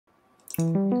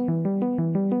Hello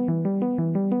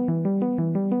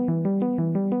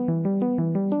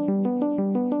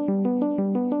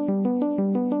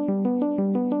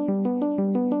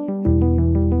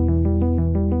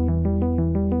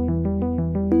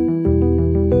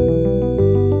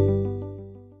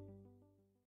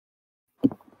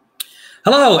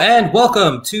and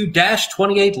welcome to Dash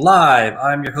 28 Live.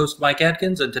 I'm your host, Mike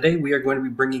Atkins, and today we are going to be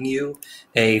bringing you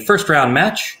a first-round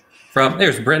match from...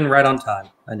 There's Britton right on time.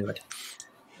 I knew it.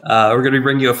 We're going to be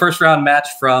bringing you a first-round match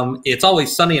from It's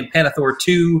Always Sunny in Pannithor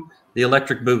 2, The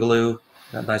Electric Boogaloo.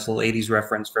 A nice little 80s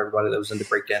reference for everybody that was into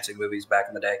breakdancing movies back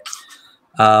in the day.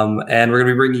 And we're going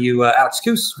to be bringing you Alex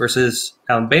Coos versus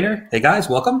Alan Buehner. Hey, guys,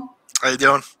 welcome. How you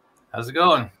doing? How's it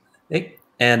going? Hey.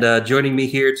 And joining me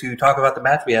here to talk about the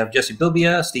match, we have Jesse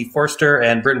Bilbia, Steve Forster,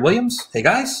 and Britton Williams. Hey,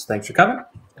 guys. Thanks for coming.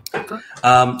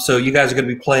 So you guys are going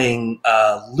to be playing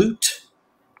Loot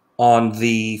on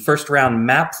the first-round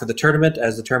map for the tournament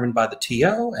as determined by the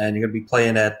TO, and you're going to be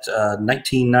playing at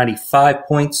 1995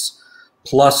 points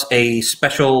plus a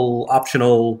special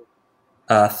optional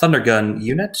Thundergun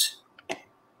unit,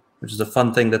 which is a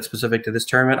fun thing that's specific to this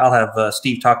tournament. I'll have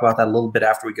Steve talk about that a little bit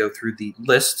after we go through the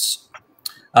lists.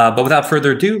 But without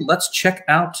further ado, let's check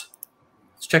out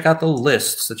the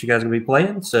lists that you guys are going to be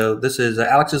playing. So this is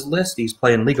Alex's list. He's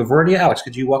playing League of Rordia. Alex,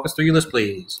 could you walk us through your list,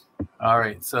 please? All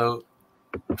right. So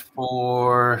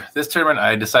for this tournament,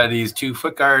 I decided to use 2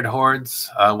 foot guard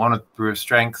hordes, one with Brew of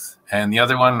Strength, and the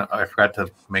other one I forgot to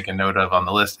make a note of on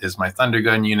the list is my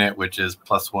Thundergun unit, which is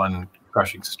 +1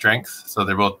 crushing strength. So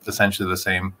they're both essentially the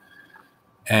same.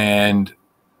 And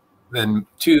then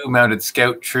 2 mounted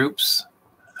scout troops,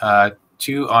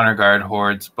 2 honor guard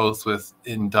hordes, both with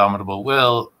indomitable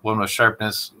will, one with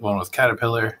sharpness, one with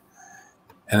caterpillar,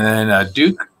 and then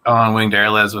Duke on winged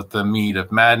airless with the mead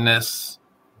of madness,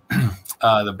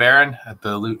 the Baron at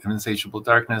the loot of insatiable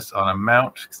darkness on a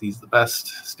mount because he's the best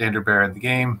standard bearer in the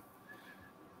game,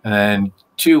 and then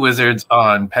 2 wizards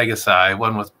on Pegasi,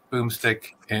 one with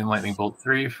boomstick and lightning bolt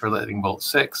 3 for lightning bolt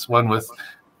 6, one with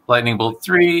lightning bolt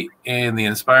 3 and the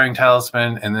inspiring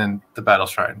talisman, and then the battle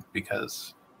shrine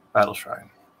because Battle Shrine.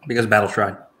 Because Battle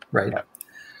Shrine, right. Yeah.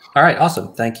 All right,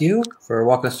 awesome. Thank you for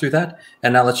walking us through that.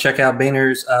 And now let's check out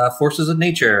Buehner's Forces of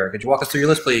Nature. Could you walk us through your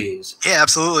list, please? Yeah,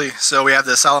 absolutely. So we have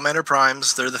the Salamander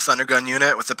Primes. They're the Thundergun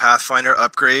unit with the Pathfinder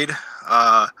upgrade.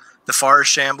 The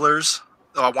Forest Shamblers.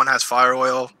 One has Fire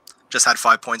Oil. Just had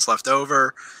 5 points left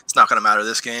over. It's not going to matter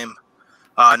this game.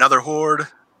 Another Horde.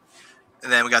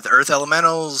 And then we got the Earth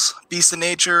Elementals, Beast of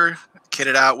Nature,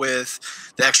 kitted out with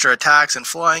the extra attacks and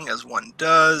flying as one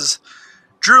does.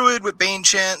 Druid with Bane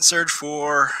Chant, Surge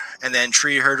 4, and then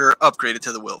Tree Herder upgraded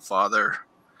to the Wiltfather.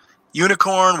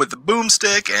 Unicorn with the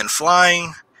Boomstick and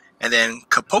flying, and then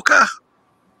Kapoka, I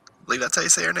believe that's how you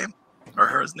say her name, or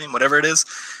her name, whatever it is,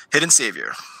 Hidden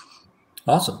Savior.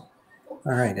 Awesome. All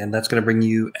right, and that's going to bring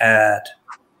you at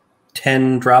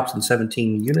 10 drops and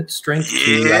 17 unit strength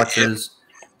to Alex's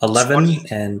 11 20.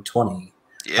 And 20.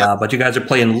 Yep. But you guys are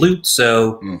playing loot,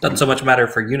 so it doesn't so much matter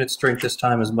for unit strength this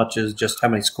time as much as just how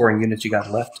many scoring units you got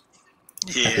left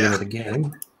at the end of the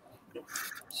game.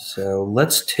 So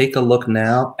let's take a look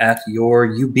now at your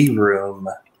UB room.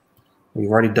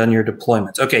 You've already done your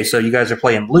deployments. Okay, so you guys are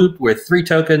playing loot with 3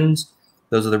 tokens.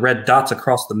 Those are the red dots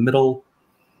across the middle.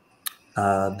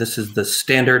 This is the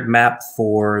standard map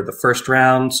for the first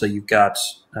round. So you've got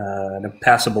an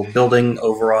impassable building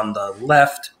over on the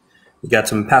left. You got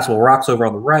some impassable rocks over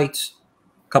on the right,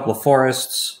 a couple of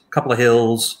forests, a couple of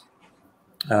hills,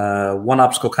 one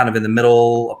obstacle kind of in the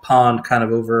middle, a pond kind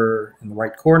of over in the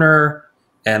right corner,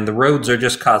 and the roads are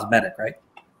just cosmetic, right?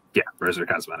 Yeah, roads are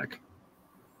cosmetic.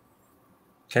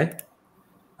 Okay.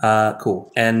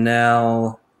 Cool. And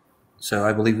now, so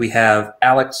I believe we have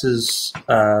Alex's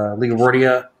League of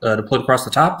Rordia deployed across the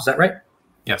top. Is that right?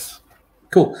 Yes.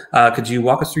 Cool. Could you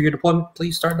walk us through your deployment,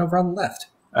 please, starting over on the left?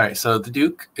 All right, so the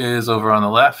Duke is over on the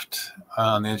left,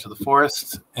 on the edge of the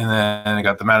forest, and then I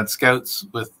got the mounted scouts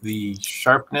with the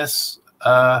sharpness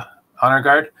honor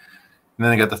guard, and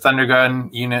then I got the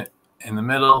Thundergun unit in the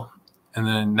middle, and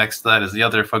then next to that is the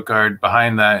other foot guard.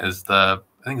 Behind that is the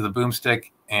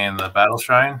boomstick and the battle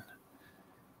shrine,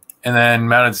 and then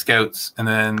mounted scouts, and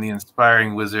then the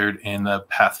inspiring wizard and the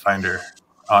Pathfinder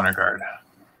honor guard.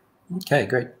 Okay,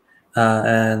 great.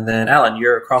 And then, Alan,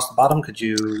 you're across the bottom. Could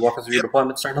you walk us through your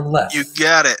deployment starting on the left? You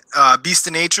got it. Beast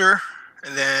of Nature,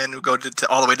 and then we'll go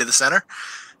all the way to the center.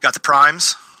 Got the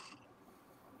Primes.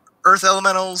 Earth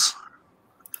Elementals.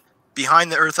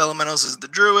 Behind the Earth Elementals is the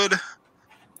Druid.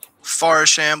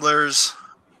 Forest Shamblers.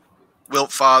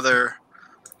 Wiltfather.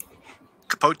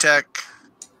 Kapotek.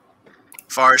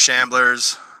 Forest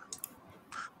Shamblers.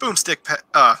 boomstick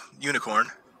unicorn,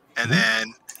 and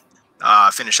then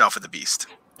finish off with the beast.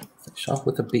 Finish off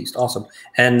with the beast. Awesome.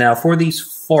 And now for these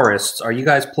forests, are you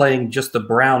guys playing just the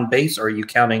brown base, or are you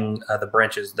counting the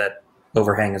branches that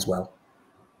overhang as well?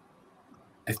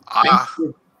 I think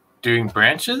we're doing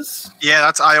branches.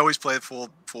 Yeah, I always play full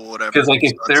whatever. Because like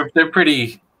they're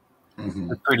pretty,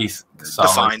 they're pretty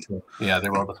solid. Defined. Yeah,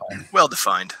 they're well defined. Well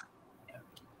defined.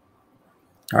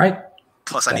 All right.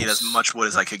 Plus, I need as much wood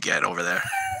as I could get over there.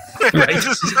 Right.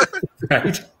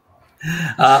 Right.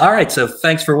 All right. So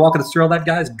thanks for walking us through all that,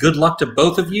 guys. Good luck to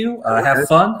both of you. Have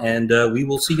fun, and we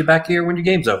will see you back here when your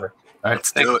game's over. All right,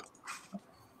 Let's do it.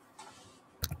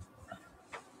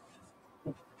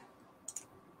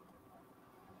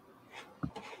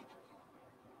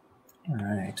 All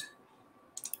right.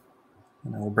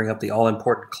 And we'll bring up the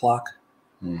all-important clock.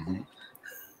 Mm-hmm.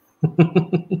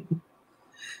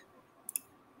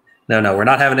 No, we're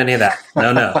not having any of that.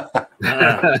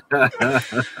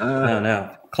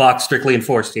 No. Clock strictly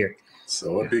enforced here.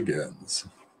 So it begins.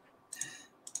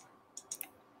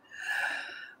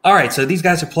 All right, so these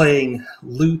guys are playing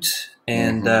loot,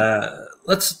 and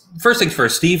let's first things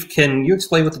first. Steve, can you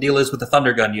explain what the deal is with the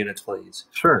Thunder Gun units, please?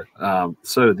 Sure.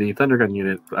 So the Thunder Gun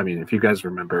unit, I mean, if you guys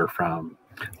remember from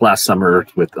last summer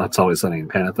with It's Always Sunny in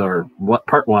Pannithor,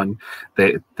 part one,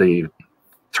 the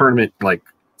tournament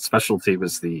specialty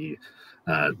was the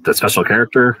special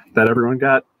character that everyone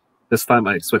got. This time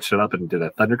I switched it up and did a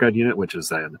Thunder Gun unit, which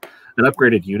is an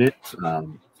upgraded unit.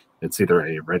 It's either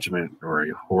a regiment or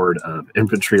a horde of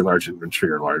infantry, large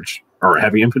infantry, or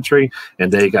heavy infantry,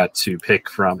 and they got to pick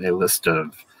from a list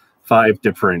of 5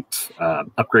 different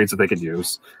upgrades that they could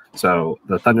use. So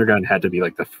the Thunder Gun had to be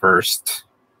like the first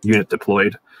unit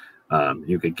deployed.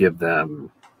 You could give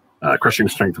them Crushing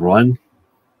Strength 1.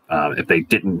 If they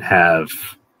didn't have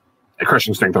a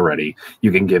Crushing Strength already,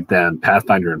 you can give them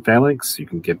Pathfinder and Phalanx. You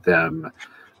can give them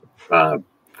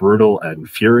Brutal and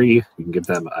Fury. You can give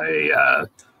them a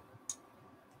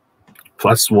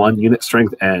 +1 unit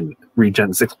strength and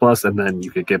regen 6+, and then you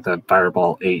could give them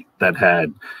Fireball 8 that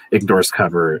had Ignores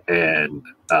Cover and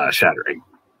Shattering.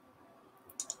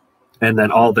 And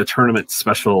then all the tournament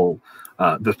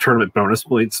the tournament bonus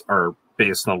points are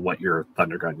based on what your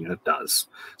Thunder Gun unit does.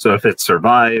 So if it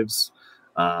survives,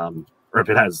 or if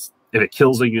it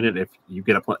kills a unit, if you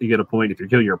get a point. If you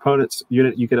kill your opponent's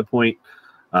unit, you get a point.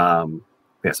 So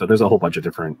there's a whole bunch of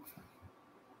different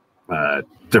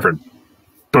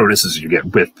bonuses you get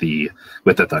with the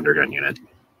Thunder Gun unit.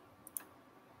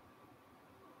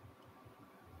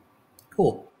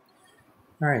 Cool.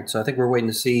 All right, so I think we're waiting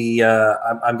to see.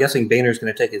 I'm guessing Buehner's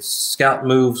going to take his scout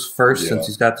moves first, since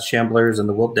he's got the Shamblers and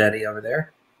the Wilt Daddy over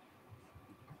there.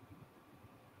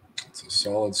 It's a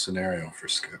solid scenario for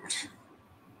scout.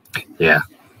 Yeah,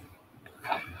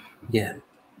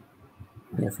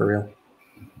 for real.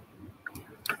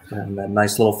 And that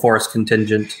nice little forest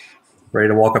contingent, ready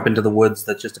to walk up into the woods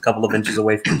that's just a couple of inches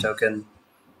away from the token,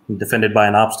 defended by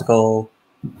an obstacle,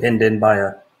 pinned in by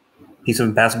a piece of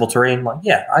impassable terrain.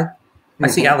 I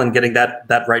see Alan getting that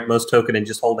rightmost token and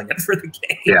just holding it for the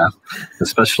game. Yeah,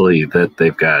 especially that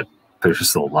there's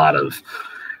just a lot of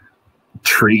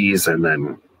trees and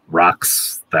then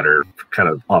rocks that are kind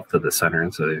of off to the center,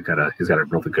 and so he's got a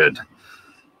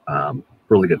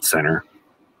really good center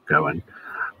going.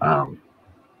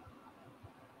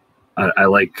 I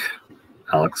like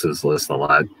Alex's list a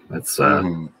lot. It's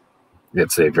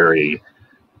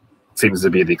seems to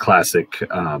be the classic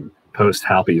post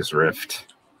Halby's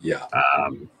Rift League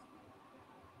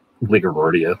of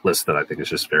Rordia list that I think is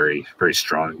just very, very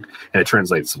strong, and it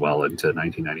translates well into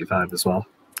 1995 as well.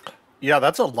 Yeah,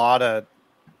 that's a lot of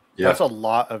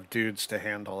dudes to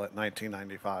handle at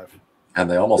 1995, and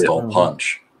they almost all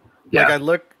punch. Yeah, I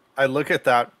look at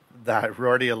that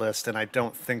Rordia list, and I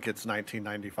don't think it's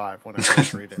 1995 when I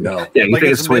first read it. No, yeah, you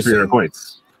think it's 23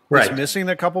 points. Right. It's missing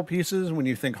a couple pieces. When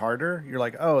you think harder, you're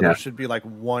like, there should be like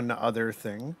one other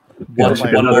thing. One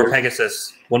more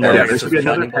Pegasus. One more Pegasus. There should be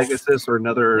another Pegasus or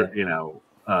another,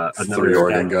 another 3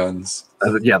 organ guns.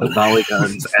 The volley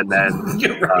guns, and then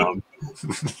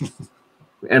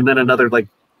and then another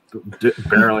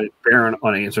Baron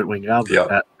on Ancient Wing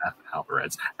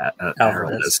Alvarez.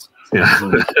 Yeah.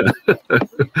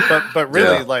 but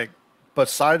really,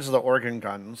 besides the organ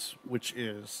guns, which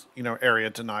is area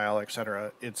denial,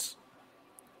 etc., it's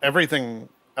everything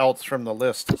else from the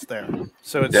list is there.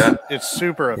 So it's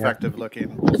super effective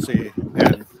looking. We'll see,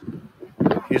 and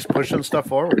he's pushing stuff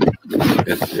forward.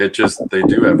 They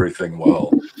do everything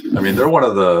well. I mean, they're one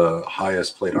of the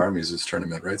highest played armies this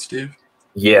tournament, right, Steve?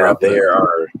 Yeah, there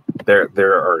are.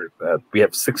 We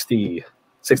have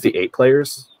 68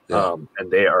 players. And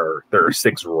there are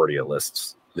 6 Rordia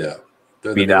lists Yeah.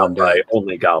 They're beat the out new by undead.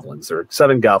 only goblins. There are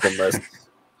 7 goblin lists.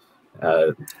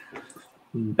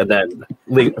 And then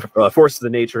Forces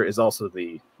of Nature is also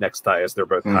the next highest. They're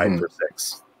both tied for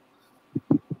 6.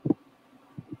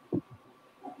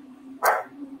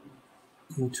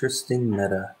 Interesting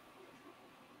meta.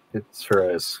 It sure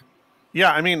is.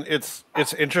 Yeah, I mean it's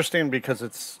interesting because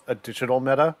it's a digital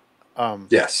meta.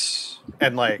 Yes.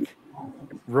 And like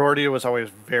Rordia was always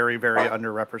very, very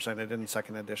underrepresented in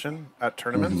second edition at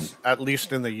tournaments, at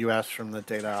least in the US from the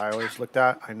data I always looked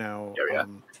at. I know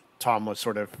Tom was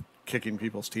sort of kicking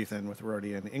people's teeth in with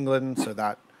Rordia in England, so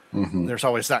that there's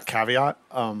always that caveat.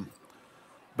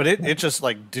 But it just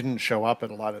like didn't show up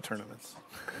at a lot of tournaments.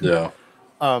 Yeah.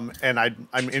 And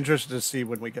I'm interested to see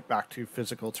when we get back to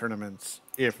physical tournaments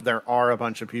if there are a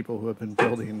bunch of people who have been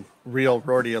building real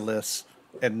Rordia lists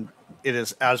and it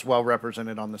is as well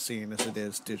represented on the scene as it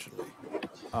is digitally.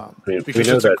 Because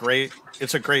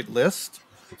it's a great list,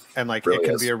 and like really it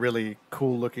can be a really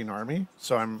cool looking army.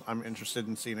 So I'm interested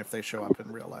in seeing if they show up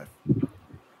in real life.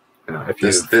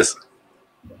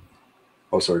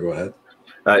 Oh, sorry. Go ahead.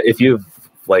 If you've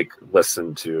like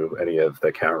listened to any of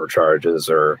the counter charges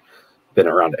or been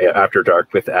around After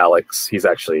Dark with Alex, he's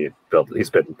actually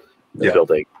been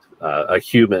building a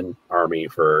human army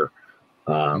for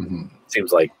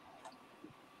seems like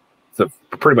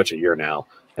pretty much a year now,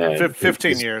 and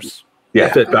 15 years.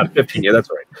 Yeah, about 15 years. That's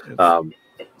right.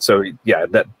 So yeah,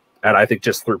 and I think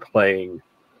just through playing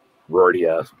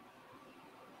Rordia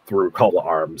through Call to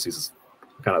Arms, he's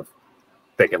kind of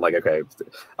thinking like, okay,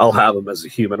 I'll have them as a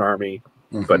human army,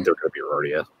 but they're going to be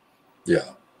Rordia.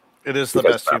 Yeah. It is the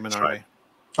best human army.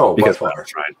 Oh, by far.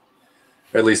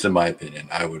 At least in my opinion,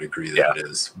 I would agree that it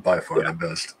is by far the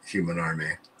best human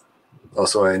army.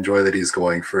 Also, I enjoy that he's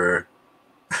going for,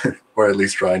 or at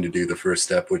least trying to do the first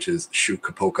step, which is shoot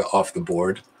Kapoka off the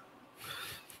board.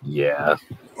 Yeah.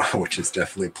 Which is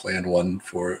definitely plan one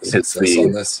for success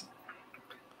on this.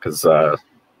 Because, I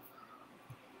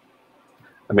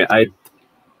mean,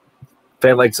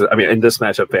 Phalanx, in this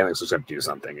matchup, Phalanx is going to do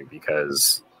something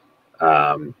because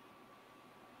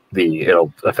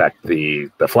it'll affect the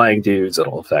flying dudes,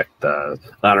 it'll affect the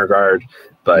honor guard,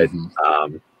 but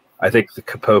I think the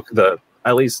Kapoka,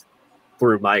 at least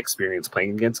through my experience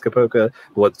playing against Kapoka,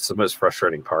 what's the most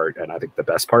frustrating part, and I think the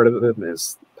best part of it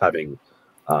is having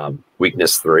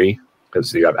weakness 3,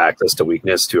 because you have access to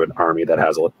weakness to an army that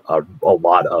has a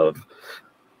lot of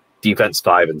defense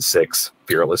 5 and 6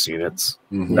 fearless units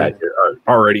that are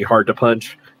already hard to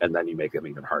punch, and then you make them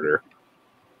even harder.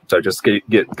 So just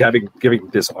giving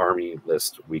this army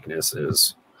list weakness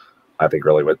is, I think,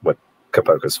 really what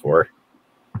Kapoka's for.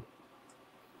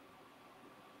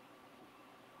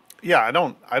 Yeah, I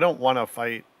don't want to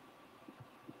fight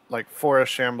like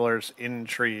forest shamblers in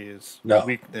trees,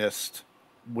 weaknessed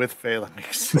with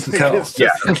Phalanx.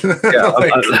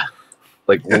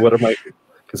 Like what am I?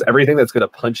 Because everything that's going to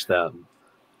punch them,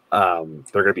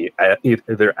 they're going to be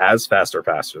either as fast or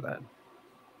faster than.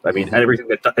 I mean, everything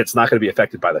it's not going to be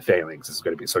affected by the Phalanx. It's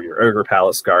going to be so your Ogre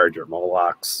Palace Guard, your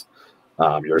Molochs,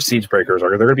 your Siege Breakers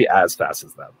they're going to be as fast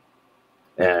as them.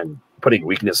 And putting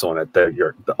weakness on it,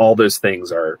 all those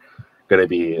things are going to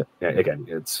be again.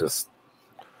 It's just.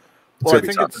 Well, I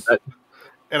think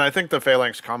and I think the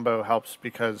Phalanx combo helps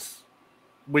because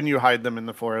when you hide them in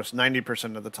the forest,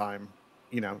 90% of the time,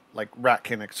 like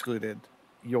Ratkin excluded,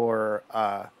 your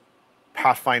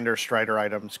Pathfinder Strider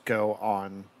items go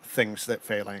on things that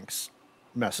Phalanx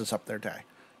messes up their day.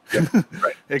 Yep,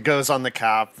 right. It goes on the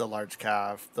Cav, the large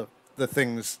Cav, the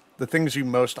things you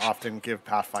most often give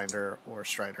Pathfinder or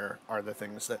Strider are the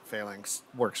things that Phalanx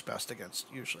works best against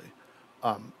usually.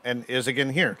 And is again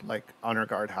here, like Honor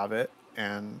Guard have it,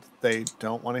 and they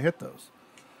don't want to hit those.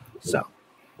 So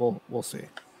we'll see.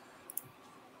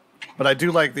 But I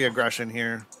do like the aggression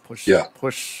here. Push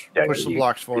the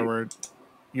blocks forward.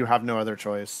 You have no other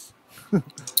choice.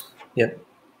 Yep.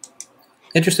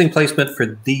 Interesting placement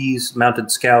for these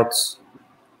mounted scouts.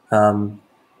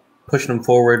 Pushing them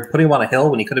forward, putting them on a hill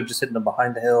when he could have just hidden them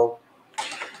behind the hill.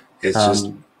 It's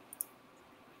just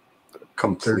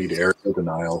complete area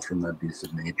denial from that beast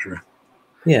of nature.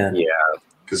 Yeah. Yeah.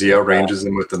 Because he outranges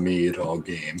them with the mead all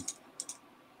game.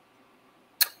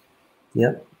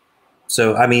 Yep.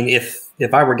 So, I mean, if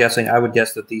I were guessing, I would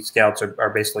guess that these scouts are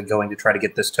basically going to try to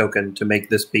get this token to make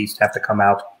this beast have to come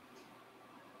out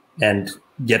and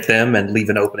get them and leave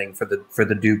an opening for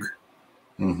the Duke.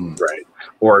 Right.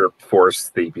 Or force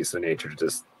the beast of nature to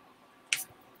just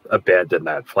abandon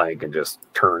that flank and just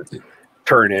turn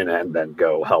in and then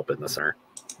go help in the center.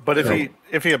 But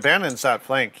if he abandons that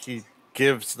flank, he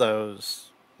gives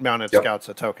those mounted scouts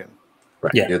a token.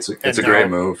 Right. Yeah. It's a great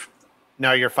move.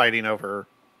 Now you're fighting over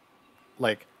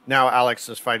like now Alex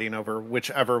is fighting over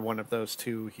whichever one of those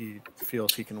two he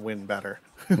feels he can win better.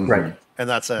 Right. And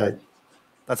that's a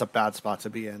bad spot to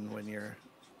be in when you're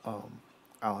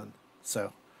Alan.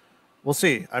 So we'll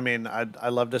see. I mean, I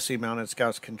love to see mounted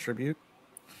scouts contribute.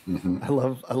 I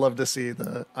love to see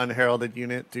the unheralded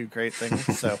unit do great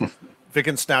things. So if it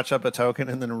can snatch up a token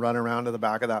and then run around to the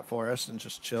back of that forest and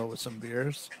just chill with some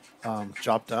beers,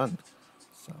 job done.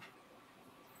 So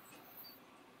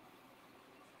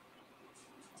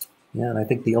yeah, and I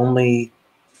think the only,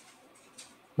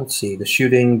 let's see, the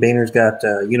shooting, Boehner's got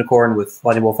Unicorn with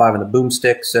Lightning Bolt 5 and the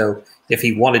Boomstick. So if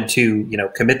he wanted to,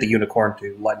 commit the Unicorn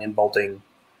to lightning bolting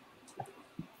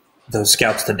those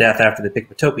scouts to death after they pick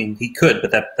the token, he could,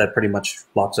 but that pretty much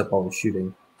locks up all the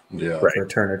shooting for a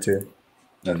turn or two.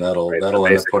 And that'll end up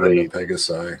putting the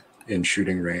Pegasi in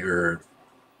shooting range or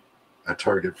a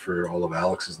target for all of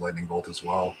Alex's lightning bolt as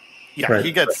well. Yeah,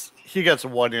 he gets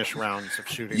one-ish rounds of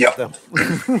shooting. Yeah.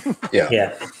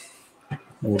 Yeah.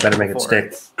 You better make it stick.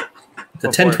 It's a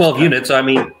 10-12 unit, so I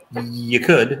mean, you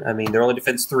could. I mean, they're only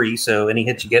defense 3, so any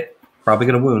hit you get probably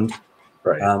going to wound.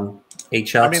 Right. 8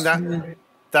 shots. I mean,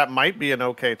 that might be an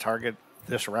okay target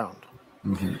this round.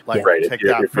 Take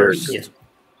that first. Yeah.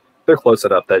 They're close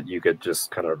enough that you could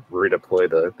just kind of redeploy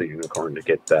the Unicorn to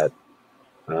get that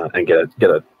and get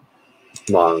a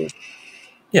long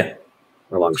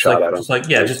shot at them.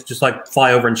 Just like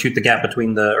fly over and shoot the gap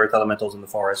between the earth elementals and the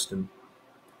forest, and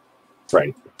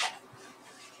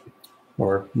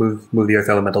or move the earth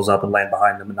elementals up and land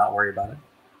behind them and not worry about it.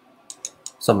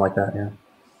 Something like that, yeah.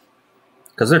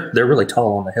 Because they're really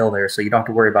tall on the hill there, so you don't have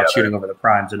to worry about shooting over the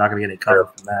primes. They're not going to get any cover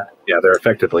from that. Yeah, they're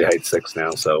effectively height 6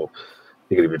 now, so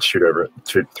you can even shoot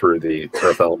through the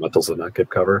earth elementals and not get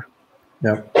cover.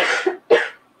 Yep.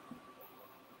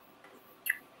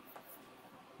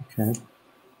 Okay.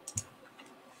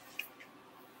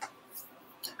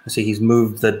 I see he's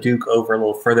moved the Duke over a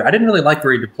little further. I didn't really like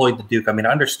where he deployed the Duke. I mean,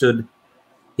 I understood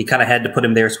he kind of had to put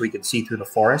him there so he could see through the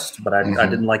forest, but I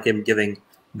didn't like him giving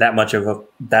that much of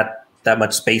that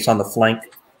much space on the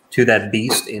flank to that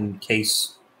beast in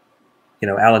case,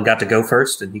 Alan got to go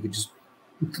first and he could just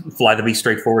fly the beast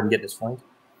straight forward and get in his flank.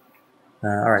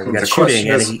 All right, we got shooting,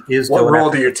 and he is what going. What role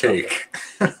do you take?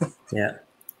 Yeah.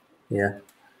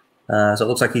 So it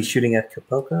looks like he's shooting at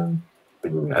Kapoka.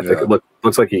 I think it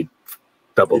looks like he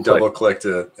double-clicked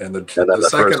it, and the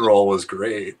second roll was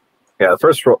great. Yeah,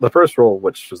 the first roll,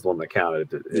 which was the one that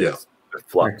counted, is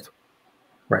flubbed.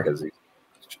 Right. Because he's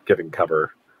giving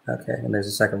cover. Okay, and there's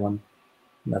a second one.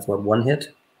 And that's what, one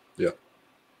hit? Yeah.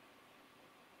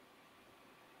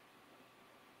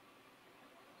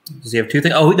 Does he have 2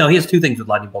 things? Oh no, he has 2 things with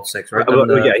Lightning Bolt 6, right?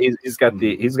 He's got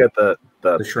the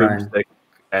shrine stick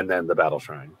and then the battle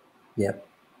shrine. Yep.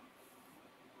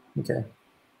 Okay.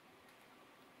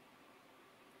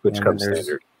 Which comes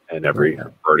standard in every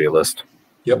party list.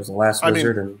 Yep. There's the last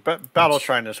wizard. Battle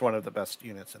Shrine is one of the best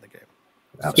units in the game.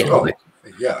 Absolutely.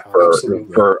 Yeah.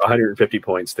 For 150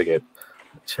 points to get,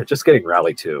 just getting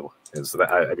Rally 2 is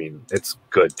that. I mean, it's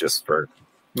good just for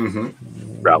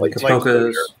Rally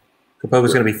 2.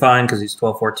 Kapoka's going to be fine because he's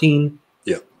 12-14.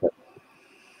 Yeah.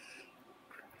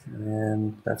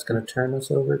 And that's going to turn us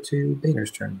over to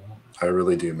Boehner's turn. I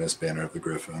really do miss Banner of the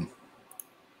Griffin.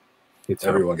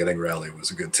 Everyone getting Rally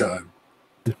was a good time.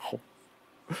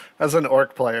 As an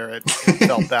orc player, it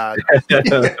felt bad.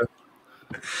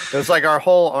 It's like our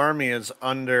whole army is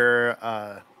under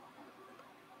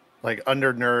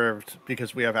nerved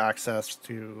because we have access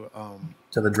to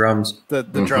the drums. The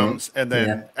drums, and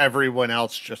then everyone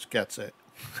else just gets it.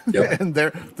 Yep. And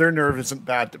their nerve isn't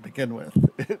bad to begin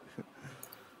with.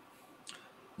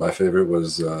 My favorite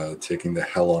was taking the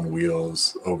Hell on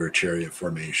Wheels over Chariot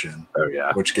Formation. Oh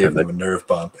yeah, which gave them a nerve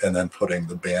bump, and then putting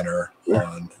the banner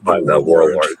on the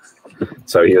Warlord.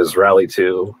 So he has Rally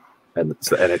 2, and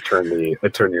it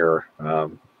turned your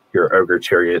Ogre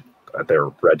Chariot their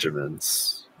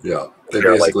regiments. Yeah, they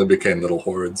basically became little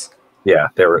hordes. Yeah,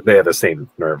 they had the same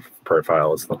nerve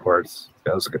profile as the hordes.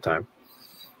 That was a good time.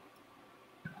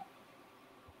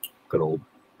 Good old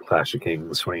Clash of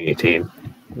Kings 2018.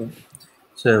 Yeah.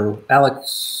 So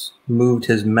Alex moved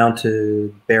his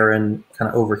mounted Baron kind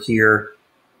of over here,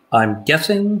 I'm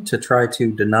guessing, to try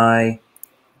to deny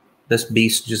this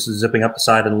beast just zipping up the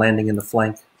side and landing in the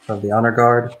flank of the honor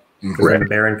guard. Because then the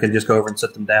Baron can just go over and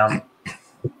sit them down.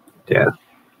 Yeah.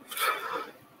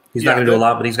 He's not going to do a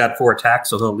lot, but he's got 4 attacks,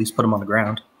 so he'll at least put him on the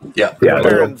ground. Yeah. They'll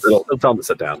tell him to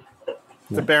sit down.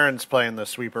 The Baron's playing the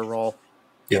sweeper role.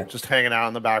 Yeah. Just hanging out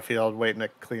in the backfield, waiting to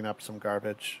clean up some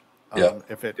garbage.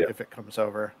 If it comes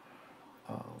over.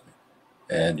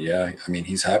 And I mean,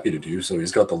 he's happy to do so.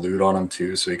 He's got the loot on him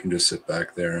too, so he can just sit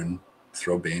back there and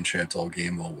throw Banechant all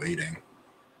game while waiting.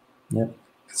 Yep.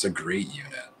 It's a great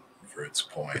unit for its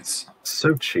points. It's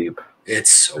so cheap. It's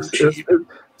so cheap.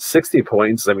 60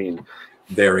 points. I mean,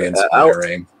 very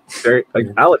inspiring.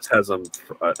 Alex has him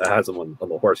on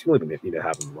the horse. You don't even need to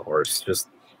have him on the horse. Just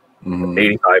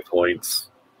 85 points.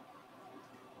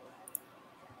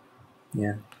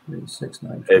 Yeah, 6,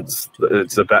 9. 12,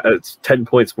 it's 10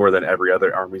 points more than every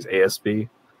other army's ASB,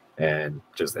 and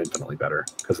just infinitely better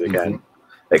because again,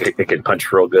 it can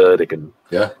punch real good.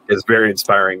 It's very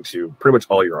inspiring to pretty much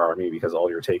all your army because all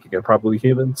you're taking are probably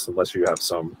humans, unless you have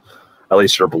some. At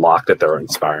least you're blocked that they're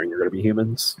inspiring. You're going to be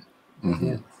humans.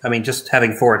 Yeah. I mean, just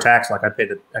having 4 attacks, like I paid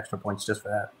the extra points just for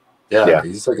that. Yeah.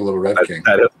 He's like a little Red King.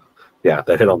 That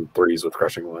hit on 3s with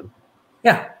crushing 1.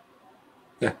 Yeah.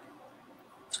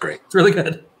 It's great. It's really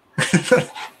good.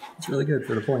 It's really good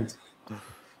for the points.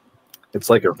 It's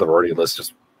like the Rorty list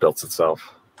just built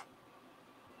itself.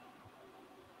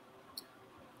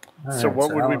 So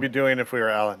what would we be doing if we were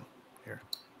Alan here?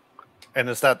 And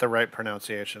is that the right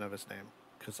pronunciation of his name?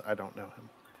 Because I don't know him.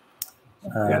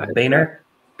 Buehner?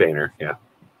 Buehner, yeah.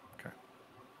 Okay.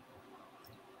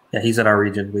 Yeah, he's in our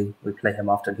region. We play him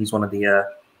often. He's one of the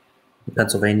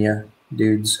Pennsylvania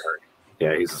dudes.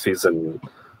 Yeah, he's in.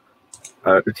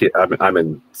 I'm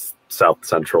in South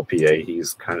Central PA.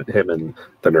 He's kind of him and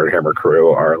the Nerdhammer crew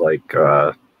are like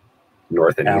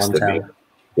north and east of me.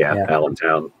 Yeah,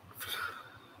 Allentown.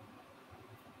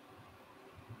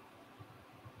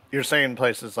 You're saying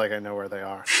places like I know where they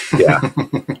are. Yeah.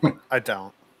 I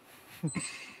don't.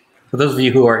 For those of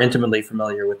you who are intimately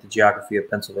familiar with the geography of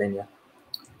Pennsylvania.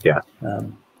 Yeah.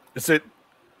 Is it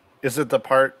the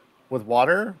part with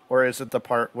water or is it the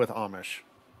part with Amish?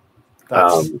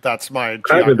 That's my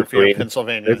geography of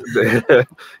Pennsylvania.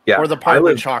 Yeah. Or the part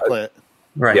with chocolate.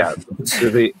 Right. Yeah.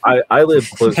 So I live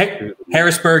close to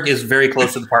Harrisburg is very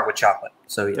close to the part with chocolate.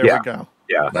 So there we go.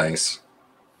 Yeah. Nice.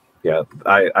 Yeah.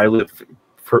 I live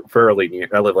fairly near.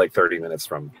 I live like 30 minutes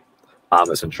from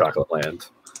Amish and Chocolate Land.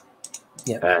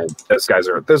 Yeah. And those guys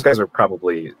are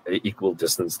probably equal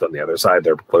distance than the other side.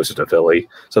 They're closer to Philly,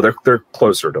 so they're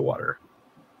closer to water.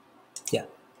 Yeah.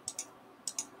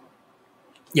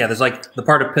 Yeah, there's like the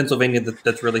part of Pennsylvania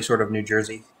that's really sort of New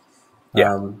Jersey.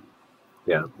 Yeah.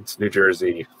 Yeah, it's New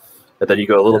Jersey. And then you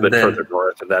go a little bit further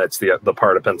north, and then it's the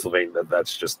part of Pennsylvania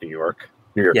that's just New York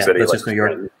City. That's just New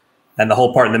York. And the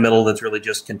whole part in the middle that's really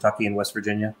just Kentucky and West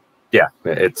Virginia. Yeah,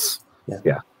 it's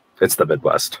the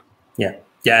Midwest. Yeah.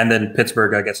 Yeah, and then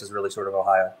Pittsburgh, I guess, is really sort of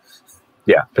Ohio.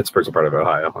 Yeah, Pittsburgh's a part of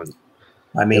Ohio.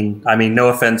 I mean, no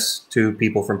offense to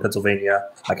people from Pennsylvania.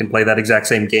 I can play that exact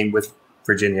same game with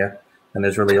Virginia, and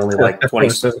there's really only like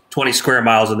 20 square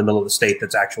miles in the middle of the state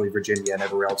that's actually Virginia, and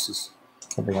everywhere else is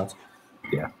something else.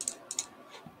 Yeah.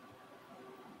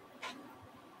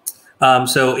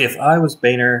 So if I was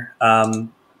Buehner,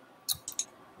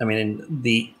 I mean,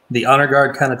 the honor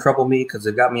guard kind of trouble me because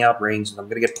they've got me outranged, and I'm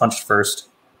going to get punched first.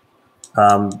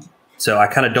 So I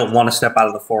kind of don't want to step out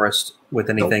of the forest with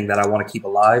anything that I want to keep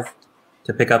alive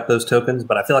to pick up those tokens,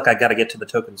 but I feel like I got to get to the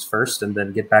tokens first and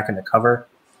then get back into cover.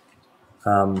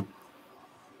 And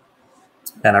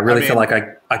I really feel like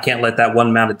I can't let that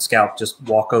one mounted scout just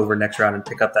walk over next round and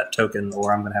pick up that token,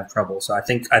 or I'm going to have trouble. So I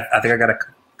think I got to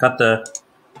cut the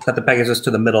Pegasus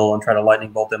to the middle and try to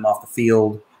lightning bolt them off the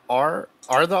field. Are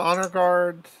the honor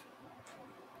guard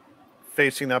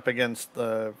facing up against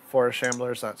the forest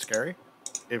shamblers that scary?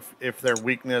 If they're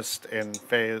weaknessed and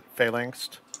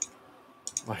phalanxed,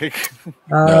 like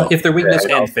No. If they're weakness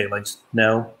and phalanx,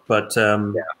 no. But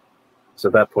So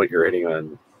at that point, you're hitting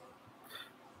on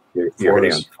hitting on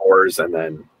 4s and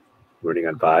then hitting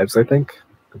on 5s. I think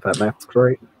if that math's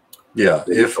right. Yeah,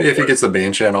 if he gets the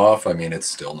Banechant off, I mean, it's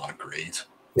still not great.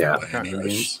 Yeah. By any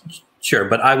means. Sure,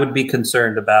 but I would be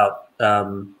concerned about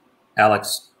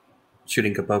Alex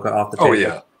shooting Kapoka off the table. Oh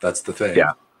yeah, that's the thing.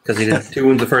 Yeah. Because he did 2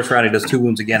 wounds the first round, he does 2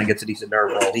 wounds again and gets a decent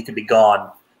nerve roll. He could be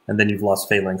gone, and then you've lost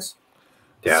phalanx.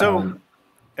 Yeah. So,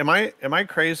 am I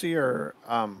crazy, or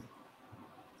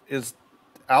is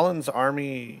Alan's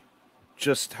army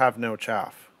just have no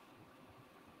chaff?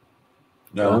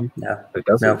 No, No, It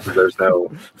doesn't. No. There's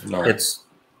no. no.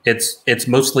 it's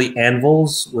mostly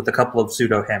anvils with a couple of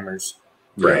pseudo hammers.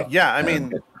 Yeah. Yeah, I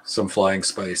mean, some flying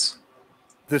spice.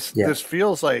 this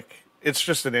feels like it's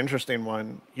just an interesting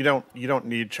one. You don't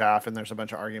need chaff, and there's a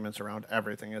bunch of arguments around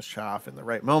everything is chaff in the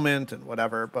right moment and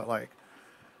whatever. But like,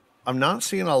 I'm not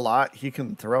seeing a lot he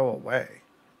can throw away.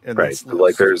 In Right. this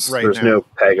Like list there's now. no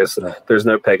Pegasus. There's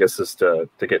no Pegasus to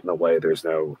get in the way. There's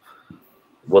no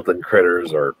woodland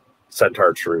critters or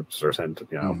centaur troops or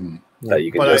that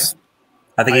you can But just.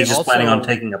 I think he's just also- planning on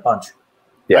taking a punch.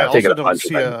 Yeah, I taking also a don't punch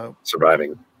see and then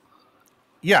surviving.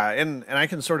 Yeah, and I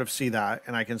can sort of see that,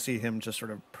 and I can see him just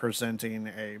sort of presenting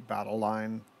a battle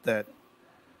line that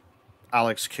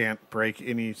Alex can't break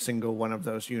any single one of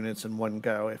those units in one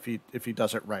go if he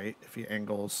does it right, if he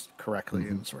angles correctly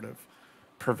and sort of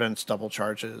prevents double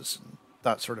charges and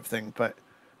that sort of thing. But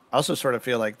I also sort of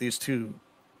feel like these two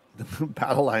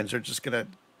battle lines are just going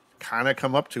to kind of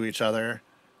come up to each other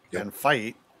and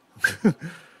fight.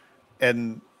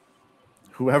 And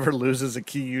whoever loses a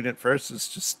key unit first is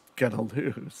just going to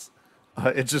lose.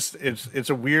 It's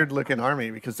a weird looking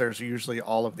army because there's usually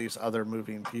all of these other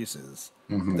moving pieces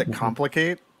that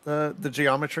complicate the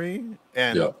geometry,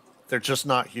 and they're just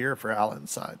not here for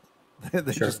Alan's side.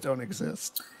 They just don't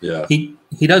exist. Yeah, he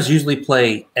does usually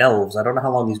play elves. I don't know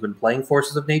how long he's been playing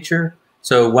Forces of Nature.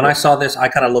 So when I saw this, I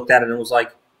kind of looked at it and was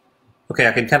like, okay,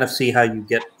 I can kind of see how you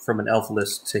get from an elf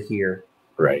list to here,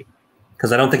 right?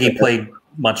 Because I don't think he played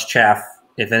much chaff,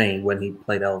 if any, when he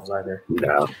played elves either.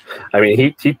 No, I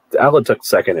mean Alan took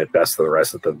second at best of the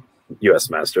rest of the U.S.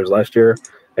 Masters last year,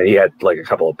 and he had like a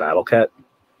couple of Battle Cat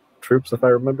troops, if I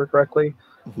remember correctly.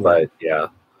 But yeah,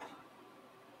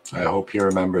 I hope he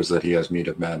remembers that he has Meat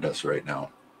of Madness right now.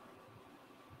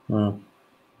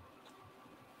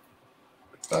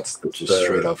 That's just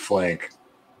straight up flank.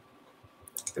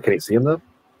 Can you see him though?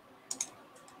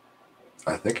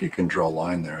 I think you can draw a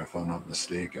line there, if I'm not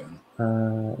mistaken.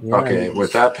 Yeah, okay,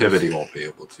 with that pivot, he won't be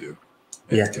able to.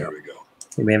 Yeah, there we go.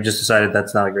 He may have just decided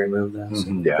that's not a great move. Then.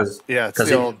 It's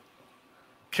the old.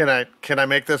 Can I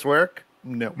make this work?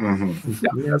 No.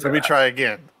 Let me try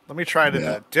again. Let me try it at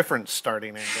a different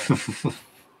starting angle.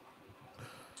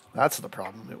 That's the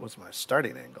problem. It was my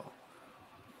starting angle.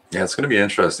 Yeah, it's going to be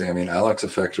interesting. I mean, Alex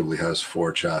effectively has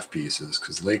 4 chaff pieces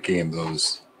because late game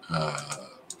those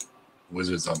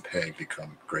Wizards on Peg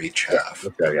become great chaff.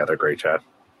 Yeah, they're great chaff.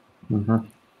 They're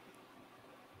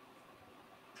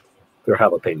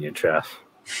jalapeno chaff.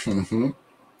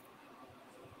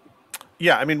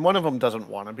 Yeah, I mean, one of them doesn't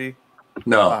want to be.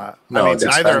 No, I mean,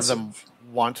 neither of them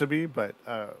want to be, but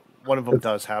one of them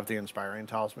does have the Inspiring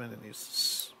Talisman, and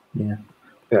he's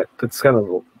It's kind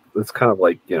of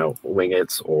like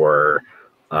Wingets or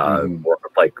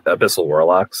like Abyssal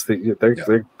Warlocks.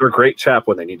 They're great chap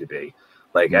when they need to be.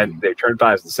 Like and they turn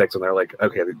 5s and 6, and they're like,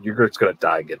 okay, you're just gonna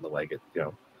die getting the leg.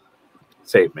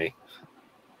 Save me.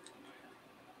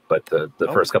 But the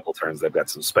first couple turns, they've got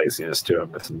some spiciness to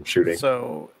them with some shooting.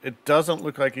 So it doesn't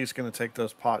look like he's going to take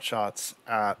those pot shots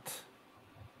at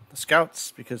the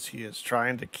scouts because he is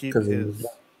trying to keep his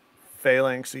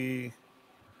phalanxy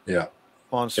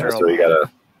monster alive.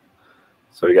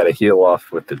 So we gotta heal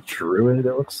off with the druid.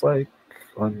 It looks like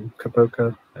on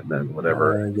Kapoka, and then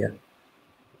whatever.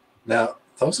 Now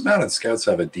those mounted scouts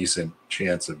have a decent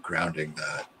chance of grounding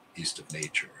that Beast of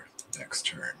Nature next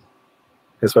turn.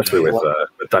 Especially with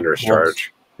the Thunderous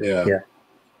Charge. Yeah.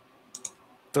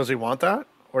 Does he want that?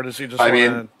 Or does he just want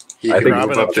to grab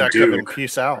an objective and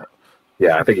peace out?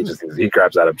 Yeah, I think he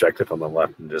grabs that objective on the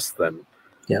left and just then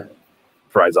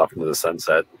flies off into the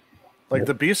sunset. Like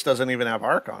the Beast doesn't even have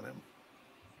arc on him.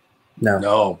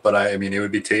 No, but I mean it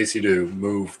would be tasty to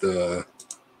move the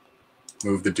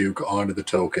Duke onto the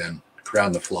token,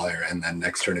 ground the flyer, and then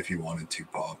next turn if you wanted to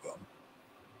pop him.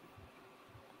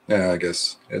 Yeah, I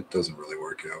guess it doesn't really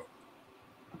work out.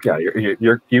 Yeah,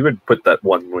 you would put that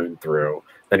one wound through,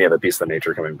 then you have a Beast of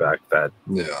Nature coming back that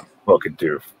could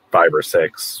do 5 or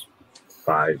 6,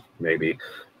 5 maybe,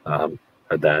 and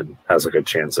then has a good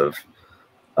chance of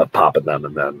popping them,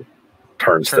 and then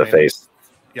turns to face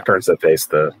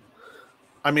the.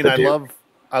 I mean, I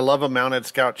love a mounted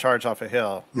scout charge off a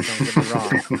hill. Don't get me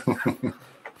wrong.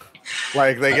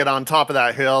 Like they get on top of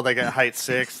that hill, they get height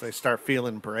 6, they start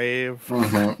feeling brave.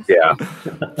 Yeah,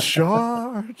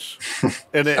 charge.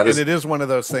 And it is one of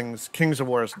those things. Kings of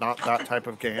War is not that type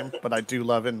of game, but I do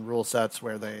love in rule sets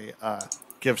where they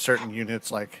give certain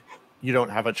units like you don't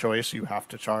have a choice, you have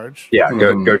to charge. Yeah,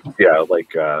 go. Yeah,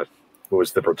 like what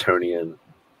was the Bretonian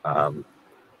and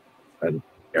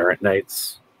Errant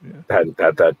Knights had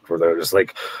that where they're just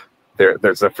like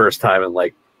there's the first time in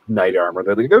like knight armor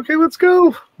they're like, okay, let's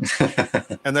go.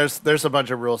 And there's a bunch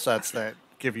of rule sets that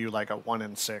give you like a 1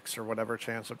 in 6 or whatever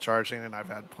chance of charging, and I've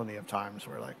had plenty of times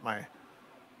where like my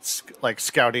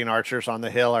scouting archers on the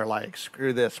hill are like,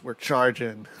 screw this, we're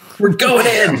charging, we're going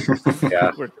in.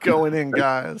 We're going in,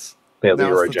 guys.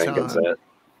 Leroy Jenkins it.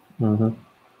 So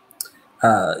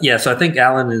I think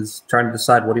Alan is trying to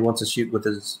decide what he wants to shoot with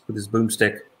his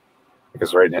boomstick,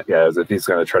 because right now if he's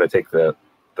going to try to take the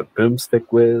boomstick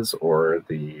whiz or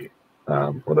the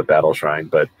battle shrine,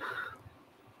 but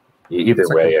either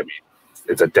way, I mean,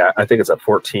 I think it's a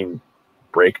 14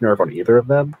 break nerf on either of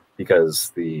them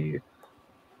because the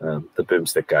The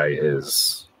boomstick guy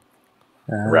is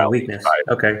weakness.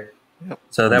 Okay. Yep.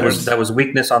 So that was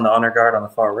weakness on the honor guard on the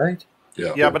far right.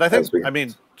 Yeah, but I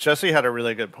mean, Jesse had a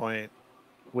really good point,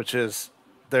 which is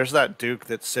there's that Duke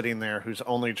that's sitting there whose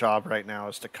only job right now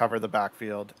is to cover the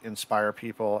backfield, inspire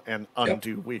people, and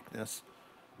undo weakness.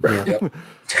 Right. Yep.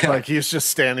 Like he's just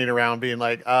standing around being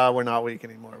like, we're not weak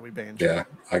anymore. We banned you. Yeah,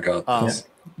 I got this.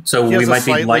 So we might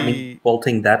be lightning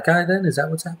bolting that guy then? Is that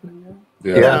what's happening now?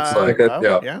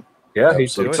 Yeah,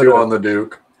 he's two on the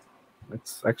Duke.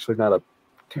 It's actually not a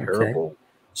terrible. Okay.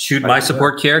 Shoot my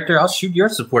support character. I'll shoot your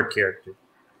support character.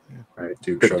 Right,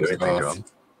 Duke shows it off.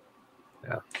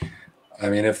 Yeah. I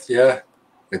mean, it's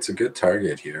a good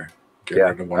target here. Get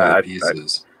rid of one of the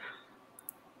pieces.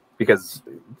 Because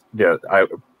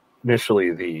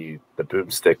initially the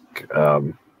boomstick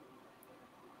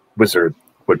wizard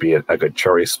would be a good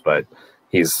choice, but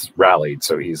he's rallied,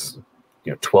 so he's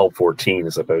 12-14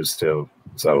 as opposed to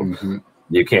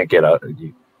you can't get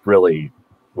you really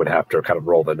would have to kind of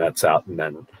roll the nets out and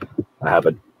then have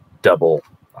a double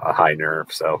high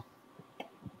nerve. So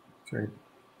great.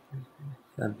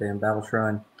 That damn battle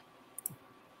shrine.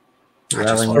 I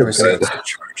just want to say it's a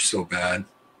charge so bad.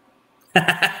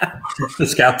 The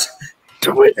scouts.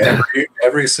 Do it.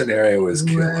 Every scenario is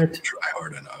killed. Try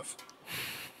hard enough.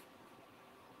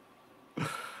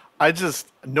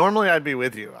 Normally I'd be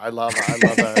with you. I love a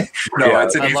token.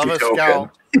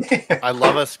 scout. I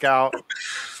love a scout,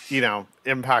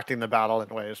 impacting the battle in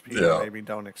ways people maybe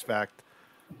don't expect.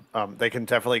 They can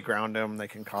definitely ground them. They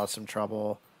can cause some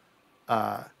trouble.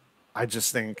 I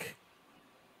just think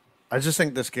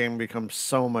this game becomes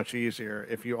so much easier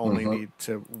if you only need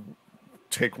to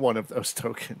take one of those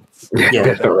tokens.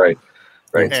 Yeah, right.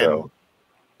 And so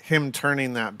him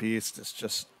turning that beast is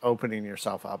just opening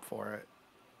yourself up for it.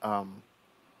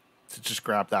 To just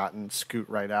grab that and scoot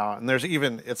right out. And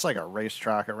it's like a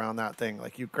racetrack around that thing.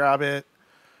 Like you grab it,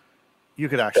 you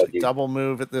could actually double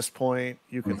move at this point.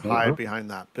 You could hide behind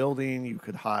that building. You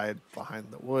could hide behind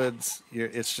the woods.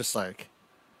 It's just like,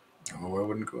 oh, I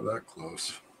wouldn't go that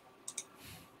close.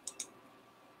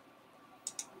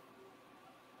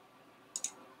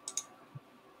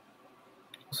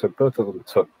 So both of them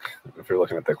took, if you're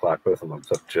looking at the clock, both of them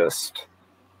took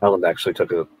Ellen actually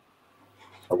took a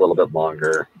little bit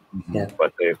longer,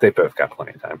 but they both got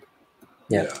plenty of time.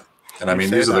 Yeah. And I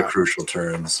mean, these are the crucial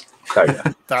turns. Oh,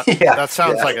 yeah. That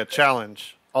sounds like a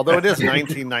challenge. Although it is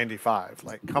 1995.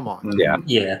 Like, come on.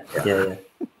 Yeah.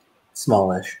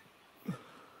 Smallish.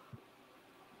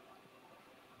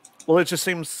 Well, it just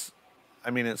seems,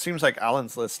 it seems like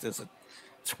Alan's list is a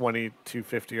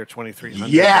 2250 or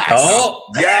 2300. Yes. Oh,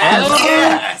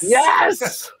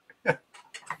 yes.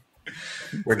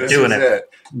 We're doing it.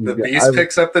 The beast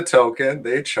picks up the token,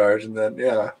 they charge, and then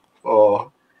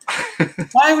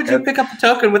why would you pick up the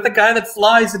token with a guy that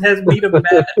flies and has meat of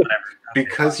bad? Whatever.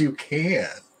 Because you can.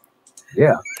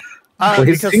 Yeah.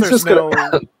 Because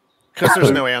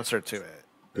there's no answer to it.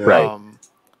 Yeah. Right.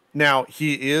 Now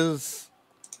he is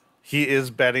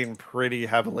betting pretty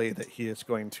heavily that he is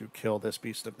going to kill this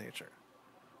beast of nature.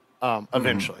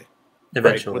 Eventually.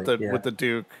 Eventually. Right? With the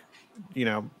Duke,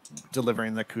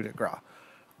 delivering the coup de grace.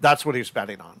 That's what he's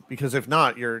betting on. Because if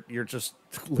not, you're just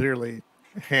literally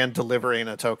hand delivering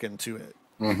a token to it.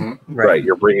 Right.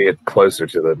 You're bringing it closer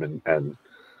to them, and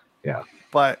yeah.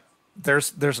 But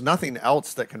there's nothing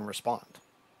else that can respond.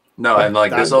 No, and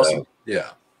there's also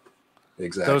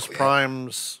exactly. Those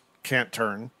primes can't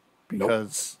turn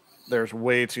because there's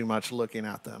way too much looking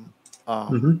at them.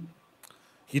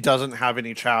 He doesn't have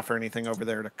any chaff or anything over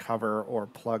there to cover or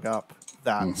plug up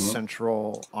that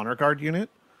central honor guard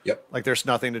unit. Yep. Like there's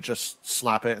nothing to just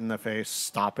slap it in the face,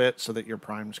 stop it so that your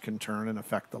primes can turn and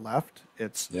affect the left.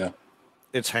 It's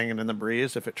hanging in the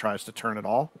breeze if it tries to turn at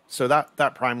all. So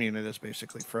that prime unit is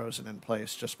basically frozen in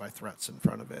place just by threats in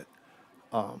front of it.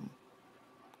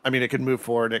 It can move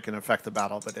forward, it can affect the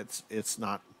battle, but it's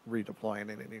not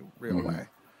redeploying in any real way.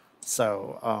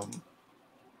 So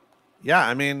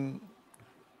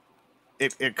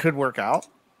it could work out.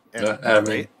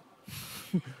 They're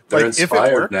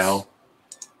inspired now.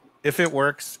 If it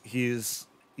works, he's,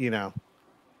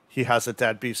 he has a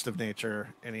dead beast of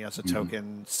nature and he has a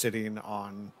token sitting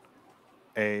on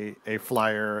a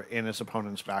flyer in his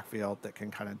opponent's backfield that can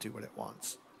kind of do what it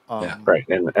wants. Right.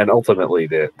 And ultimately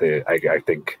I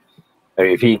think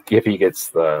if he gets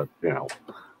the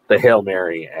Hail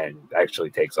Mary and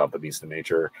actually takes off the beast of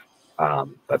nature,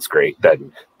 that's great.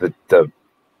 Then the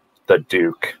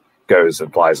Duke goes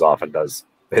and flies off and does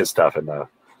his stuff, and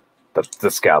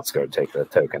the scouts go take the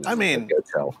token. And go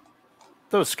tell.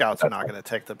 Those scouts are not going to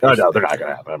take the. No, they're not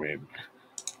going to happen.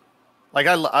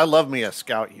 I love me a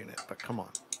scout unit, but come on.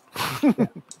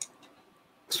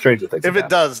 Stranger things. If it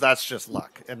does, that's just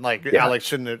luck, and like Yeah. Alex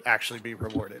shouldn't actually be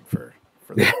rewarded for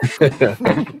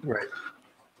that. Right.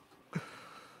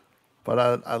 But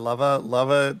I love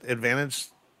a advantage.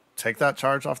 Take that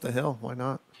charge off the hill. Why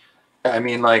not? I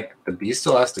mean, like, the beast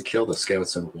still has to kill the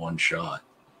scouts in one shot.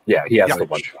 Yeah, he has Yeah. the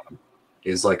one shot.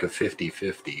 Is like a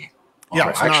 50-50. Yeah, Oh,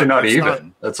 it's actually, not it's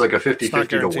even. That's like a not 50-50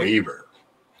 to guaranteed. waiver.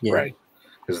 Yeah. Right.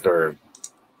 Because they're.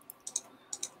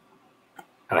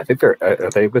 And I think are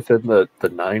they within the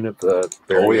 9 of the.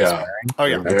 Oh, yeah. inspiring? Oh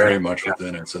yeah, They're very Okay. much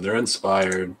within it. So they're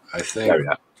inspired. I think Oh,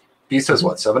 yeah. Beast has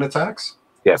what, 7 attacks?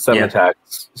 Yeah, 7 Yeah.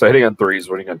 attacks. So hitting on 3s,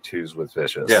 winning on 2s with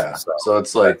vicious. Yeah. So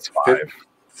it's like that's 5.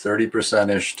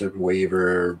 30%-ish to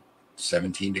waiver,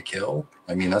 17 to kill.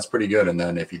 I mean, that's pretty good. And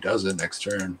then if he does it next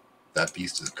turn, that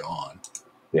beast is gone.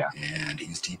 Yeah. And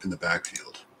he's deep in the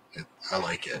backfield. I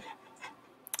like it.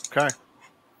 Okay.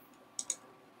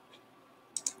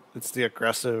 It's the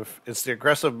aggressive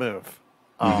move.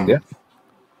 Yeah.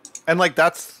 And like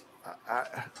that's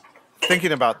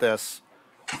thinking about this.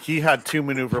 He had 2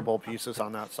 maneuverable pieces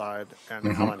on that side,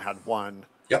 and Helen had 1.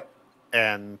 Yep.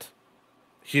 And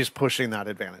he's pushing that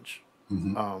advantage.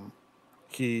 Mm-hmm.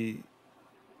 He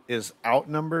is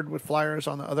outnumbered with flyers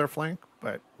on the other flank,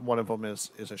 but one of them is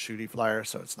a shooty flyer,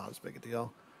 so it's not as big a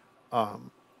deal.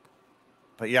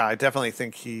 But yeah, I definitely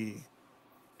think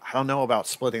I don't know about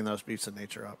splitting those beasts of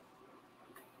nature up.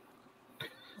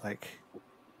 Like,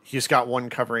 he's got 1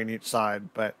 covering each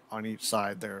side, but on each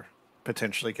side they're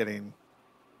potentially getting,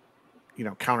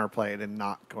 counterplayed and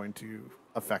not going to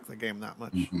affect the game that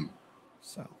much. Mm-hmm.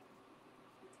 So,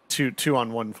 two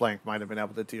on one flank might have been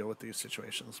able to deal with these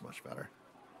situations much better.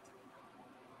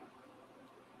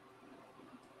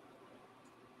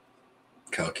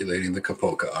 Calculating the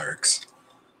Kapoka arcs.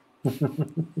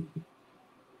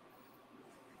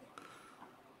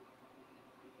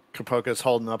 Kapoka's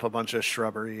holding up a bunch of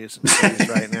shrubberies and trees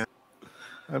right now.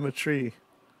 I'm a tree.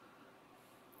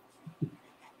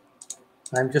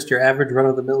 I'm just your average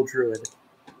run-of-the-mill druid.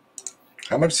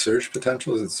 How much surge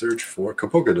potential is it surge for?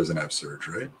 Kapoka doesn't have surge,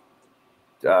 right?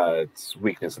 It's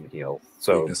weakness and heal.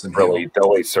 So Weakness and really, heal. the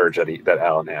only surge that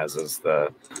Alan has is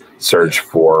the surge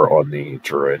 4 on the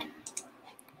druid.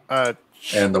 And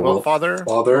the Wiltfather?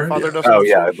 Wiltfather, Wiltfather yeah. doesn't Oh have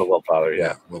yeah, surge? the Wiltfather,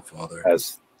 Yeah, Wiltfather.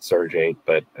 has surge 8,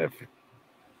 but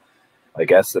I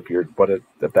guess if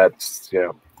that's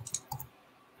it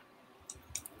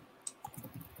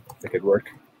could work.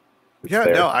 It's Yeah,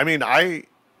 fair. no, I mean,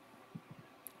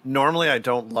 normally I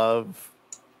don't love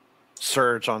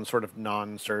surge on sort of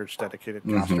non-surge dedicated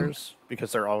Mhm. casters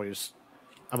because I'm They're always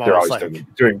always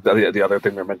like, doing the other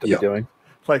thing they're meant to Yeah. be doing,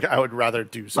 I would rather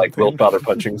do like something. Wiltfather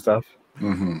punching stuff.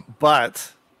 Mm-hmm.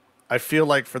 But I feel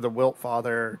like for the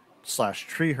Wiltfather /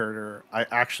 tree herder, I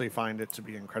actually find it to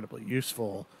be incredibly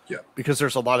useful. Yeah. Because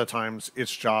there's a lot of times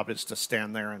its job is to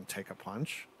stand there and take a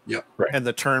punch. Yep. Right. And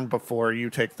the turn before you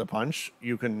take the punch,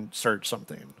 you can surge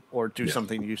something or do Yeah.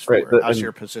 something useful Right, as and-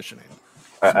 you're positioning.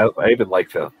 I even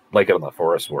like it on the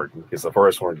Forest Warden because the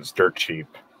Forest Warden is dirt cheap.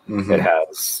 Mm-hmm. It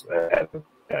has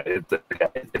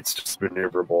it's just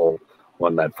maneuverable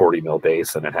on that 40 mil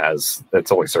base, and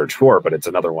it's only surge 4, but it's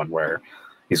another one where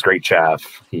he's great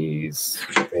chaff. He's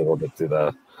able to do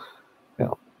the,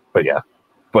 but yeah,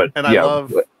 but And yeah,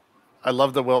 I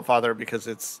love the Wiltfather because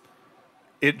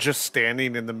it just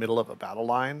standing in the middle of a battle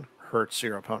line hurts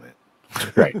your opponent.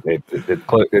 right.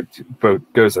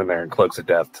 It goes in there and cloaks of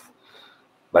death.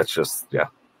 That's just that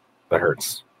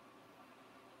hurts.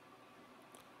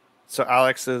 So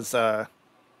Alex is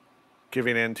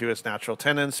giving in to his natural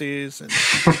tendencies, and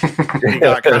he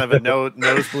got kind of a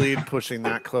nosebleed pushing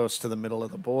that close to the middle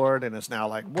of the board, and is now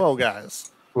like, "Whoa,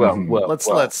 guys, Well, let's."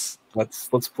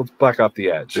 let's back off the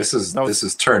edge. This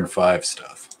is turn 5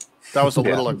 stuff. That was a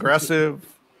little aggressive.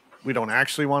 We don't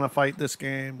actually want to fight this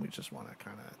game. We just want to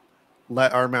kind of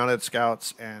let our mounted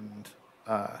scouts and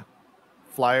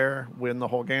flyer win the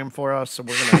whole game for us. So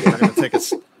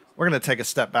we're gonna take a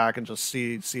step back and just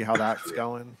see how that's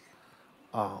going.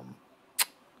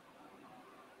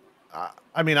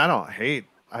 I mean, I don't hate.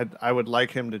 I would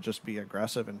like him to just be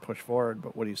aggressive and push forward,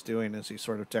 but what he's doing is he's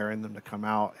sort of daring them to come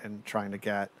out and trying to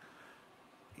get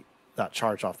that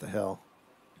charge off the hill.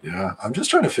 Yeah, I'm just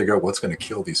trying to figure out what's going to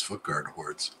kill these foot guard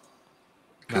hordes.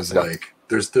 Because, Nothing. like,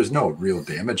 there's no real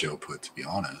damage output, to be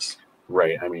honest.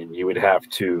 Right. I mean, you would have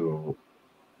to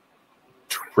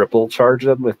triple charge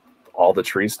them with all the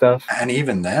tree stuff. And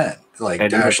even then, like,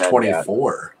 And dash even then,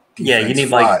 24. Yeah, you defense need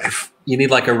 5.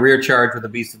 like a rear charge with a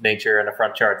Beast of Nature and a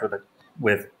front charge with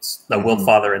the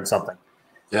Wiltfather and something.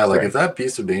 Yeah, like, Right. if that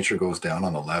Beast of Nature goes down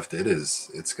on the left,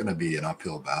 it's going to be an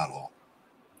uphill battle.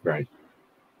 Right.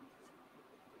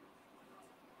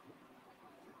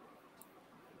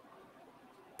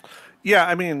 Yeah,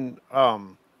 I mean,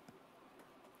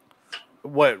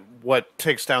 what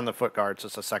takes down the foot guards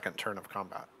is a second turn of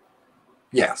combat.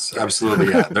 Yes, absolutely.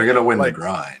 Yeah, they're gonna win the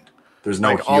grind. There's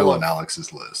no heal on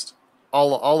Alex's list.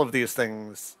 All of these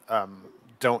things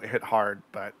don't hit hard,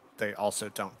 but they also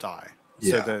don't die.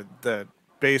 Yeah. So the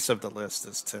base of the list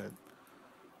is to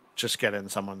just get in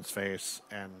someone's face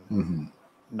and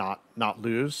not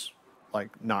lose, like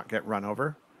not get run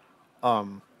over.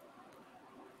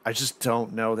 I just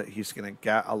don't know that he's going to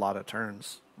get a lot of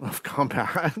turns of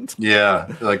combat. Yeah,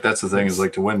 like that's the thing is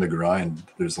like to win the grind,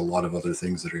 there's a lot of other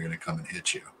things that are going to come and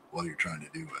hit you while you're trying to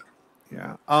do it.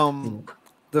 Yeah.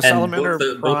 The Salamander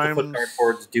both the foot guard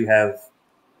boards do have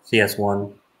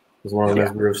CS1. There's one of them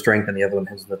has Brew of Strength, and the other one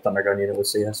has the Thundergun unit with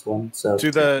CS1. So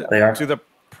do the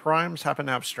primes happen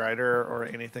to have Strider or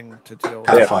anything to deal with?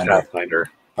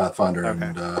 Pathfinder, okay.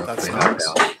 and that's Phalanx.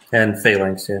 And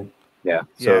Phalanx, yeah. Yeah.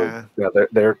 So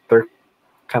they're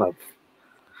kind of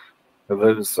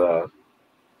those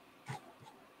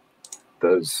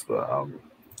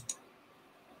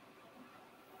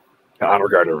honor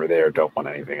guard over there don't want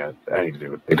anything to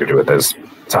do with those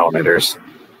salamanders.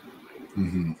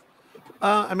 Mm-hmm.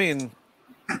 I mean,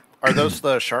 are those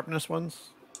the sharpness ones?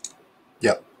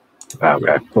 Yep.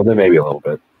 Okay. Well, then maybe a little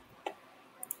bit.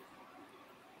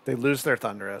 They lose their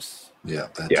Thunderous. Yeah.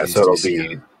 So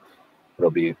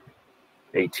it'll be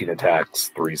 18 attacks,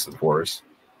 3s and 4s.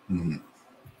 Mm-hmm.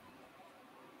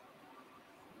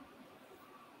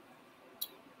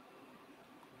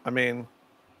 I mean,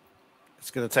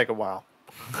 it's going to take a while.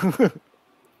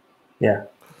 Yeah.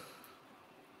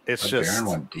 It's just Baron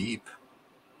went deep.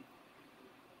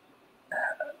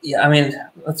 Yeah, I mean,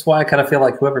 that's why I kind of feel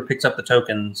like whoever picks up the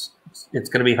tokens, it's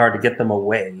going to be hard to get them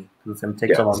away. It's going to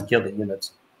take so long to kill the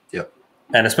units. Yep.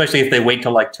 And especially if they wait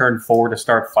till like turn 4 to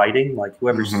start fighting, like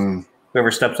whoever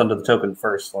steps onto the token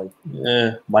first, like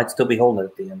might still be holding it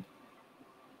at the end.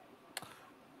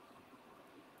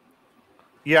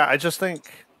 Yeah, I just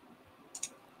think.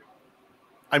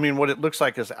 I mean, what it looks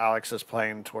like is Alex is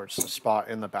playing towards the spot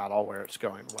in the battle where it's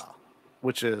going well,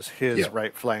 which is his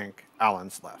right flank,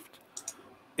 Alan's left.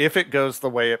 If it goes the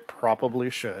way it probably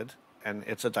should, and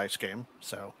it's a dice game,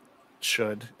 so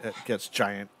it gets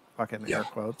giant fucking air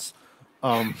quotes.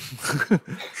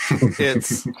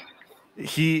 It's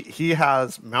he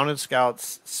has mounted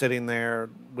scouts sitting there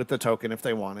with the token if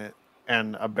they want it,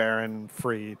 and a Baron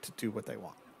free to do what they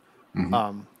want.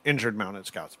 Injured mounted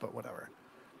scouts, but whatever.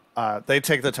 They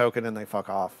take the token and they fuck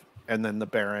off, and then the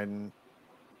Baron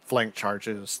flank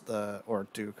charges or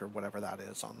Duke or whatever that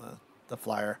is on the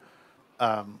flyer.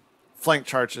 Flank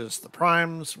charges the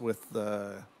primes with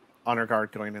the honor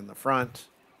guard going in the front.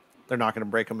 They're not going to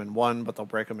break them in 1, but they'll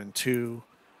break them in 2.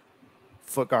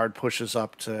 Foot guard pushes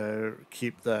up to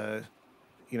keep the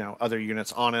other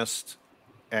units honest,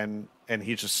 and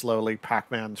he just slowly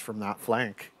Pac-Mans from that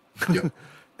flank. Yep.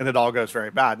 And it all goes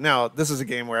very bad. Now, this is a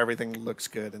game where everything looks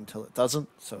good until it doesn't.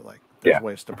 So, there's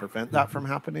ways to prevent that from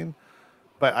happening.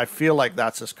 But I feel like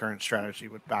that's his current strategy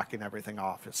with backing everything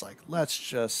off. It's like, let's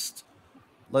just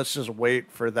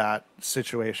wait for that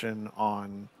situation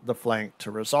on the flank to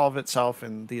resolve itself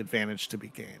and the advantage to be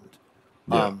gained.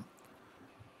 Yeah.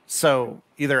 So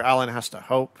either Alan has to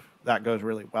hope that goes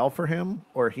really well for him,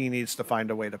 or he needs to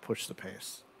find a way to push the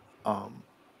pace.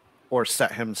 Or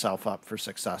set himself up for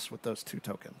success with those 2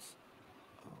 tokens.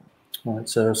 All right,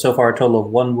 so far a total of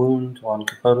 1 wound on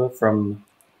Capote from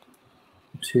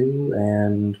 2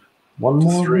 and 1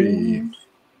 more 3. wound.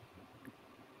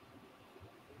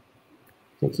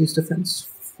 I think he's defense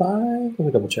 5. Let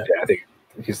me double check. Yeah, I think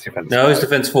he's defense 5. No, he's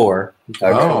defense 4. So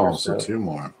 2 more. So 2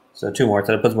 more. So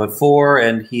that puts him at 4,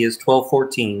 and he is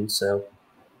 12-14. So.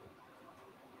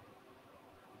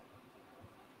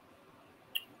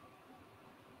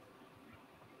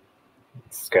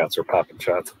 Scouts are popping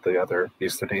shots at the other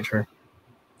beast of nature.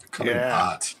 Coming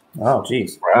hot. Oh,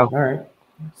 geez. Wow. All right.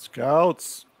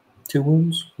 Scouts. 2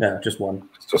 wounds? No, just 1.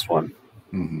 It's just 1.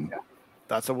 Mm-hmm. Yeah.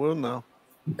 That's a wound, though.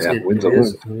 Wound's a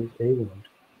wound.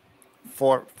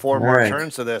 4 more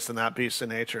turns to this, and that beast of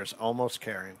nature is almost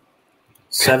carrying.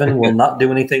 7 will not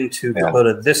do anything to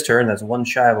Capote this turn. That's 1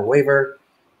 shy of a waiver.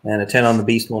 And a 10 on the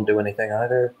beast won't do anything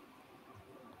either.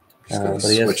 But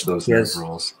switch those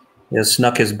rolls. He has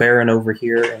snuck his Baron over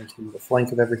here into the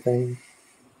flank of everything.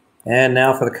 And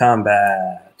now for the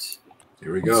combat.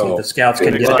 Here we go. See if the scouts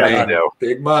can get it.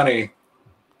 Big money.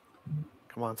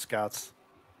 Come on, scouts.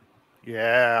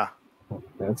 Yeah.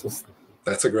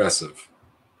 That's aggressive.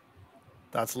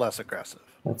 That's less aggressive.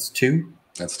 That's 2.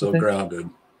 That's still grounded.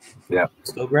 Yeah.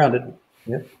 Still grounded.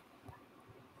 Yep.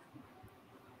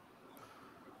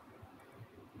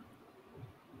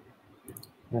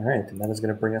 All right, and that is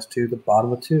going to bring us to the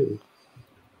bottom of 2.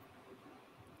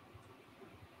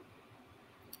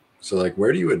 So, like,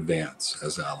 where do you advance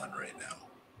as Alan right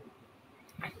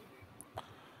now?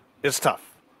 It's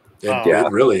tough.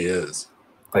 It really is.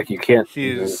 Like you can't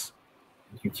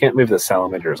move the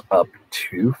salamanders up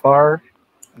too far,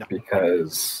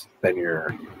 because then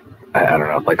you're, I don't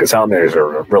know, like the salamanders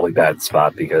are a really bad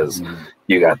spot because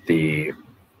you got the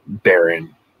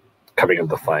Baron coming up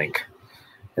the flank,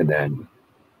 and then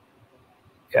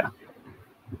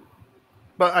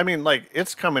But I mean, like,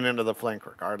 it's coming into the flank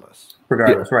regardless.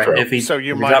 Right? So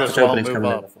you might as well move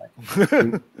up.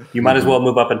 You might as well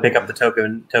move up and pick up the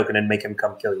token and make him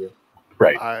come kill you.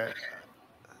 Right.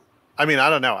 I mean,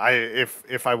 I don't know.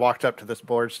 If I walked up to this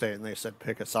board state and they said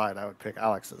pick a side, I would pick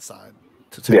Alex's side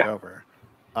to take over.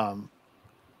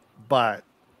 But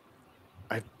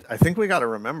I think we got to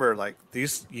remember, like,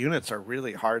 these units are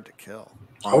really hard to kill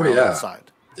on the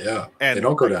side. Yeah, and they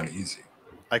don't go down easy.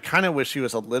 I kind of wish he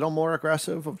was a little more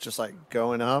aggressive of just like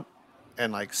going up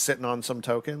and like sitting on some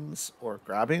tokens or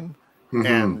grabbing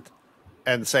and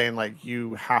saying like,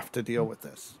 you have to deal with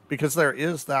this, because there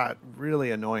is that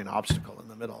really annoying obstacle in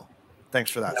the middle. Thanks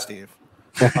for that, Steve.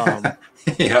 It's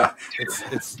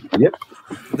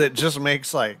that just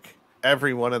makes like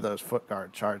every one of those foot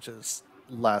guard charges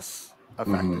less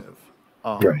effective.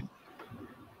 Right.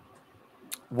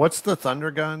 What's the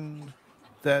thunder gun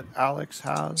that Alex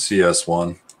has?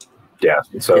 CS1. Yeah.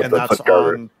 So and the that's foot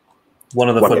guard, on one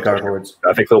of the foot guard hordes.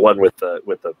 I think the one with the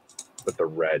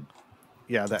red.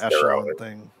 Yeah, the echelon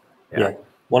thing. Yeah.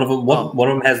 One of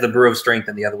them has the Brew of Strength,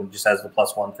 and the other one just has the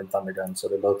 +1 from Thunder Gun. So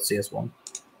they're both CS1.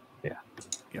 Yeah.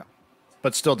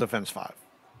 But still defense 5.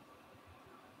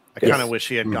 I kind of wish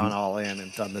he had gone all in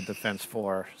and done the defense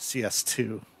 4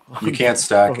 CS2. You can't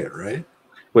stack it, right?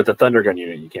 With the Thunder Gun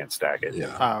unit, you can't stack it.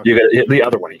 Yeah. You got the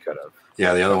other one. You could have.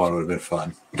 Yeah, the other one would have been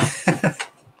fun.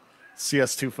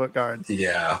 CS2 foot guard.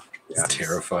 Yeah, it's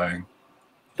terrifying.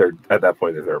 They're at that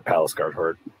point. They're a Palace Guard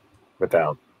horde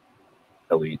without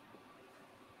elite.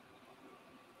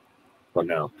 Well,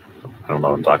 no, I don't know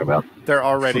what I'm talking about. They're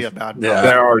already a bad.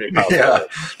 They're already Palace Guard.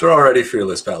 They're already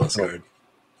fearless Palace Guard.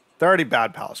 They're already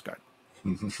bad Palace Guard.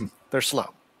 They're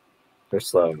slow. They're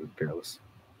slow and fearless,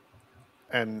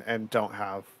 and don't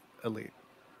have elite.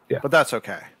 Yeah, but that's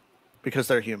okay, because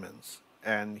they're humans,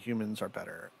 and humans are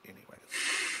better anyways.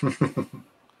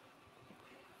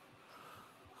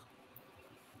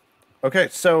 Okay,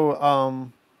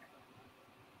 so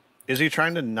is he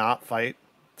trying to not fight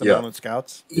the mounted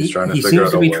scouts? He's trying to he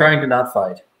seems to be trying to not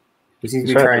fight. He seems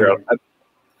to be trying to. I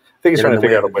think he's trying to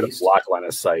figure out a way to block line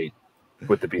of sight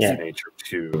with the beast of nature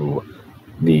to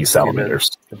the salamanders.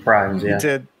 The primes,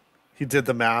 He did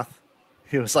the math.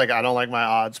 He was like, I don't like my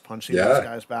odds punching these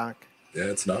guys back. Yeah,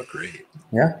 it's not great.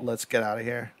 Yeah. Let's get out of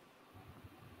here.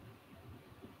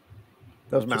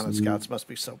 Those mounted scouts must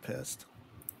be so pissed.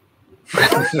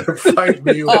 Fight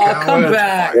me, you coward. Come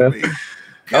back.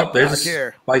 Oh, there's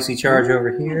a spicy charge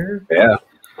over here. Yeah.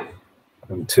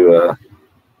 Into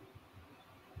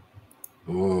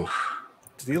Ooh.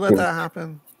 Did you let that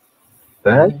happen?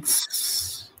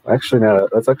 That's actually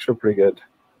pretty good.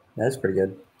 That's pretty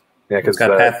good. Yeah, because it's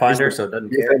got Pathfinder, so it doesn't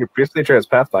care. Beast Nature has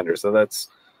Pathfinder, so that's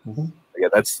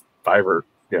that's 5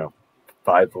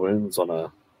 wounds on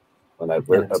a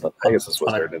Pegasus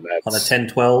wizard, and that's on a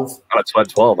 10-12. On a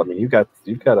 10-12. I mean, you've got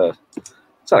a.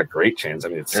 It's not a great chance. I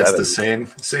mean, it's 7. The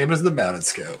same as the mounted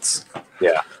scouts.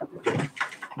 Yeah,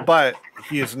 but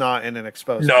he is not in an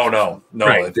exposed. No.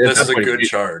 Right. This is a good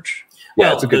charge.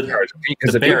 Yeah, it's a good charge.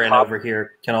 Because the Baron over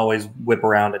here can always whip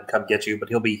around and come get you, but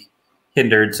he'll be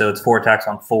hindered, so it's 4 attacks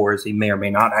on 4s. He may or may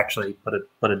not actually put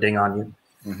a ding on you.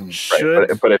 Mm-hmm. Right.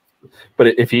 But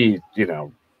if he,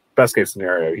 best case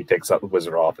scenario, he takes up the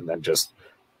wizard off and then just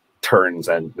turns,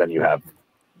 and then you have.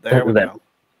 There we go.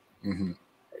 Mm-hmm.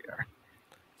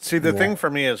 See, the thing for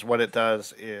me is what it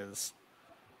does is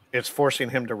it's forcing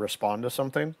him to respond to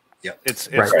something. Yep. It's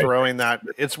throwing that.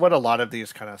 It's what a lot of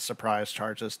these kind of surprise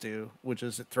charges do, which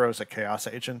is it throws a chaos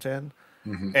agent in.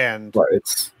 Mm-hmm. And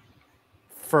it's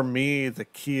for me, the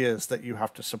key is that you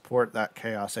have to support that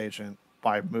chaos agent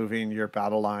by moving your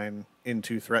battle line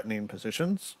into threatening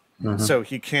positions. Mm-hmm. So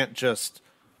he can't just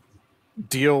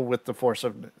deal with the force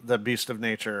of the beast of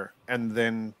nature and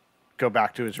then go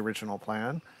back to his original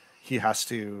plan. He has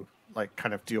to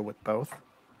kind of deal with both.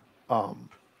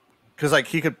 Because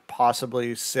he could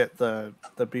possibly sit the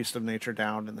beast of nature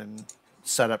down and then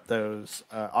set up those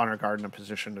honor guard in a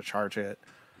position to charge it.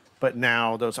 But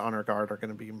now those honor guard are going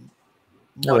to be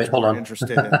much more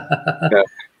interested in.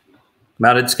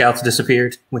 Mounted scouts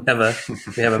disappeared. We have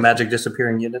a magic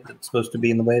disappearing unit that's supposed to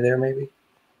be in the way there, maybe.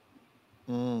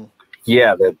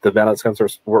 Yeah, the balance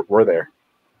sensors were there.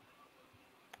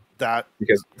 That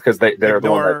because they're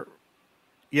ignore,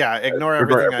 ignore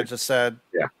everything I just said.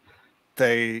 Yeah.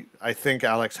 I think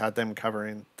Alex had them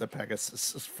covering the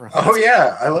Pegasus front. Oh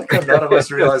yeah, I like how none of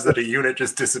us realized that a unit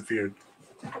just disappeared.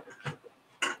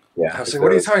 Yeah. I was like,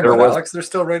 what are you talking about, Alex? They're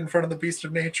still right in front of the Beast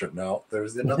of Nature. No,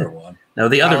 there's another one. No,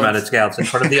 the other mounted scouts in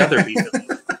front of the other Beast of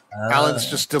Nature. Alan's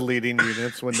just deleting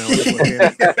units when no one's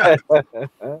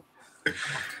looking.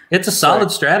 It's a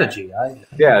solid strategy.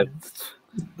 Yeah.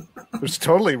 There's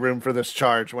totally room for this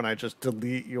charge when I just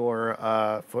delete your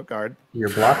foot guard. Your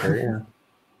blocker, yeah.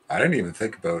 I didn't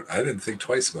think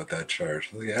twice about that charge.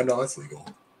 Yeah, no, that's legal.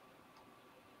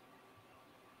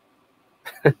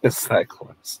 It's that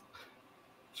close.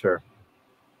 Sure.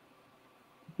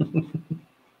 I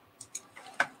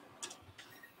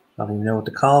don't even know what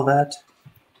to call that.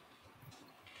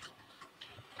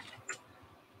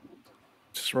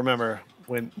 Just remember,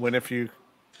 win if you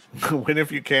win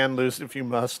if you can, lose if you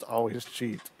must, always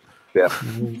cheat. Yeah.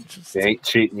 You ain't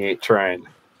cheating, you ain't trying.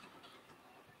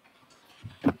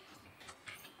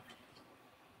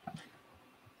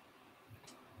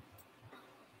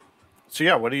 So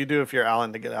yeah, what do you do if you're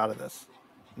Alan to get out of this?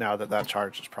 Now that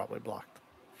charge is probably blocked.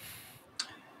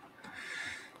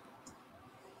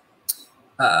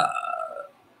 I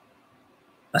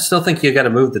still think you got to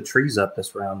move the trees up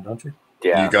this round, don't you?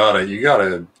 Yeah. You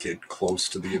gotta get close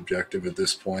to the objective at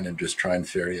this point and just try and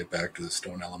ferry it back to the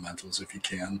stone elementals if you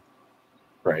can.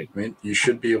 Right. I mean, you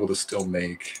should be able to still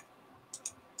make.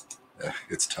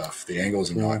 It's tough. The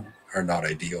angles are not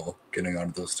ideal getting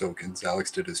onto those tokens.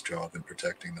 Alex did his job in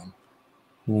protecting them.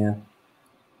 Yeah.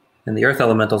 And the earth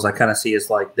elementals I kind of see as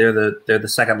like they're the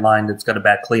second line that's got a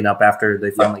bad cleanup after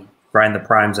they finally grind the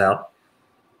primes out.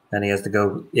 And he has to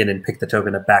go in and pick the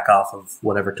token to back off of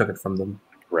whatever took it from them.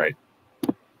 Right.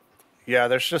 Yeah,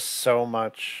 there's just so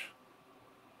much.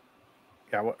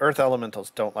 Yeah, what earth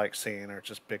elementals don't like seeing are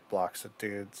just big blocks of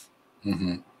dudes.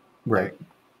 Mm-hmm. Right.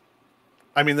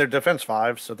 I mean, they're defense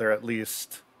 5, so they're at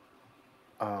least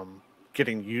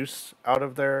getting use out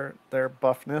of their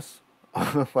buffness.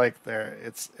 Like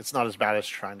it's not as bad as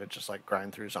trying to just like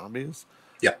grind through zombies.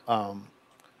 Yeah.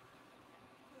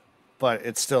 But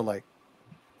it's still like,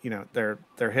 they're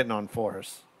hitting on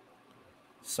 4s.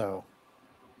 So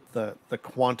the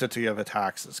quantity of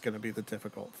attacks is going to be the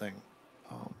difficult thing.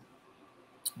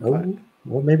 Well,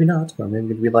 maybe not. Or maybe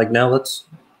it'd be like, no, let's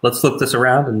flip this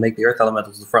around and make the earth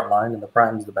elementals the front line and the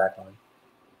primes the back line.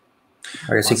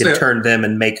 I guess you could turn them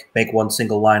and make one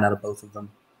single line out of both of them.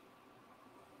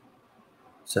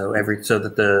 So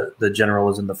that the general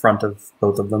is in the front of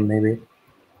both of them, maybe,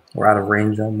 or out of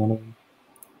range on one of them.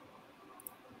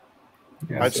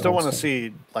 Yeah, I'd still want to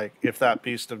see like if that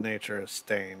Beast of Nature is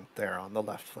staying there on the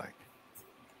left flank.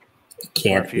 It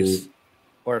can't be.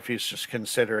 Or if he's just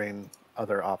considering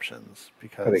other options,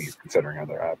 because I think he's considering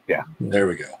other yeah. There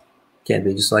we go. Can't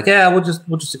be just like, yeah, we'll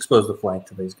just expose the flank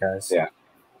to these guys. Yeah.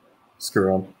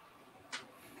 Screw them.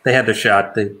 They had their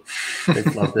shot. They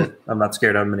loved it. I'm not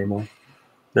scared of them anymore.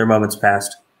 Their moment's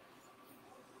passed.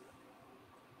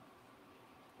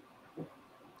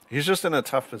 He's just in a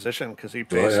tough position because he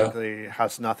basically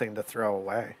has nothing to throw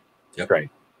away. Yep. Right.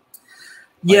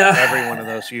 Yeah. Every one of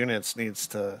those units needs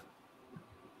to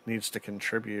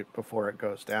contribute before it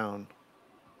goes down.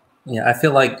 Yeah, I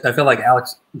feel like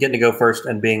Alex getting to go first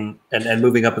and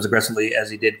moving up as aggressively as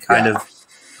he did kind of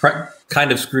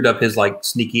screwed up his like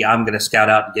sneaky I'm going to scout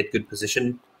out and get good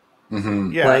position.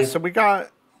 Mm-hmm. Yeah, play. So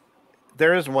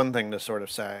there is one thing to sort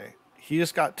of say.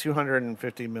 He's got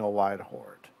 250 mil wide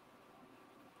horde.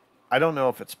 I don't know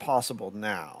if it's possible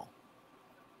now,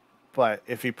 but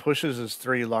if he pushes his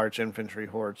 3 large infantry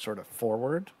hordes sort of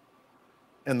forward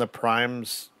and the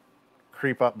primes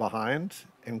creep up behind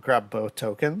and grab both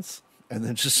tokens and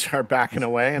then just start backing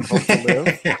away and hope to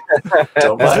live.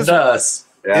 Don't mind us.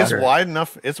 Yeah.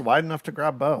 It's wide enough to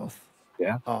grab both.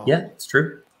 Yeah. Yeah, it's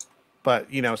true. But,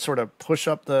 sort of push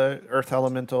up the earth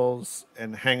elementals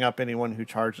and hang up anyone who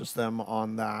charges them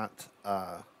on that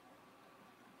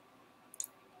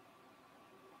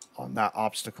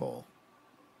obstacle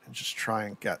and just try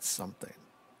and get something.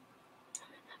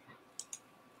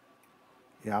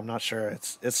 Yeah, I'm not sure.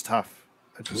 It's tough.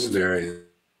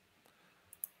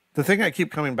 The thing I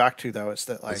keep coming back to, though, is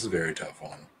that this is a very tough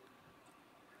one.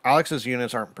 Alex's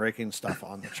units aren't breaking stuff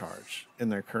on the charge in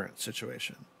their current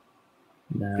situation.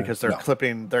 No. Because they're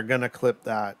going to clip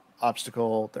that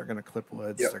obstacle. They're going to clip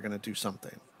woods. Yep. They're going to do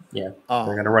something. Yeah. They're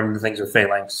going to run into things with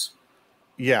phalanx.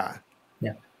 Yeah.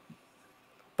 Yeah.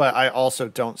 But I also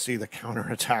don't see the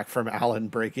counterattack from Alan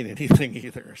breaking anything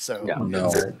either. So yeah, no.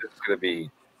 It's going to be.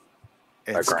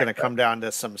 It's going to come down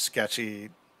to some sketchy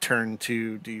turn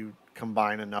 2, do you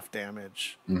combine enough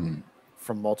damage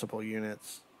from multiple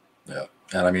units? Yeah,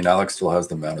 and I mean, Alex still has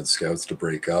the mounted scouts to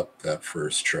break up that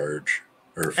first charge,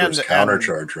 or first counter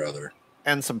charge, rather.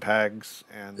 And some pegs,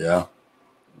 and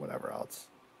whatever else.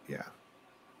 Yeah.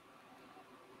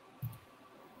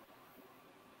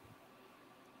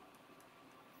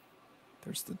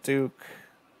 There's the Duke.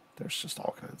 There's just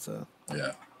all kinds of...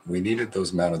 Yeah, we needed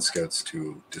those mounted scouts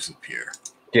to disappear.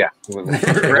 Yeah. Someone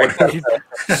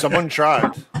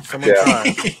tried. Someone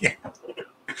tried.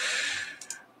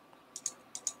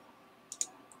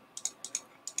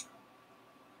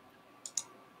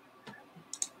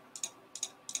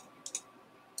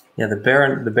 Yeah, the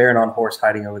Baron on horse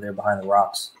hiding over there behind the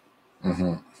rocks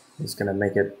is going to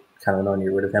make it kind of annoying to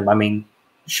get rid of him. I mean,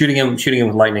 shooting him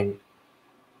with lightning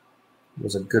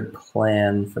was a good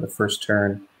plan for the first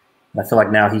turn. And I feel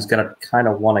like now he's going to kind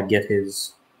of want to get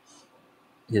his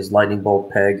lightning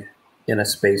bolt peg in a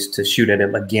space to shoot at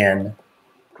him again.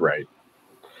 Right.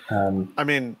 I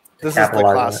mean, this is the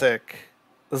classic.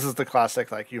 This is the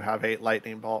classic. Like, you have 8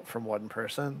 lightning bolt from one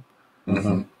person,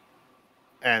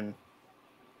 and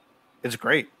it's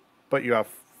great, but you have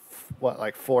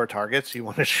like 4 targets you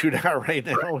want to shoot at right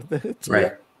now with it.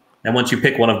 Right. And once you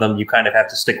pick one of them, you kind of have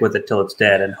to stick with it till it's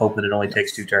dead and hope that it only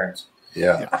takes 2 turns.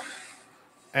 Yeah.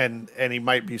 And he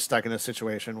might be stuck in a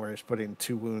situation where he's putting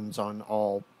 2 wounds on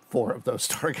all 4 of those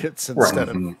targets instead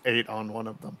of 8 on one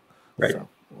of them. Right. So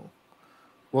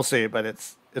we'll see, but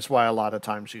it's why a lot of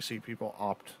times you see people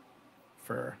opt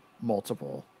for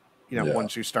multiple.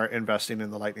 Once you start investing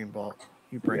in the lightning bolt,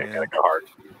 you bring in hard.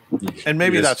 And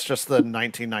maybe that's just the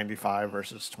 1995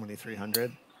 versus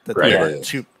 2300. That Right. there are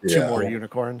two more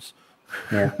unicorns.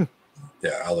 Yeah.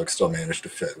 Yeah, Alex still managed to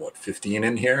fit 15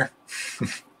 in here.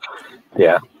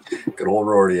 Yeah. Good old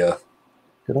Rordia.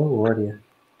 Good old Rordia.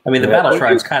 I mean, the battle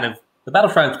shrine's kind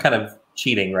of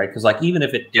cheating, right? Because like even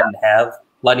if it didn't have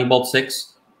lightning bolt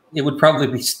 6, it would probably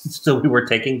be still be worth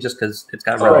taking just because it's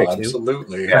got Rordia 2.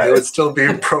 Absolutely. Yeah. It would still be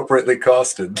appropriately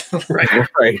costed. Right.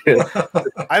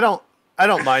 I don't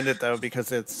mind it though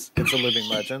because it's a living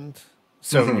legend,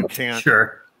 so you can't.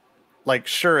 Sure,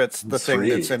 it's the thing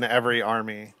that's in every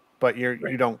army, but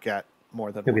you don't get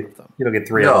more than one of them. You don't get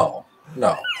 3 of them.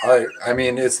 No. I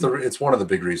mean, it's one of the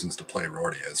big reasons to play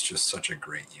Rordia. It's just such a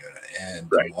great unit, and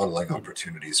the modeling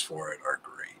opportunities for it are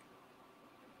great.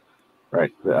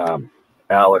 Right.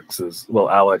 Alex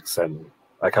and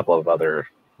a couple of other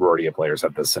Rordia players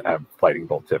have Lightning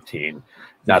Bolt 15,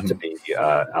 not to be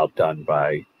outdone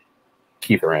by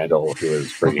Keith Randall, who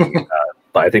is bringing,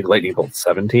 I think, Lightning Bolt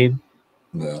 17.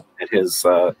 Yeah. And his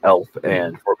elf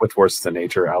and with Forces of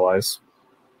Nature allies.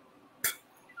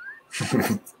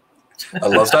 I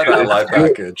love that ally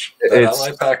package. That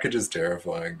ally package is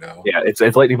terrifying now. Yeah, it's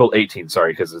Lightning Bolt 18,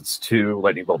 sorry, because it's 2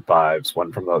 Lightning Bolt 5s,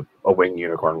 one from a wing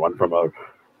unicorn, one from a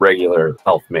regular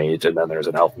elf mage, and then there's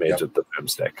an elf mage with the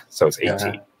boomstick. So it's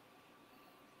 18.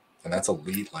 And that's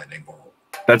elite Lightning Bolt.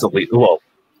 That's elite. Well,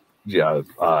 yeah,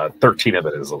 13 of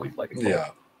it is elite Lightning Bolt. Yeah.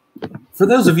 For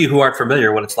those of you who aren't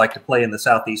familiar what it's like to play in the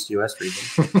Southeast U.S.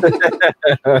 region,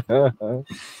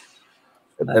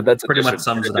 that's pretty much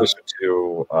sums it up.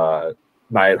 To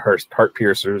Night's Heart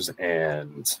Piercers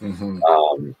and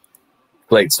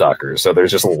Blade Stalkers. So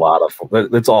there's just a lot of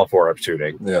it's all 4-up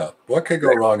shooting. Yeah. What could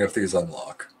go wrong if these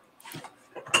unlock?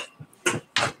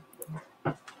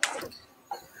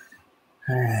 All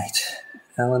right.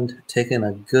 Alan taking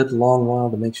a good long while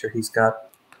to make sure he's got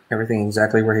everything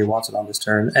exactly where he wants it on this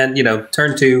turn. And,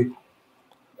 turn 2,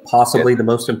 possibly the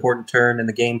most important turn in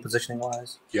the game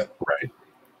positioning-wise. Yep. Right.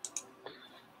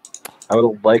 I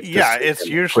would like it's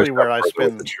usually where I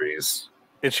spend the trees.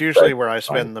 It's usually where I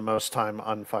spend the most time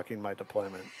unfucking my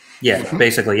deployment. Yeah,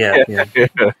 basically, yeah.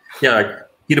 Like,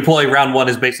 you deploy round 1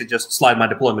 is basically just slide my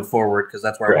deployment forward because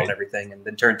that's where I want everything. And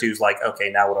then turn 2 is like,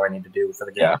 okay, now what do I need to do for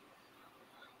the game? Yeah.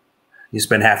 You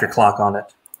spend half your clock on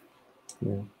it.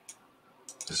 Yeah.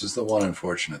 This is the one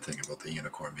unfortunate thing about the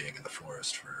unicorn being in the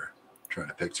forest for trying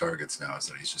to pick targets now is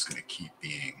that he's just going to keep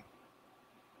being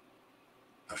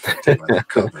affected by the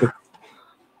cover.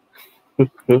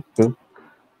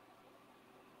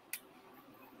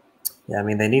 Yeah, I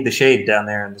mean, they need the shade down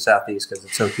there in the Southeast because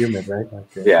it's so humid, right?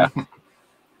 Yeah.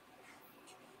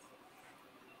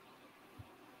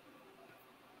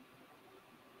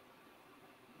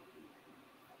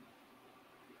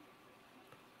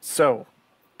 So,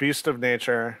 Beast of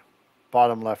Nature,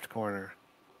 bottom left corner.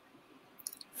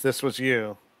 If this was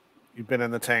you've been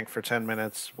in the tank for 10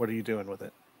 minutes. What are you doing with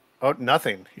it? Oh,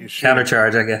 nothing. You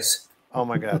countercharge, I guess. Oh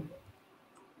my god.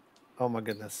 Oh my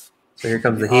goodness. So here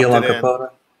comes the heal on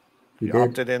Capote. You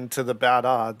opted into the bad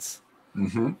odds.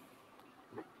 Mm-hmm.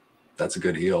 That's a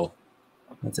good heal.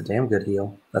 That's a damn good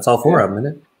heal. That's all 4 of them,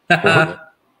 isn't it?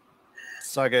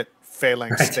 Suck it.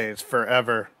 Phalanx stays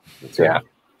forever. Yeah.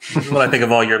 This is what I think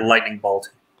of all your lightning bolt.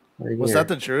 Right Was here. that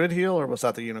the druid heal or was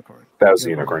that the unicorn? That was the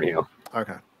unicorn heal.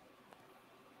 Okay.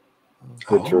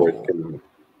 The druid can...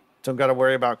 Don't got to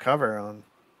worry about cover on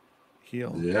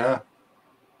heal. Yeah.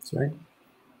 That's right.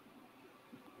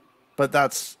 But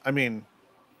that's, I mean,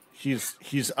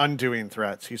 he's undoing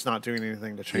threats. He's not doing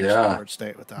anything to change the board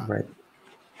state with that. Right.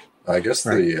 I guess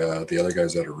the other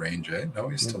guy's out of range, eh? No,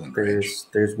 he's still in range.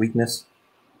 There's weakness.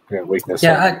 Yeah, weakness.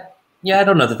 Yeah, I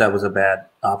don't know that was a bad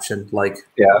option. Like,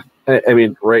 yeah, I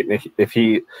mean, right? If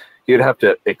you'd have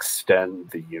to extend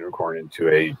the unicorn into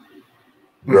a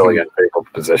really unfavorable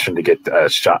position to get a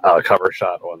cover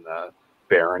shot on the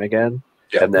Baron again,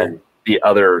 and then the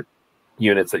other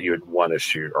units that you would want to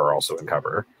shoot are also in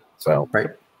cover. So right.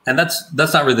 And that's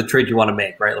not really the trade you want to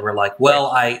make, right? We're like,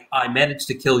 well, I managed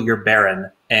to kill your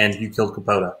Baron, and you killed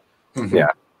Capote.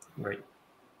 Yeah. Right.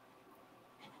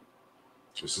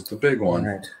 This is the big one.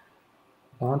 All right.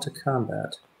 On to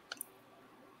combat.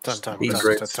 Dun.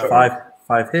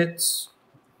 Five hits.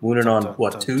 Wounded on,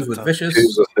 what, 2s with vicious?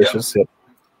 2s with vicious, yep.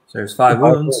 So there's 5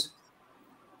 wounds.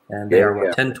 And they are,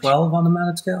 what, 10, 12 on the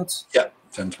mounted scouts? Yeah,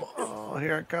 10, 12. Oh,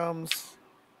 here it comes.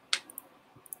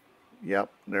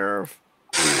 Yep, nerve.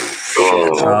 They're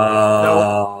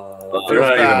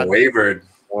not even wavered.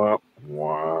 Wow.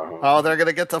 Oh, they're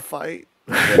gonna get to fight.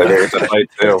 They're going to fight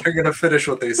too. They're gonna finish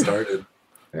what they started.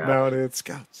 Yeah. Mounted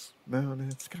scouts.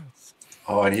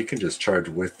 Oh, and he can just charge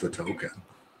with the token.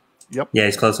 Yep. Yeah,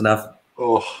 he's close enough.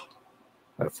 Oh,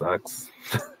 that sucks.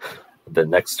 The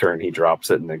next turn he drops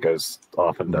it and it goes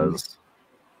off and does.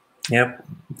 Yep.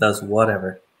 Does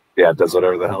whatever. Yeah, it does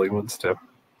whatever the hell he wants to.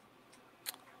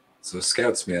 so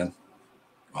scouts, man,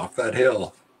 off that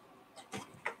hill.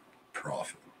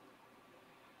 Profit.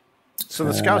 So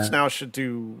the scouts now should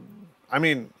do. I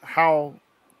mean, how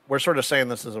we're sort of saying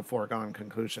this is a foregone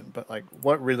conclusion, but like,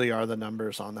 what really are the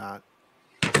numbers on that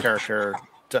character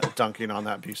dunking on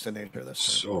that beast of nature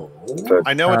this turn? So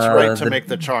I know it's right to make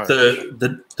the charge.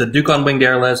 The Duke on Winged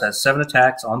Airless has 7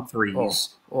 attacks on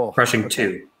 3s, crushing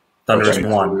 2, thunderous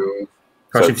 1,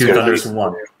 crushing 2, thunderous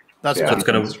 1. That's so it's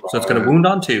gonna wound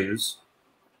on 2s.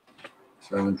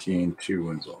 17, 2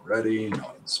 wounds already,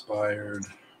 not inspired.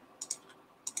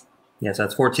 Yes,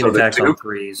 that's 14 attacks on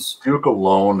 3s. Duke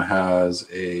alone has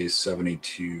a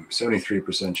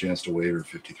 73% chance to waver,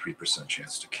 53%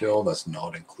 chance to kill. That's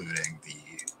not including the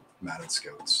mounted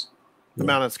scouts. The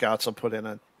mounted scouts will put in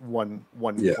a one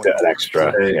an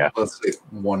extra. Let's say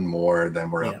one more,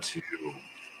 then we're up to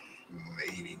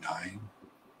 89.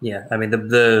 Yeah, I mean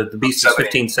the beast is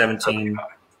 15, 17.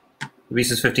 The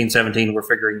beast is 15, 17. We're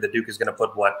figuring the Duke is going to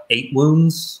put what, 8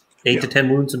 wounds, 8 to 10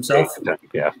 wounds himself.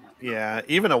 Yeah,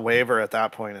 even a waiver at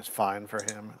that point is fine for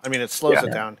him. I mean, it slows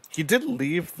it down. He did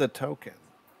leave the token.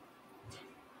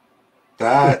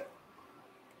 That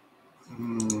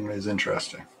is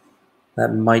interesting. That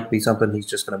might be something he's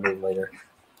just going to move later.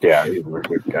 Yeah.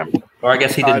 Or I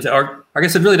guess he didn't. Or I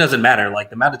guess it really doesn't matter. Like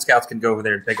the mounted scouts can go over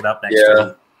there and pick it up next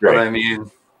turn. But I mean,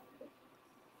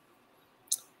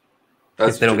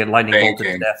 if they don't get lightning bolted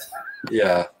to death.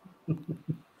 Yeah.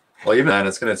 Well, even then,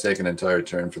 it's going to take an entire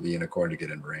turn for the unicorn to get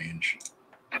in range.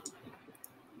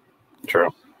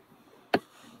 True.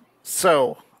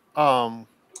 So,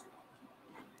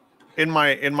 in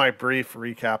my brief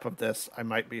recap of this, I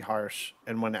might be harsh.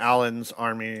 And when Alan's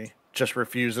army just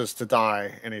refuses to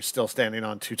die and he's still standing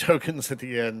on 2 tokens at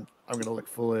the end, I'm going to look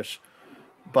foolish.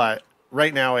 But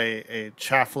right now, a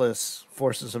chaffless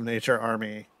Forces of Nature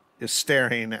army is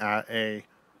staring at a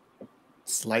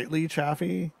slightly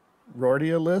chaffy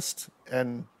Rordia list,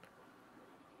 and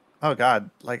oh god,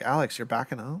 like Alex, you're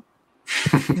backing up.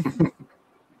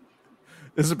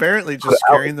 It's apparently just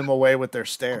scaring them away with their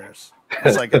stares.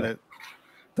 It's like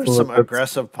there's some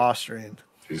aggressive posturing.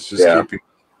 He's just keeping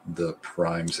the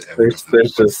primes.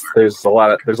 There's a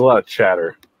lot of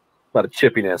chatter, a lot of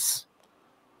chippiness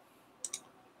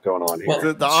going on here.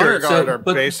 Well, the Honor Guard are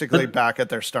basically back at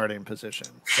their starting position.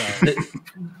 So.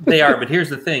 They are, but here's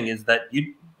the thing: is that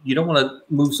you don't want to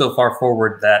move so far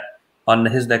forward that on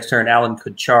his next turn, Alan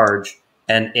could charge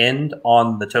and end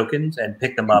on the tokens and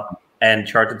pick them up and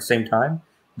charge at the same time.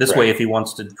 This way, if he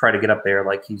wants to try to get up there,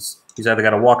 like he's either got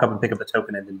to walk up and pick up the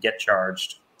token and then get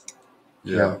charged.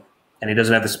 Yeah. And he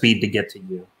doesn't have the speed to get to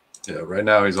you. Yeah, right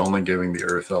now he's only giving the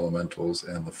Earth Elementals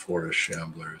and the Forest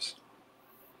Shamblers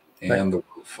and the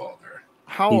Wolf Father.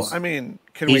 I mean,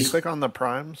 can we click on the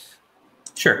primes?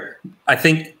 Sure. I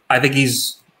think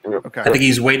he's... Okay. I think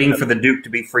he's waiting for the Duke to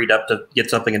be freed up to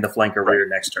get something in the flank or rear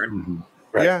next turn.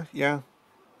 Mm-hmm. Yeah.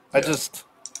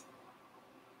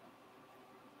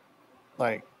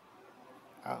 like,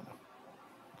 I don't know.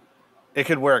 It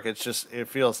could work. It's just it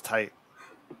feels tight.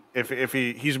 If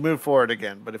he's moved forward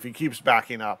again, but if he keeps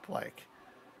backing up, like,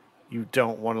 you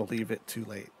don't want to leave it too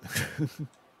late.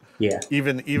 Yeah.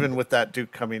 Even with that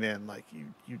Duke coming in, like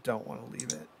you don't want to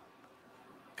leave it.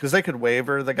 Because they could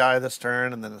waiver the guy this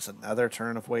turn, and then it's another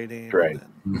turn of waiting. Right.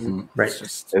 Right. It's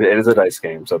just It is a dice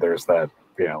game, so there's that.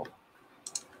 Yeah,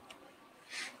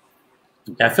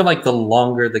 I feel like the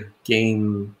longer the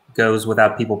game goes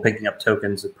without people picking up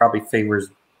tokens, it probably favors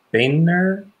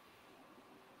Buehner.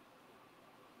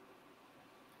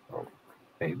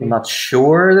 Maybe. I'm not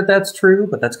sure that that's true,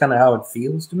 but that's kind of how it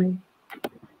feels to me.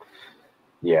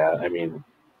 Yeah, I mean,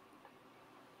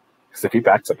 because if he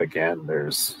backs up again,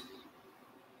 there's.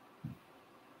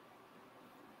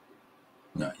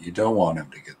 No, you don't want him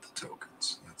to get the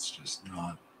tokens. That's just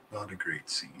not a great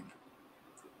scene.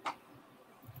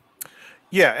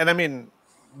 yeah, and I mean,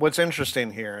 what's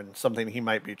interesting here and something he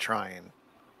might be trying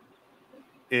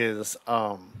is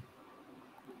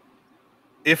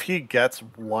if he gets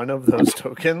one of those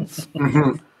tokens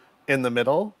in the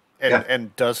middle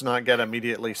and does not get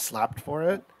immediately slapped for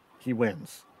it, he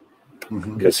wins.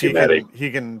 Because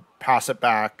he can pass it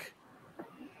back.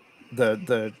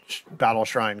 The battle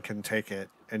shrine can take it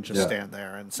and just stand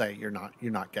there and say you're not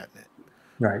getting it.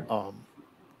 Right.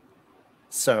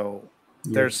 So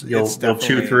there's we'll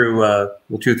chew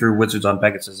through Wizards on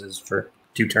Pegasus for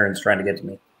 2 turns trying to get to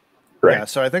me. Right. Yeah,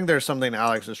 so I think there's something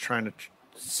Alex is trying to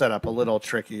set up a little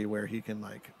tricky where he can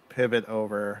like pivot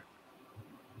over,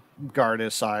 guard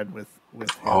his side with his...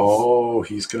 Oh,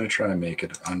 he's gonna try and make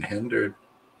it unhindered.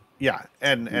 Yeah,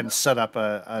 and set up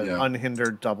a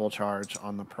unhindered double charge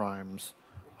on the primes,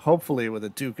 hopefully with a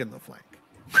Duke in the flank.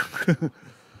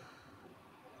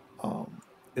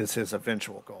 Is his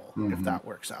eventual goal if that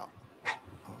works out.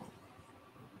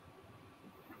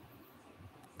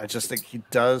 I just think he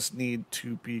does need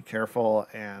to be careful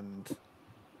and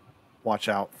watch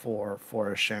out for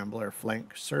a Shambler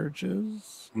flank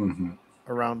surges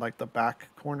around like the back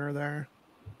corner there,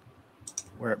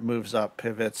 where it moves up,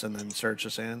 pivots, and then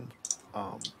surges in.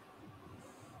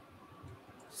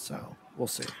 So we'll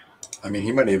see. I mean,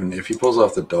 he might even, if he pulls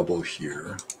off the double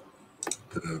here,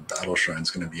 the battle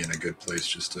shrine's going to be in a good place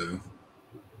just to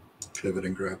pivot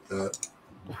and grab that.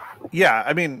 Yeah,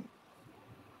 I mean,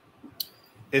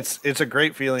 it's a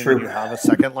great feeling when you have a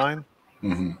second line,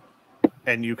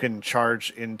 and you can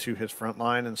charge into his front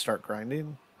line and start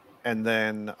grinding, and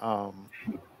then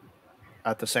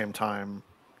at the same time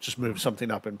just move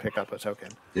something up and pick up a token.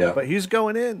 Yeah, but he's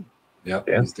going in. Yeah,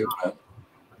 he's doing that.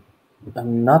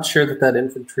 I'm not sure that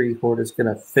infantry horde is going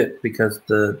to fit because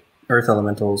the earth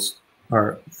elementals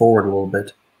are forward a little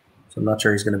bit, so I'm not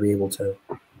sure he's going to be able to.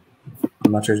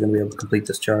 I'm not sure he's going to be able to complete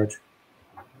this charge.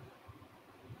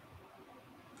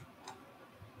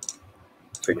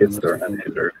 I guess they're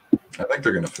unhindered. I think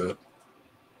they're going to fit.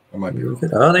 I might be.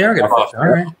 Oh, they are going to fit. All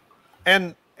right.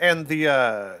 And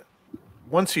the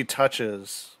once he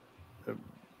touches,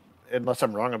 unless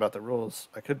I'm wrong about the rules,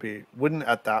 I could be. Wouldn't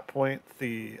at that point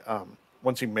the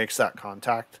once he makes that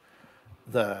contact,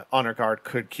 the honor guard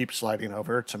could keep sliding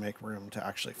over to make room to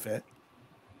actually fit.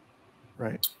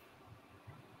 Right.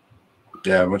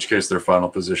 Yeah, in which case their final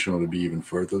position would be even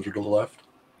further to the left.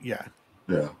 Yeah.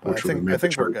 Yeah, which would make the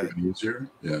charge even easier.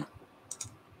 Yeah.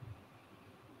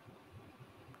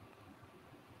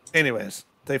 Anyways,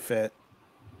 they fit.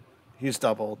 He's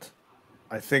doubled.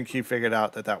 I think he figured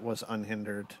out that was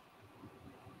unhindered.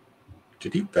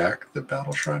 Did he back the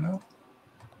battle shrine out?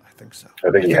 I think so.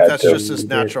 I think that's just his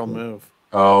natural move.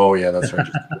 Oh yeah, that's right.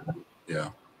 Yeah.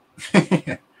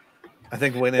 I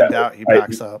think when in doubt, he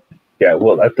backs up. Yeah,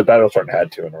 well, the battle shrine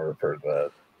had to in order for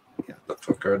the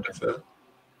foot guard to fit.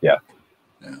 Yeah.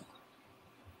 Yeah.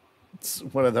 It's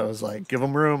one of those like, give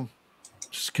him room.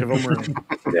 Just give him room.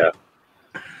 Yeah.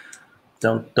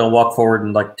 Don't walk forward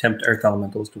and like tempt earth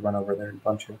elementals to run over there and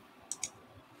punch you.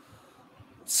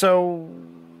 So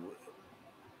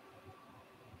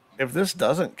if this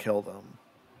doesn't kill them,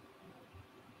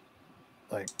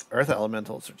 like earth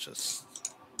elementals are just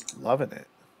loving it.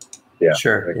 Yeah.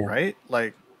 Sure. Yeah. Right?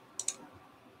 Like,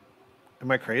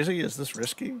 am I crazy? Is this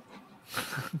risky?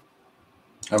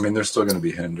 I mean, they're still going to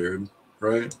be hindered,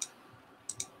 right?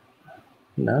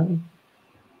 No.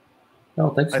 I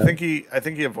don't think so. I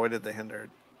think he avoided the hindered.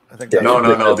 I think. Yeah, no.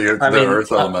 The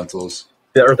earth elementals.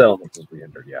 The earth elementals be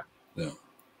hindered. Yeah. Yeah.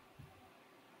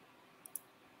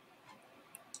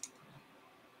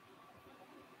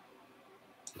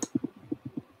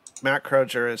 Matt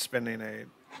Croger is spending a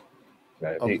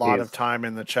lot of time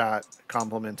in the chat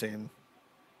complimenting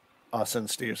us and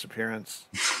Steve's appearance.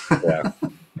 Yeah.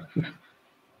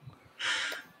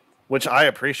 which I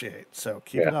appreciate. So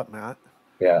keep it up, Matt.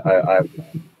 Yeah, I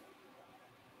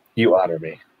you honor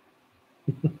me.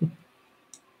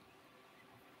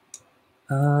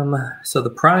 So the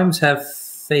primes have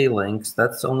phalanx.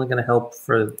 That's only going to help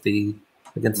for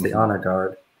against the honor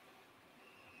guard.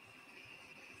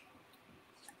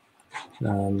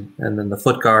 And then the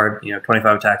foot guard,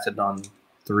 25 attacks at on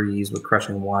 3s with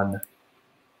crushing 1.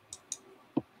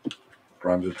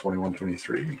 Primes are 21,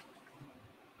 23.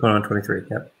 21, 23,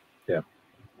 yep. Yeah.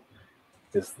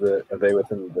 Are they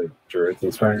within the druid's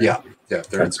inspired? Yeah,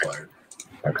 they're inspired.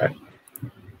 Okay.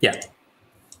 Yeah.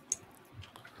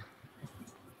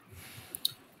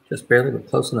 Just barely, but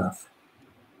close enough.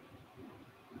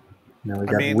 Now we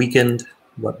got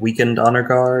weakened honor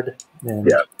guard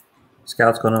and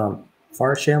scouts going on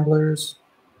far shamblers.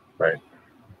 Right.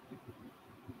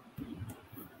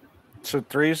 So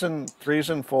threes and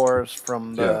 4s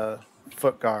from the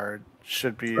foot guard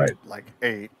should be like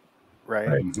 8, right?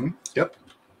 Mm-hmm. Yep.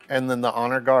 And then the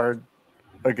honor guard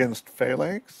against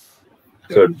phalanx.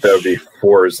 So that would be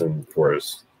 4s and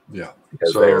 4s. Yeah.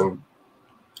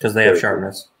 Because they have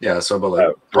sharpness. Yeah. So, but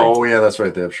like, that's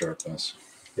right. They have sharpness.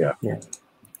 Yeah. Yeah.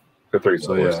 The 3s.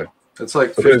 So yeah, it's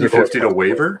like 50-50 to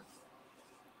waver.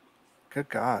 Good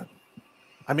God.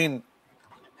 I mean,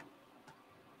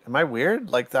 am I weird?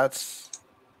 Like that's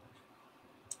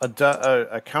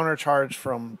a counter charge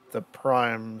from the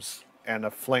primes and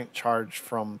a flank charge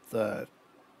from the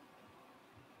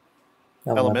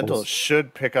elementals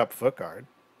should pick up foot guard.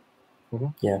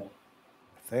 Yeah.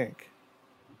 I think.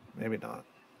 Maybe not.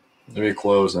 Maybe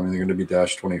close. I mean, they're going to be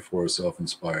 -24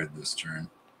 self-inspired this turn.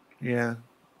 Yeah.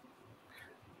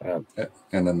 And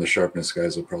then the sharpness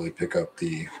guys will probably pick up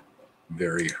the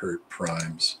very hurt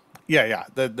primes. Yeah.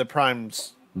 The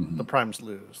primes the primes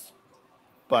lose.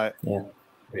 But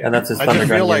and that's his I just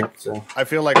feel like I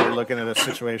feel like we're looking at a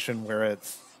situation where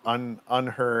it's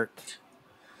unhurt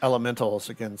elementals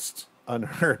against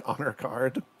unhurt honor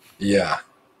guard. Yeah.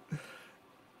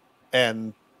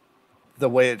 And the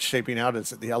way it's shaping out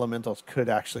is that the elementals could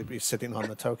actually be sitting on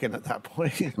the token at that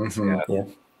point. Yeah.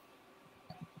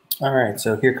 All right,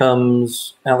 so here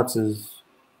comes Alex's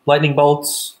lightning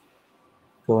bolts.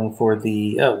 Going for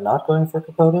not going for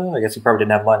Capote. I guess he probably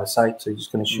didn't have line of sight, so he's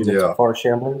just going to shoot at the far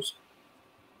shamblers.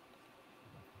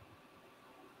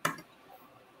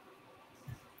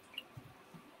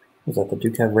 Is that the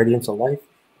Duke have Radiance of Life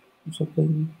or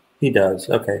something? He does.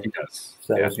 Okay. He does.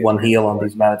 So that was 1 heal on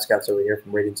these mounted scouts over here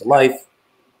from Radiance of Life.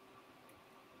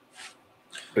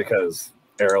 Because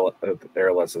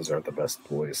airlesses are the best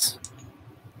boys.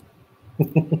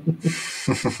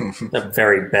 The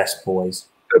very best boys.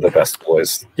 They're the best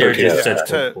boys. They're just such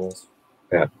good boys.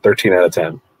 Yeah, 13 out of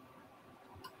 10.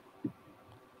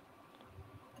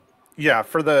 Yeah,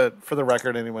 for the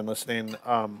record, anyone listening,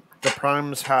 the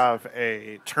primes have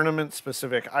a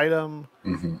tournament-specific item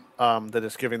that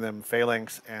is giving them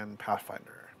Phalanx and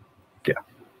Pathfinder. Yeah.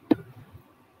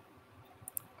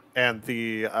 And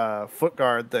the foot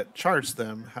guard that charged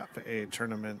them have a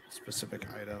tournament-specific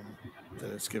item that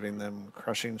is giving them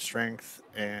Crushing Strength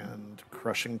and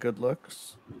Crushing Good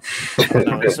Looks.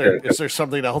 Is there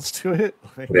something else to it?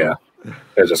 Yeah,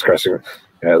 they're just crushing.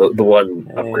 Yeah, the one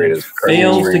upgrade is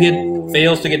fails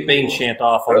to get Bane Chant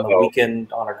off on the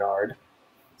weekend honor guard.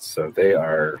 So they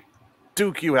are.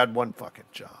 Duke, you had one fucking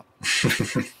job.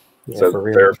 So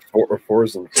they're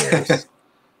 4s and 4s.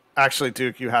 Actually,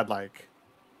 Duke, you had like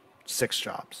 6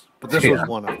 jobs, but this was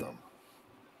one of them.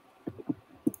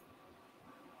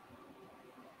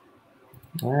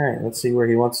 All right, let's see where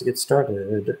he wants to get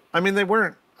started. I mean, they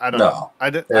weren't. I don't know. I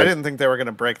didn't think they were going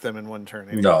to break them in one turn.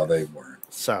 Anyway. No, they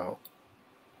weren't. So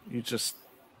you just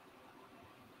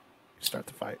start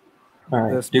the fight. All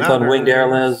right, Duke on Winged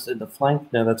Arrows in the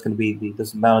flank. No, that's going to be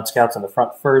this mounted scouts in the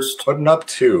front first. Putting up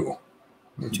 2.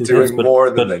 Doing more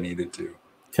than they needed to.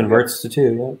 Converts to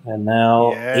 2, yeah. And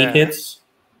now 8 hits.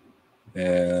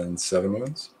 And 7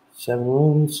 wounds. 7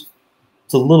 wounds.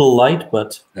 It's a little light,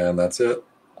 but... And that's it.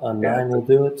 A 9 will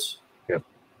do it. Yep.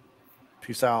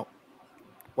 Peace out.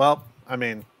 Well, I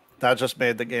mean, that just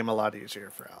made the game a lot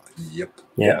easier for Alex. Yep.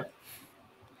 Yeah.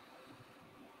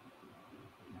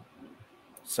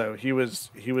 So he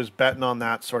was betting on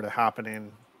that sort of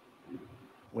happening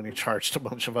when he charged a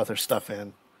bunch of other stuff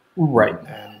in. Right.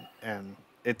 And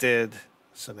it did.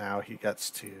 So now he gets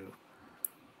to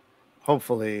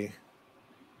hopefully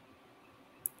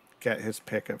get his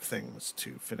pick of things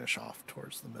to finish off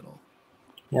towards the middle.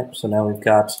 Yep, so now we've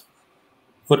got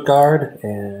Foot Guard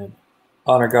and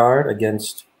Honor Guard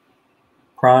against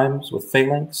Primes with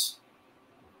Phalanx.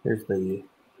 Here's the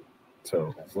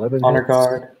Honor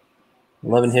Guard.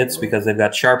 11 hits because they've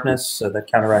got sharpness, so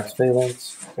that counteracts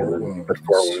phalanx. 4 wounds. But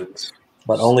 4 wounds.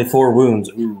 But only 4 wounds.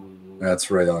 Ooh.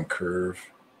 That's right on curve.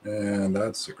 And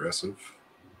that's aggressive.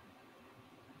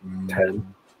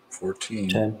 10. 14.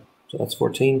 10. So that's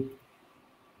 14.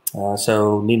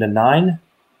 So need a 9.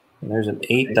 And there's an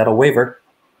 8. That'll waver.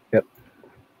 Yep.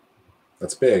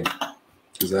 That's big.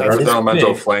 Because that That is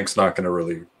elemental big. flank's not going to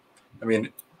really... I mean...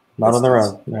 Not on their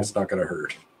own. It's not going to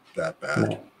hurt that bad.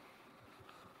 No.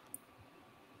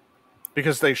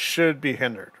 Because they should be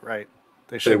hindered, right?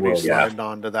 They should be sliding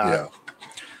onto that. Yeah.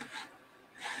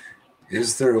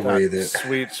 Is there a way that...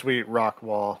 Sweet, sweet rock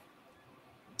wall.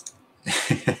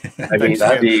 I mean,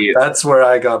 that's where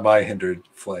I got my hindered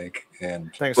flank.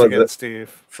 And thanks again, Steve.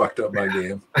 Fucked up my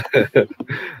game.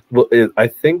 Well, I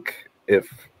think I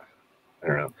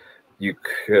don't know, you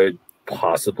could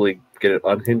possibly get it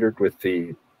unhindered with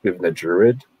moving the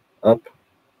druid up.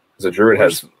 Because the druid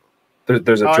has...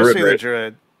 There's a druid. I see the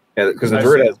druid. Yeah, because the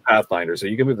druid has Pathfinder, so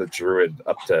you can move the druid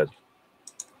up to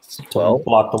 12.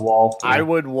 Block the wall. I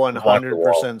would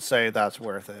 100% say that's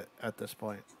worth it at this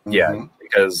point. Yeah,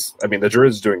 because I mean the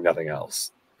druid's doing nothing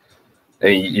else.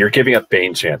 And you're giving up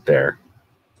Bane Chant there.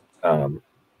 I'm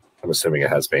assuming it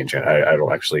has Bane Chant. I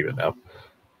don't actually even know.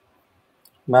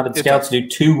 Mounted Scouts do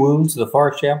 2 wounds to the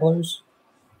Forest Shamblers.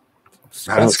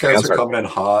 Mounted Scouts are coming in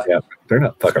hot. Yeah, they're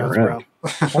not fucking around.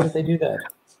 How did they do that?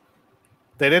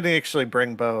 They didn't actually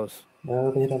bring bows.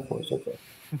 No, they don't force. Okay.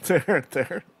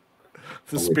 They're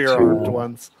the spear-armed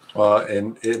ones. Well,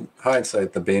 in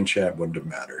hindsight, the Bane Chant wouldn't have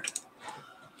mattered.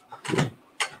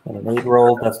 And an 8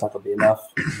 roll, that's not going to be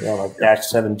enough. Like dash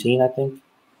 17, I think.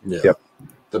 Yeah. Yep.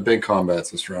 The big combats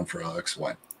this run for Alex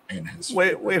went in his.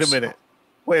 Wait a minute.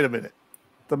 Wait a minute.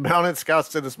 The Mounted Scouts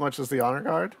did as much as the Honor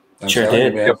Guard? Sure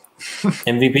did. Man.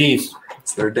 MVPs.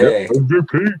 It's their day.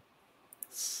 MVP.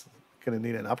 It's going to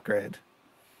need an upgrade.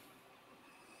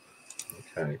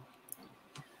 Okay.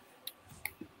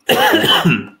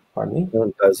 Pardon me?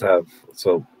 One does have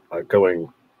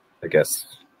going, I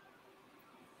guess,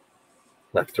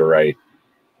 left to right,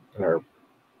 are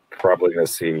probably going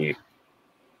to see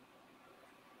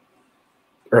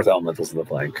Earth Elementals in the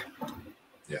flank.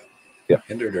 Yeah.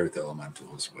 Hindered Earth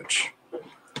Elementals, which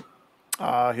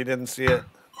He didn't see it.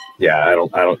 Yeah, I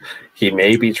don't. He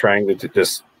may be trying to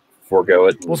just forego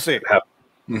it. We'll see.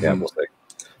 Yeah, we'll see.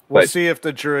 We'll see if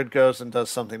the Druid goes and does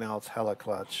something else hella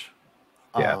clutch.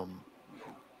 Yeah.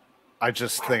 I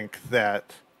just think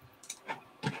that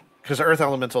because Earth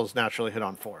Elementals naturally hit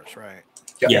on 4s, right?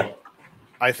 Yeah.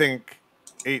 I think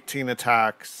 18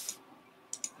 attacks,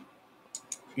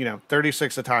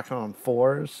 36 attacks on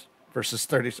 4s versus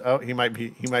 30. Oh, he might be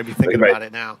thinking about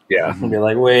it now. Yeah. He'll be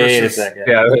like, wait a second.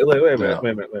 Yeah, wait a minute.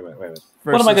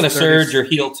 What am I going to surge or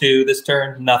heal to this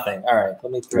turn? Nothing. All right,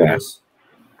 let me throw this.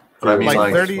 But I mean,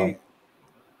 like 30.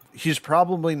 He's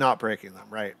probably not breaking them,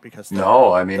 right? Because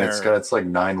no, I mean it's like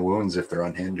 9 wounds if they're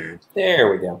unhindered.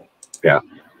 There we go. Yeah.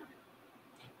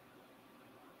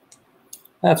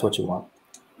 That's what you want.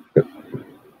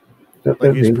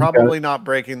 Like he's probably not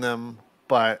breaking them,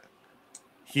 but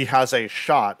he has a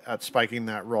shot at spiking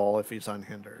that roll if he's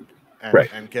unhindered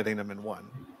and getting them in 1.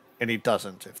 And he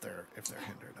doesn't if they're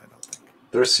hindered, I don't think.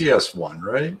 They're CS1,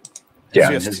 right?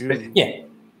 Yeah. CS2. Yeah.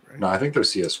 No, I think they're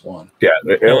CS1. Yeah,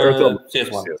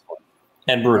 CS1.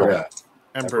 And Brutal. Yeah.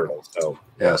 And Brutal. So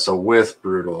so with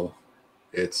Brutal,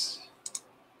 it's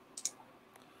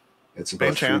about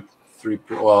Bane Chant. three.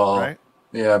 Well, Right?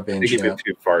 yeah, I Bane think he went Chant.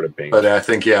 too far to Bane. But I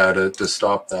think to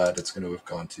stop that, it's going to have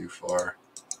gone too far.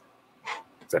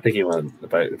 I think he went,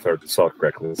 if I saw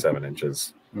correctly, 7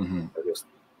 inches. Mm-hmm.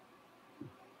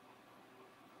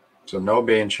 So no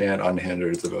Bane Chant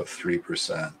unhindered is about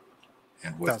 3%,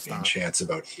 and with Bane Chant's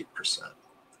about 8%.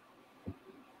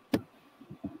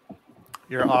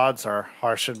 Your odds are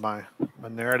harsh in my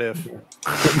narrative.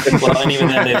 Well, and even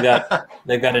then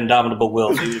they've got indomitable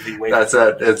will. So usually that's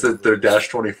it. It's their dash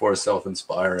 24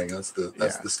 self-inspiring. That's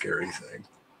the scary thing.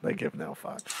 They give no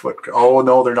fuck. Oh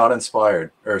no, they're not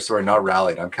inspired. Or sorry, not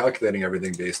rallied. I'm calculating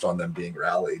everything based on them being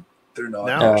rallied. They're not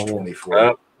dash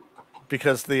 24.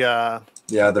 Because the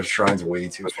their shrine's way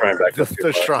too far.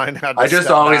 The shrine had to I just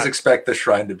always expect the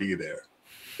shrine to be there.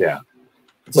 Yeah.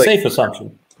 It's a safe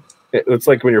assumption. It's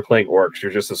like when you're playing orcs,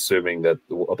 you're just assuming that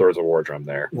there's a war drum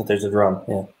there. That there's a drum,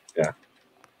 yeah.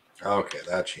 Okay,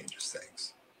 that changes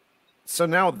things. So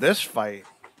now this fight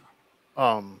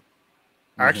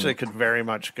actually could very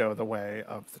much go the way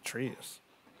of the trees.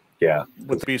 Yeah.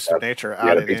 With the Beast of Nature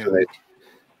added in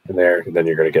there, and then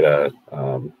you're going to get a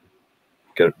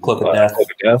Cloak of Death. Cloak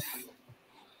of Death.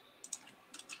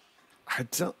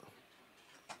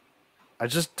 I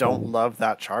just don't love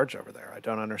that charge over there. I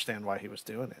don't understand why he was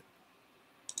doing it.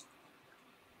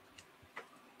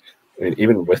 I mean,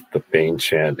 even with the Bane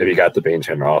Chant, if you got the Bane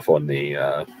Chant off on the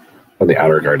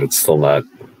outer guard, it's still not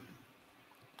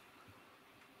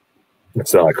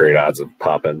great odds of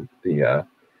popping the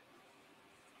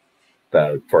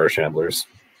Forest Shamblers.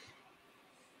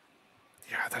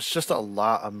 Yeah, that's just a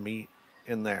lot of meat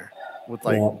in there with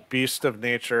like Beast of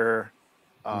Nature.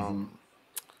 I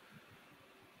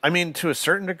mean, to a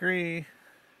certain degree.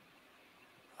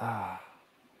 I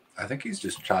think he's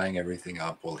just trying everything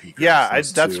up while he.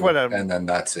 And then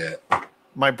that's it.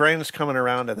 My brain's coming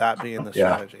around to that being the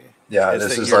strategy. Yeah,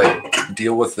 this is like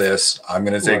deal with this. I'm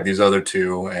going to take these other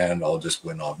two, and I'll just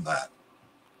win on that.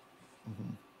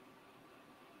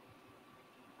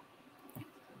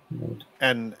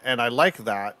 And I like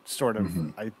that sort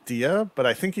of idea, but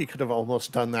I think he could have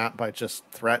almost done that by just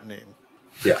threatening.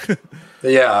 Yeah,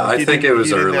 I think it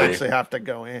was early. He didn't actually have to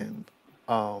go in,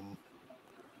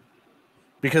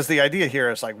 because the idea here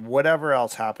is like whatever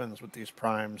else happens with these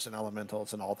primes and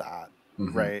elementals and all that,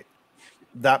 right?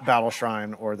 That battle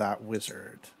shrine or that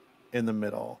wizard in the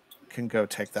middle can go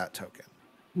take that token.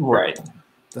 Right.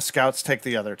 The scouts take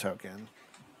the other token,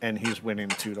 and he's winning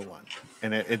 2-1.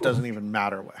 And it doesn't even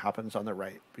matter what happens on the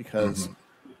right because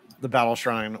the battle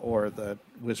shrine or the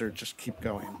wizard just keep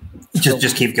going.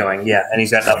 Just keep going, yeah. And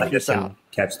he's got nothing that can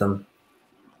catch them.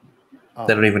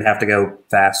 They don't even have to go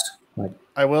fast. Like,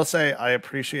 I will say I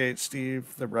appreciate,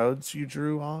 Steve, the roads you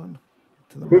drew on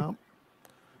to the map.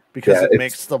 Because it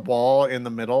makes the wall in the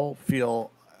middle feel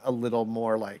a little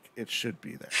more like it should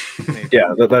be there. Maybe.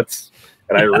 Yeah, that's.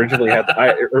 And I originally had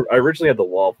the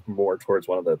wall more towards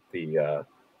one of the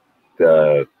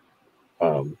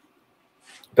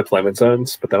deployment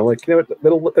zones, but then I'm like, you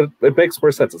know what? It makes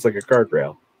more sense. It's like a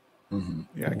guardrail.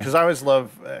 Yeah, because I always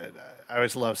love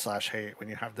 /hate when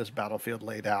you have this battlefield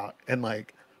laid out and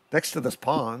like next to this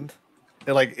pond.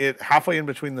 It halfway in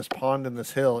between this pond and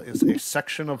this hill is a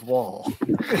section of wall.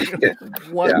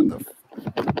 What the?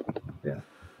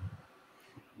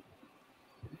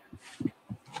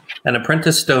 An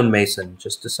apprentice stonemason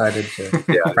just decided to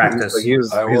practice.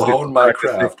 I will hone my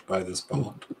craft by this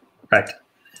pond. Right.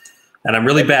 And I'm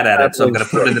really bad at it, so I'm going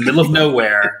to put it in the middle of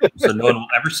nowhere so no one will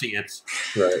ever see it.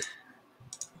 Right.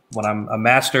 When I'm a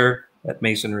master at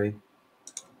masonry,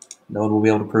 no one will be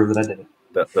able to prove that I did it.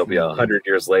 There'll be 100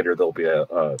 years later. There'll be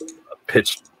a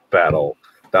pitched battle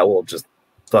that will just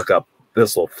fuck up.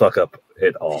 This will fuck up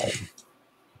it all.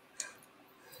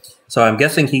 So I'm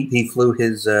guessing he flew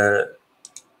his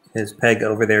peg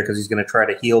over there because he's going to try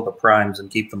to heal the primes and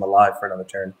keep them alive for another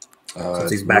turn.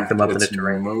 Since he's backed them up in the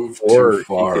terrain. Moved too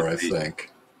far, I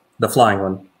think. The flying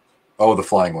one. Oh, the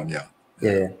flying one, yeah.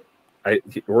 Yeah.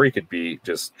 Or he could be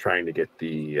just trying to get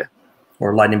the.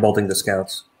 Or lightning bolting the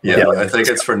scouts. Yeah, I think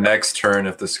it's for next turn.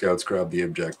 If the scouts grab the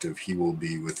objective, he will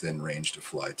be within range to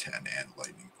fly 10 and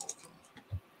lightning bolt them.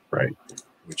 Right.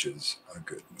 Which is a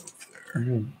good move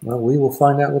there. Well, we will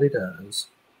find out what he does.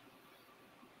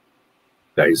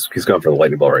 Yeah, he's going for the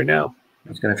lightning bolt right now.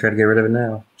 He's going to try to get rid of it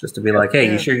now, just to be like,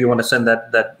 "Hey, you sure you want to send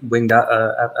that winged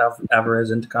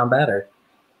Alvarez into combat?" Or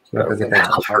I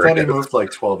thought he moved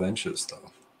like 12 inches,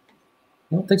 though.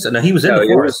 I don't think so. No, he was in the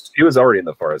forest. He was already in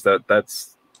the forest.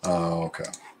 That's. Oh, okay.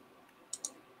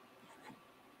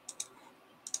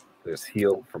 There's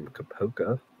heal from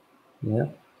Kapoka. Yeah.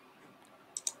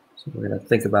 So we're gonna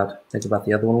think about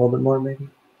the other one a little bit more, maybe.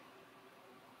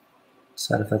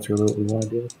 Decide if that's really what we want to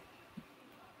do.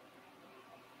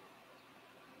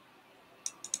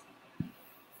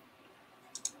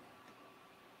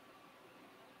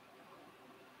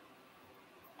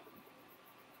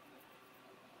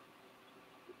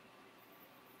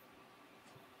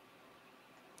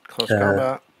 Close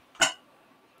combat.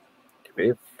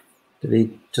 Did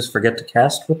he just forget to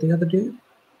cast with the other dude?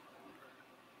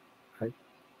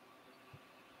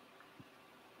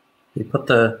 He put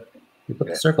the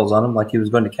circles on him like he was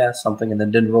going to cast something, and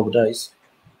then didn't roll the dice,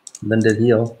 and then did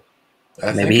heal.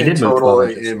 Maybe he did total,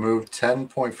 move. It moved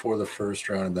 10.4 the first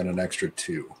round, and then an extra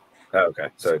 2. Oh, okay,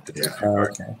 so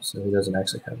okay, so he doesn't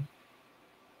actually have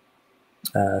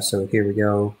it. So here we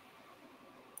go.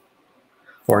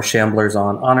 4 Shamblers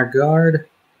on Honor Guard.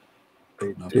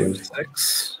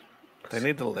 6. They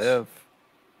need to live.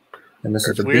 And this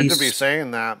is the weird beast. To be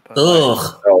saying that. But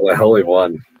ugh. Oh, the Holy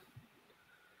One.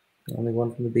 The only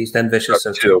one from the beast. And Vicious.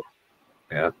 So 2.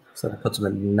 Yeah. So that puts him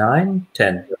at 9,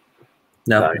 10.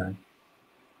 No, 9.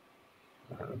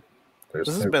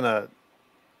 There's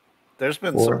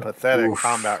been some pathetic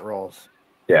combat rolls.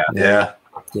 Yeah.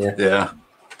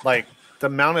 Like the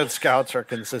mounted scouts are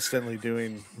consistently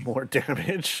doing more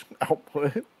damage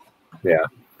output. Yeah.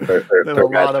 Than a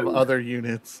lot of other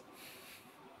units.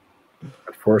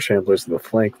 4 Shamblers in the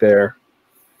flank there.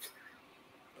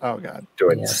 Oh god.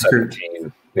 doing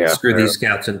 17. Screw these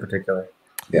scouts in particular.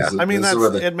 Yeah. I mean,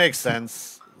 it makes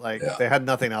sense. Like they had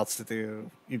nothing else to do.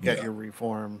 You get your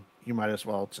reform. You might as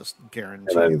well just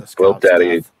guarantee and then the scouts.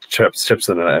 Daddy chips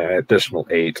in an additional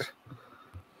 8.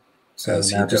 So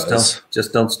now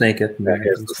just don't snake it. Yeah,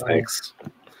 here's the snakes.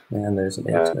 And there's an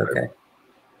 8. Okay.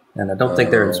 And I don't think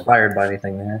they're inspired by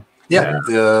anything there. Yeah,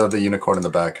 the unicorn in the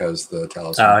back has the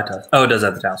talisman. Oh, it does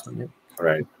have the talisman. Yeah.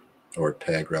 Right. Or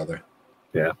tag, rather.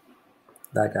 Yeah.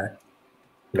 That guy.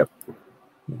 Yep.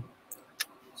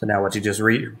 So now what, you just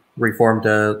reform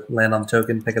to land on the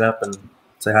token, pick it up, and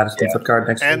say hi to the foot guard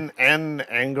next to it? And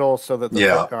angle so that the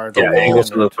foot guard... Yeah, angle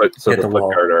so the foot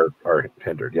guard are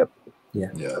hindered. Yep. Yeah.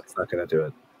 That's not going to do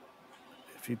it.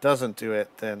 If he doesn't do it,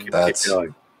 then... That's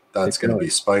going to be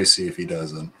spicy if he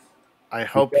doesn't. I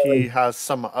hope he has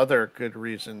some other good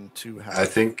reason to have... I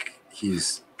think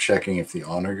he's checking if the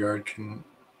honor guard can...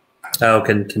 Oh,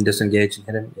 can disengage and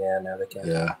hit him? Yeah, now they can.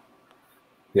 Yeah.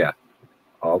 Yeah.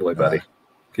 All the way, buddy.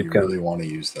 You really want to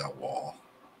use that wall.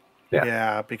 Yeah.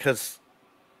 Yeah, because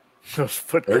those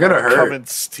foot They're going to hurt. coming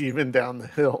steaming down the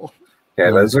hill.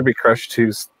 Yeah, those would be Crush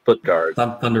 2's foot guard.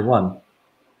 Thunder 1.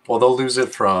 Well, they'll lose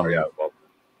it from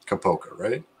Kapoka,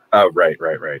 right? Oh, right.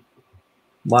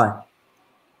 Why?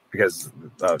 Because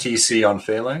TC on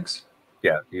Phalanx?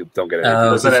 Yeah, you don't get it.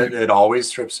 Doesn't it always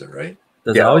strips it, right?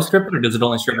 Does it always strip it, or does it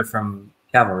only strip it from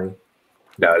cavalry?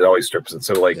 No, it always strips it.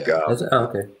 So, like,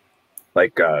 okay.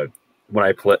 Like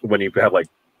when you have like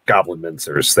Goblin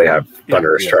Mincers, they have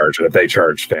Thunderous Charge, and if they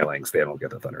charge Phalanx, they don't get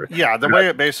the Thunderous. Yeah, the way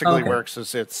it basically works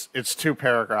is it's 2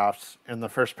 paragraphs. In the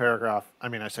first paragraph,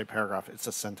 I say paragraph, it's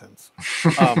a sentence.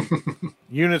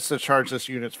 Units that charge this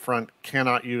unit's front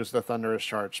cannot use the Thunderous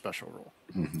Charge special rule.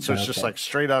 Mm-hmm. So it's just like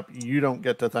straight up, you don't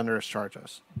get to Thunderous Charge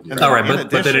us. All right, but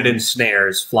then it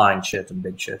ensnares flying shit and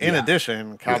big shit. In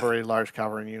addition, large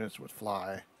cavalry units would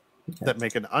fly that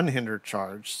make an unhindered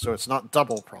charge, so it's not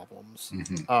double problems.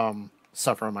 Mm-hmm.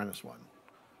 Suffer a -1.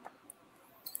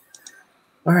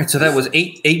 All right, so that was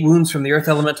 8 wounds from the Earth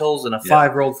Elementals and a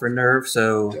 5 rolled for nerve,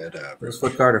 so those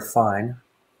foot guard are fine.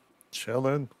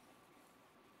 Chilling.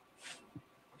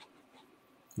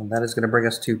 And that is going to bring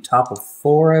us to top of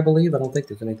 4, I believe. I don't think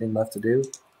there's anything left to do.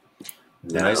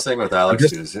 The nice thing with Alex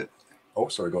is it. Oh,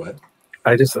 sorry, go ahead.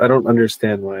 I don't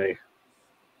understand why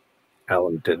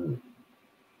Alan didn't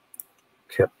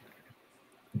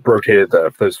rotated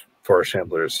those Forest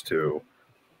Shamblers to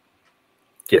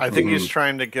get. I think he's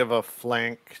trying to give a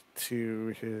flank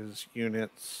to his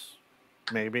units,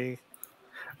 maybe.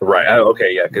 Right.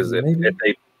 Okay. Yeah. Because if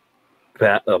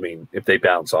they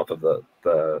bounce off of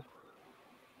the.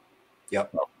 Yep.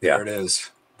 Well, there it is.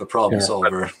 The problem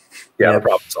solver. The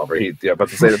problem solver. But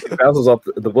to say that if it bounces off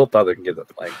the Wolf Father can give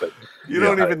that flank, but you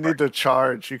don't even need to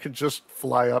charge. You can just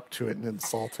fly up to it and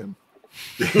insult him.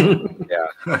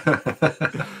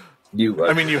 You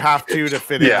have to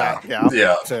fit in that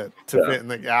gap to fit in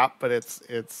the gap, but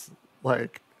it's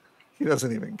like he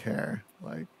doesn't even care.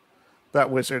 Like that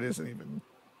wizard isn't even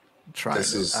trying.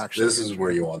 This is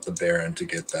where you want the Baron to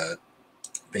get that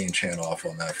Bane chant off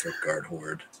on that foot guard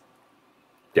horde.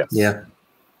 Yes. Yeah.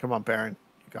 Come on, Baron.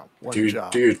 You got one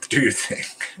job. Do your thing.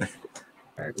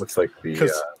 All right. Looks like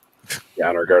the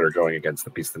Honor Guard are going against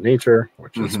the Beast of Nature,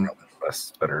 which is probably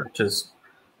better. Which is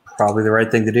probably the right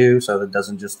thing to do, so that it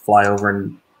doesn't just fly over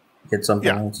and hit something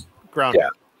else. Ground. Yeah.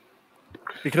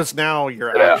 Because now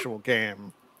your actual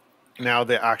game, now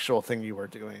the actual thing you are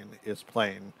doing is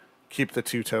playing keep the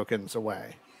 2 tokens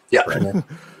away. Yeah. Right?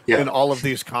 And all of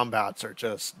these combats are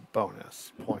just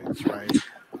bonus points, right?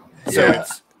 So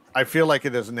I feel like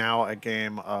it is now a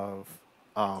game of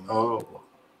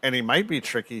and he might be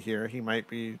tricky here. He might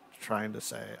be trying to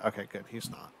say, okay, good, he's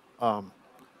not.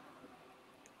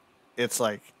 It's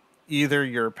like either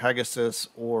your Pegasus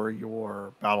or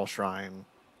your Battle Shrine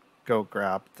go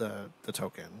grab the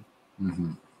token.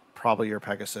 Mm-hmm. Probably your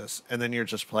Pegasus. And then you're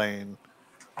just playing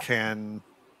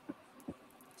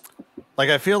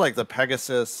I feel like the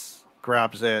Pegasus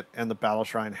grabs it and the Battle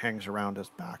Shrine hangs around as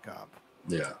backup.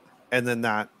 Yeah. And then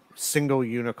that single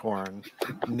unicorn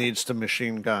needs to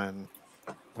machine gun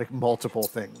like multiple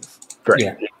things. Right.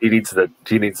 Yeah. He needs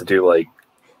to do like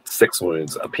 6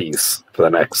 wounds a piece for the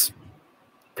next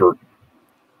 3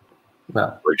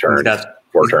 turns.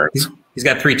 4 turns. He's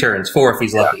got 3 turns, 4 if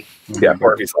he's lucky. Yeah,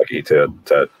 4 if he's lucky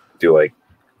to do like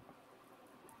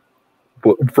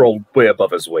roll way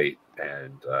above his weight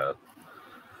and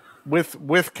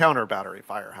with counter battery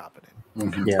fire happening.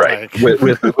 Mm-hmm. Yeah. Right.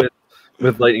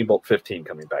 With Lightning Bolt 15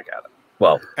 coming back at him.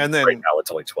 Well, and then right now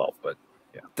it's only 12, but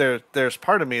there's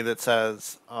part of me that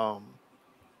says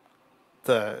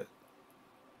the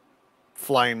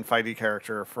flying fighty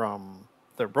character from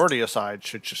the Rordia side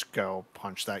should just go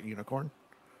punch that unicorn.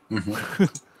 Mm-hmm.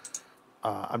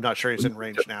 I'm not sure he's in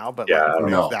range now, but Yeah, like,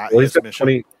 no. that Well, he's his got mission.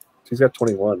 20. He's got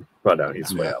 21. But no,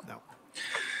 he's Yeah. No.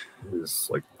 he's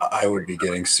like I would be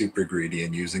getting super greedy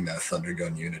and using that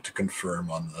Thundergun unit to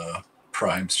confirm on the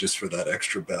primes just for that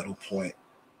extra battle point.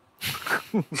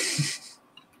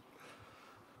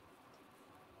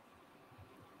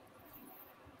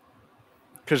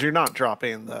 Because you're not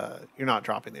dropping the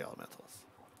elementals.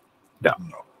 no.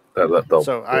 No.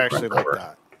 So I actually like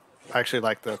that. I actually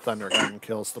like the Thunder Gun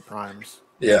kills the primes.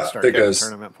 Yeah, Start because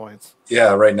getting tournament points.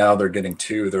 yeah, right now they're getting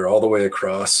 2. They're all the way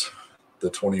across the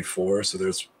 24, so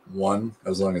there's 1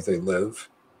 as long as they live.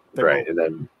 Right, and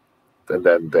then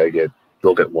they'll get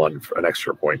an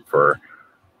extra point for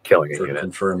killing a For unit.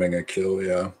 confirming a kill,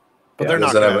 yeah. But Yeah,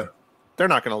 they're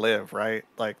not gonna live, right?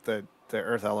 Like the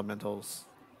Earth Elementals,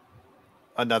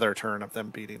 another turn of them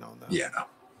beating on them. Yeah.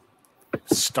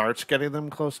 Starts getting them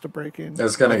close to breaking.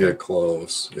 It's gonna get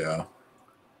close, yeah.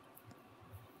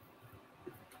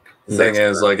 The thing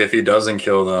is, like, if he doesn't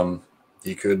kill them,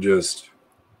 he could just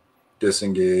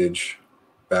disengage,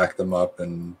 back them up,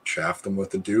 and shaft them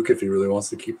with the Duke if he really wants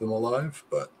to keep them alive,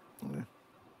 but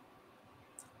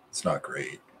it's not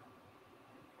great.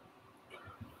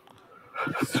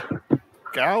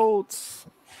 Scouts.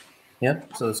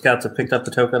 Yep. So the scouts have picked up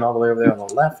the token all the way over there on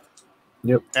the left.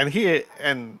 Yep.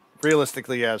 And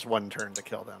realistically, he has 1 turn to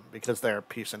kill them because they're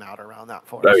piecing out around that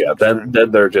forest. Oh yeah, then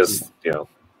they're just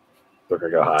they're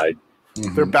gonna go hide.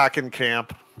 Mm-hmm. They're back in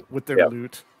camp with their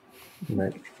loot.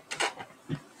 Right.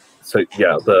 So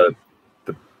yeah, the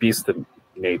beast of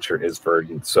nature is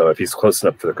verdant. So if he's close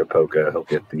enough to the Kapoka, he'll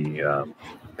get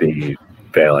the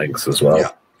phalanx as well.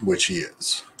 Yeah, which he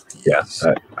is. I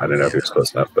don't know if he's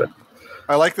close enough, but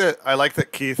I like that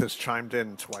Keith has chimed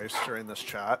in twice during this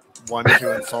chat. One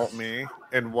to insult me,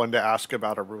 and one to ask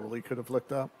about a rule he could have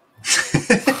looked up.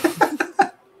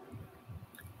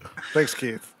 Thanks,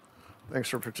 Keith. Thanks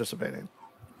for participating.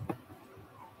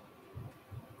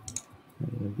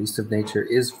 The beast of nature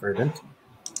is verdant.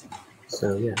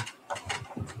 So yeah.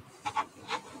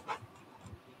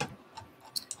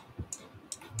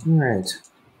 All right.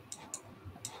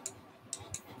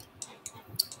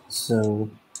 So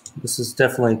this is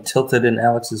definitely tilted in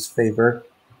Alex's favor.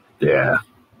 yeah.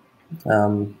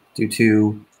 Due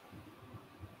to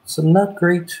some not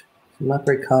great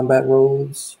combat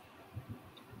rolls.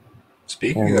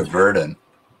 Speaking of verdant,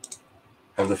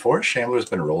 have the Forest Shamblers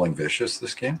been rolling vicious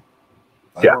this game?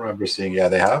 I Yeah. don't remember seeing. Yeah,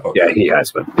 they have. Okay. Yeah, he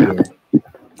has been. Yeah,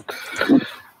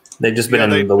 They've just been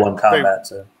in the one combat.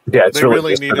 So. yeah it's They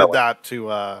really just needed that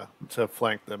to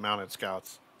flank the mounted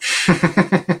scouts.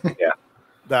 Yeah.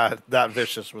 That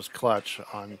vicious was clutch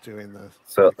on doing the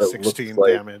So 16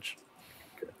 damage.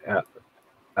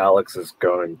 Alex is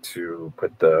going to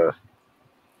put the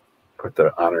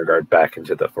honor guard back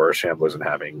into the Forest Shamblers and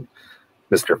having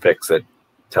Mr. Fix-It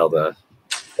tell the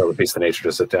beast of nature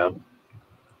to sit down.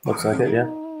 Looks like it, yeah.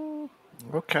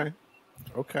 Okay.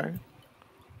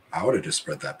 I would have just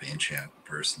spread that Bane chant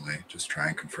personally. Just try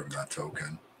and confirm that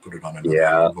token. Put it on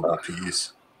another movable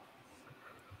piece.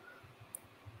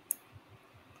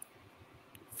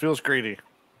 Feels greedy.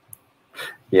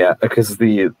 Yeah, because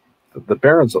the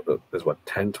Barons is what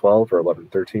 10-12 or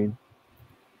 11-13.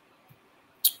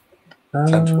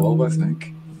 10-12, I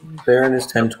think. Baron is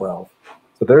 10-12.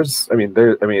 So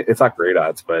it's not great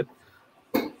odds, but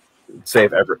say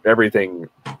if everything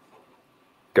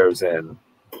goes in,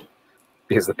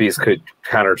 because the beast could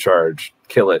countercharge,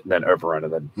 kill it, and then overrun,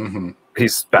 and then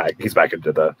he's back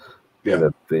into the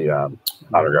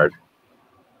honor guard.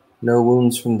 No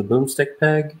wounds from the boomstick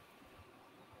peg.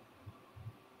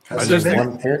 Just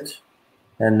one hit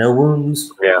and no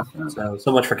wounds. Yeah.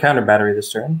 So much for counter battery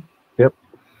this turn. Yep.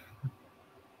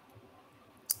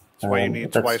 That's why you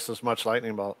need twice as much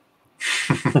lightning bolt.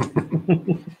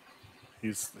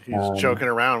 He's joking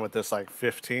around with this like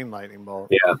 15 lightning bolt.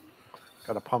 Yeah.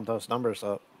 Got to pump those numbers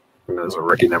up. Those are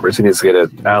rookie numbers. He needs to get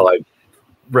an allied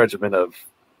regiment of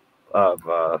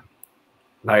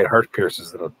Knight Heart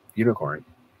Piercers and a unicorn.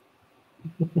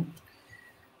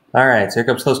 All right, so here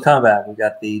comes close combat. We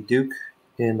got the Duke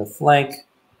in the flank.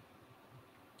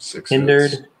 6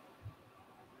 hindered. hits.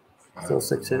 Still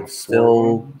 6 hits. 4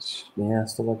 Still wounds.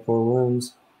 still like 4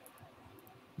 wounds.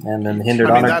 And then the hindered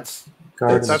I mean, honor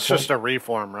guard. that's just a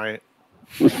reform, right?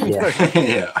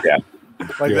 Yeah. Yeah.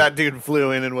 Like that dude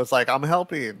flew in and was like, "I'm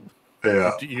helping."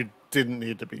 Yeah. You didn't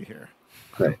need to be here.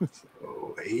 Right.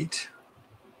 So 8.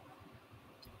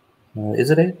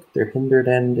 Is it 8? They're hindered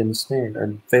and ensnared.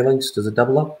 Or phalanx, does it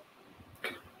double up?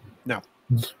 No.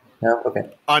 No? Okay.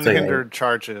 Unhindered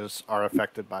charges are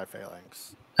affected by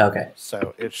phalanx. Okay.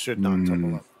 So it should not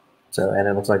double up. So, and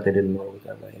it looks like they didn't roll it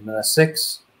that way. And a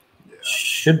 6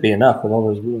 should be enough with all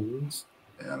those wounds.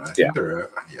 Yeah, and I think they're,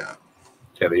 Yeah,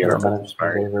 the uniform is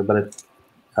over, but it,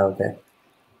 okay.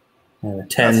 And a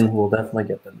 10 will definitely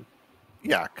get them.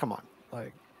 Yeah, come on.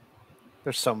 Like,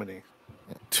 there's so many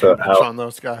So on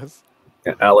those guys.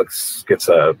 Yeah, Alex gets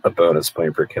a bonus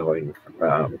point for killing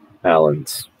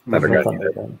Alan's Thundergun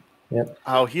unit. Yep.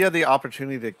 Oh, he had the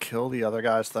opportunity to kill the other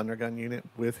guy's Thundergun unit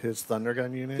with his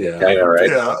Thundergun unit. Yeah, I know, right?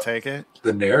 Did not take it.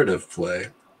 The narrative play.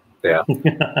 Yeah.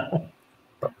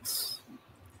 that's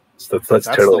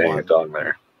totally hang a dong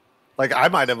there. Like, I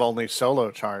might have only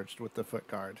solo charged with the foot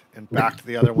guard and backed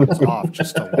the other ones off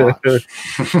just to watch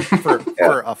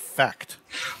for effect.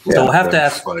 So we'll have to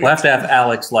ask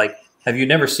Alex, like, have you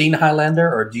never seen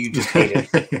Highlander, or do you just hate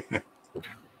it?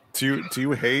 Do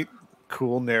you hate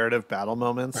cool narrative battle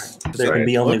moments? There can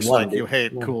be only one. Like you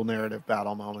hate cool narrative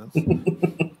battle moments.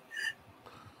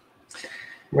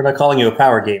 We're not calling you a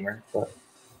power gamer, but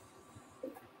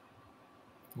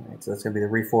all right, so that's going to be the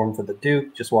reform for the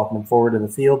Duke. Just walking him forward in the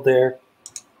field there.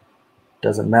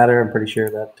 Doesn't matter. I'm pretty sure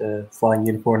that flying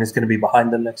unicorn is going to be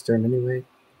behind them next turn anyway.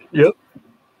 Yep.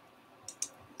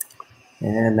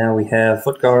 And now we have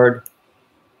foot guard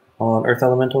on Earth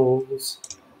Elementals,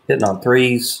 hitting on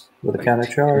 3s with a counter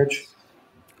charge.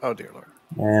 Oh dear Lord!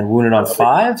 And wounded on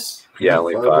 5s. Yeah,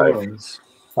 only 5 wounds.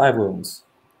 5 wounds.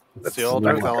 That's the old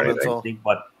Earth Elemental.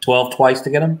 What, 12 twice to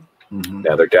get them? Mm-hmm.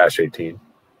 Yeah, they're dash 18.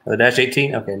 Oh, the dash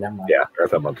 18? Okay, never mind. Yeah,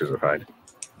 Earth Elementals are fine.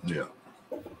 Yeah.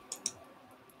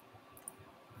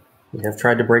 We have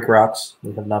tried to break rocks.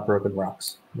 We have not broken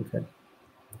rocks. Okay.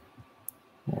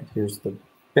 All right, here's the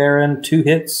Baron. 2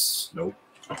 hits. Nope.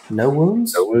 No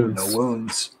wounds? No wounds. No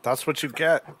wounds. That's what you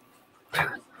get.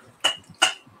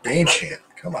 Ancient.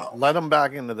 Come on. Let him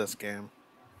back into this game.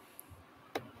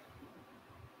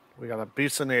 We got a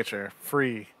beast of nature,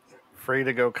 free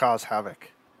to go cause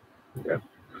havoc. Yeah.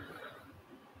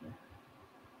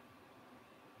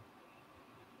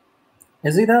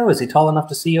 Is he, though? Is he tall enough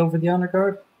to see over the honor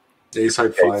guard? He's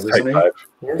height 5, isn't he? 5.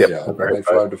 Yes. Yeah, Okay. height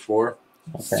 5 to 4.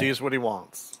 Okay. Sees what he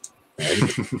wants.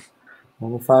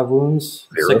 Only 5 wounds.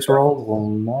 6 rolled. Will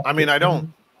not I mean, I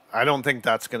don't think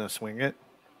that's gonna swing it,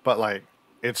 but like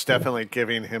it's definitely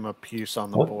giving him a piece on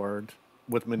the board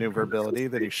with maneuverability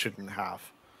that he shouldn't have.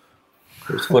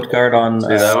 There's foot guard on. See,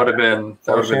 that would have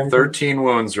been 13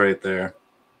 wounds right there.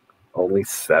 Only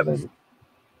 7.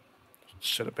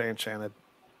 Should have been enchanted.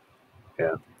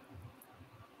 Yeah.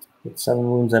 With 7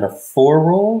 wounds and a 4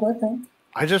 rolled, I think.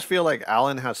 I just feel like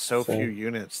Alan has so few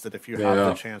units that if you have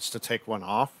the chance to take one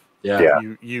off,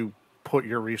 you put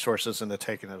your resources into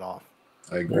taking it off.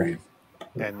 I agree.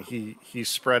 And he's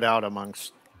spread out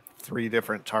amongst 3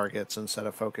 different targets instead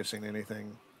of focusing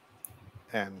anything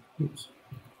and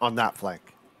on that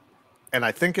flank. And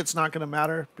I think it's not going to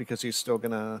matter because he's still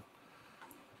going to,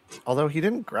 although he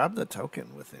didn't grab the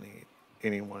token with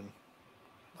anyone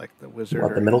like the wizard.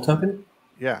 What, the middle token?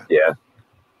 Yeah. Yeah.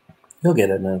 He'll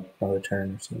get it in another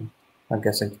turn or something, I'm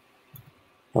guessing.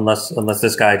 Unless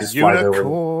this guy just flies over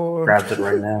and grabs it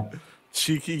right now.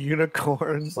 Cheeky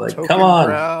unicorn. Like, come on,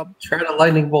 grab. try to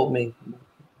lightning bolt me.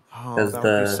 Oh, that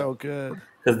would be so good.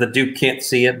 Because the Duke can't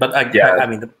see it, but I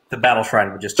mean, the Battle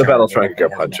Shrine would just... The Battle Shrine could go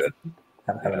punch it.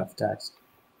 Have enough attacks.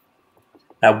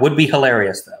 That would be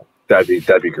hilarious, though. That'd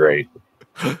be great.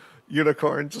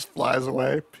 Unicorn just flies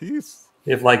away. Peace.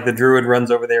 If, like, the Druid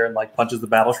runs over there and, like, punches the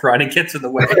Battle Shrine and gets in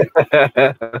the way.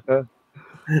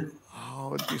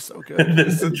 Oh, it'd be so good.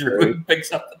 The Druid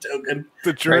picks up the token.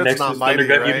 The Druid's not mighty,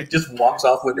 right? He just walks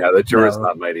off with it. Yeah, the Druid's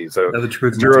not mighty. So the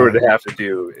Druid would have to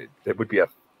do... It would be a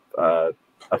 5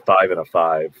 and a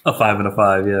 5. A 5 and a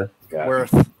 5, yeah.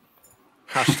 Worth.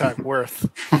 Hashtag worth.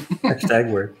 Hashtag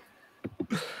worth.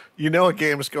 You know a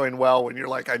game's going well when you're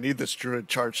like, I need this Druid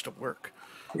charge to work.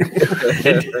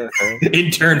 in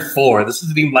turn 4. This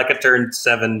isn't even like a turn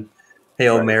 7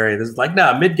 Hail Mary. This is like,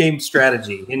 mid-game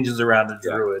strategy hinges around a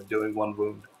Druid doing 1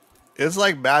 wound. It's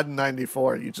like Madden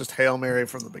 94. You just Hail Mary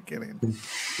from the beginning.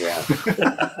 Yeah.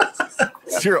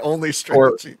 It's your only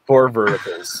strategy. 4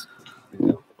 verticals.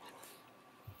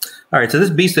 All right, so this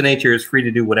Beast of Nature is free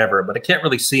to do whatever, but it can't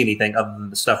really see anything other than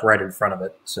the stuff right in front of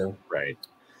it. So right.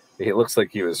 It looks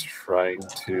like he was trying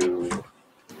to...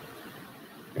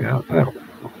 He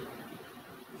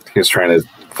was trying to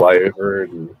fly over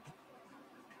and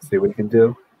see what he can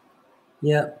do.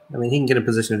 Yeah, I mean, he can get in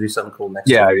position to do something cool next.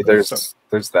 Yeah, time. I mean, there's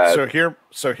that.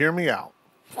 So hear me out.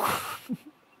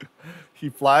 He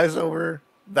flies over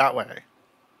that way.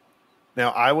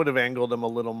 Now I would have angled him a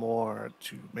little more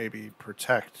to maybe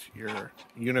protect your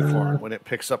unicorn when it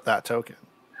picks up that token.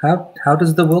 How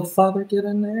does the Wilt Father get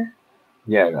in there?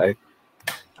 Yeah,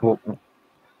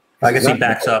 I guess he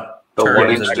backs up. The turns 1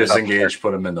 inch and- disengage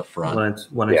put him in the front.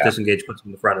 When it's disengaged, puts him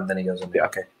in the front, and then he goes in. Yeah.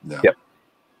 Okay. Yeah. Yep.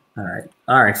 All right.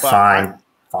 But Fine.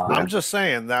 I'm just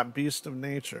saying that beast of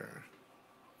nature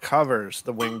covers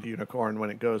the winged unicorn when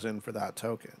it goes in for that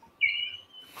token.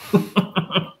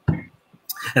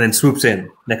 And then swoops in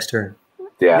next turn.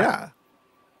 Yeah.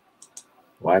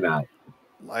 Why not?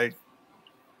 Like,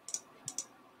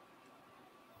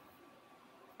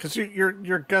 because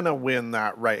you're gonna win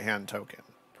that right hand token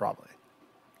probably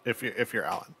if you're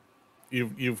Alan.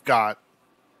 You've got,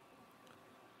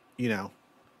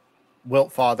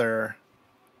 Wilt Father,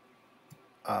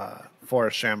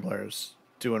 Forest Shamblers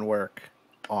doing work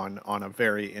on a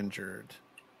very injured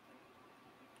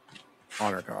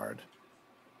Honor Guard.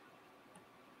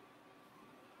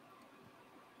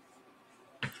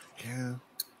 Yeah.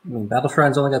 I mean, Battle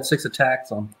Shrine's only got 6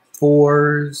 attacks on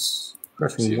 4s.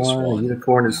 Crushing CS 1. one. The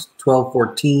Unicorn is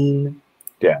 12-14.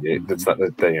 Yeah, it's not,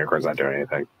 the unicorn's not doing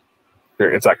anything.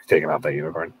 It's actually taking out that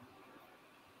unicorn.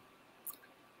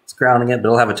 It's grounding it, but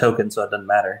it'll have a token, so it doesn't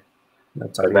matter.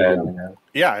 That's already And then- grounding it.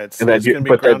 Yeah, it's And then, going to be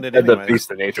but then grounded and the anyway.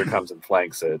 beast of nature comes and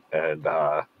flanks it, and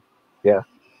I'm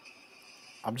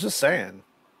just saying.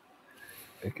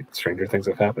 stranger things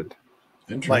have happened.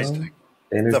 Interesting.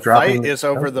 Banner's The dropping fight is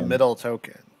over the token. middle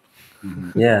token.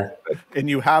 Mhm. Yeah, And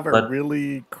you have a But-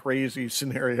 really crazy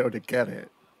scenario to get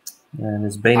it. and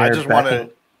is Boehner I just want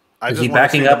backing? to. Is he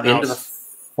backing up into the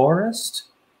forest?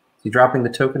 Is he dropping the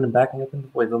token and backing up into?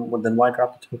 Wait, then why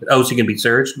drop the token? Oh, so he can be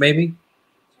surged, maybe.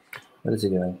 What is he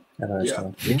doing? I don't Yeah.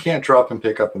 understand. You can't drop and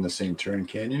pick up in the same turn,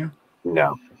 can you?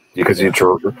 No, because Yeah.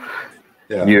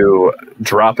 Yeah. you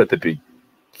drop at the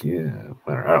Yeah,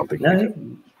 I don't think No, you I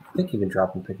do. think you can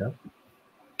drop and pick up.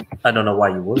 I don't know why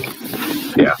you would.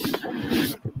 Yeah.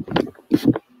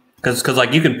 Because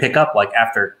like you can pick up like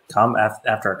after a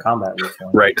combat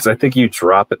respawn. Right, because I think you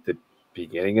drop at the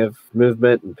beginning of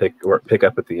movement and pick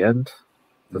up at the end.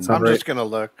 That sound I'm right? just going to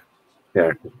look.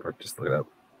 Yeah, or just look it up.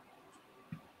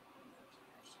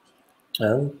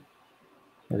 Oh,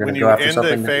 we're gonna When go you after end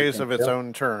something a that you phase can of its kill?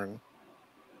 own turn,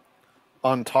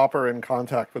 on top or in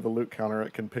contact with a loot counter,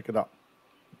 it can pick it up.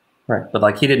 Right, but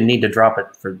like he didn't need to drop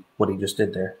it for what he just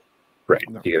did there. Right,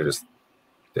 No. you could have just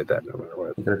did that no matter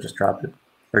what. He could have just dropped it,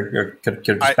 or could have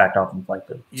just backed off and flanked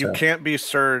it. You So. can't be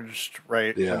surged,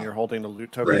 right, Yeah. when you're holding the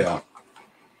loot token. Yeah.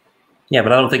 Yeah,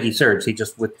 but I don't think he surged. He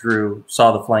just withdrew,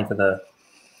 saw the flank of the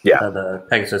the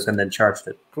Pegasus, and then charged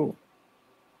it. Cool.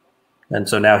 And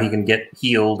so now he can get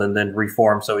healed and then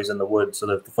reform, so he's in the woods. So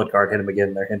that if the foot guard hit him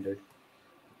again, they're hindered.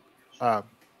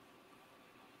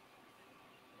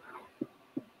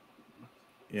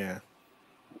 Yeah.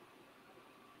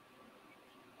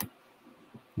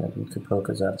 Maybe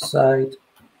Kapoka's out of sight.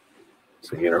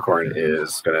 So Unicorn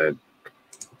is going to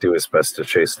do his best to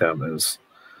chase down those.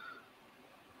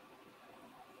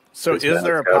 So Those is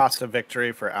there a bad path scouts. to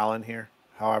victory for Alan here,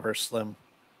 however slim?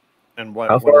 And what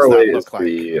How does far away that is look like?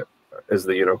 is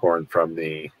the Unicorn from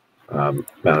the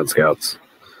Mounted Scouts?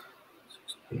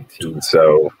 18.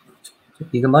 So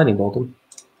You can lightning bolt him.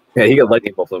 yeah, he got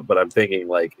lightning bolt him, but I'm thinking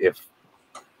like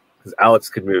because Alex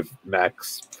could move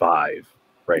max 5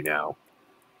 right now,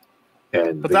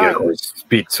 and But the that-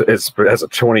 Unicorn has a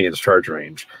 20-inch charge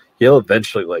range. He'll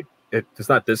eventually it's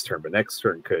not this turn, but next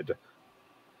turn could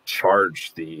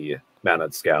charge the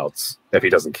Mounted Scouts if he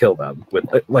doesn't kill them with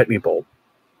lightning bolt,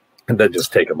 and then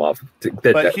just take them off.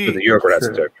 The Unicorn has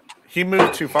to Sure. token. He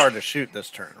moved too far to shoot this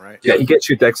turn, right? Yeah, he gets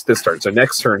shoot this turn. So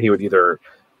next turn he would either,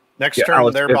 Next Yeah, turn,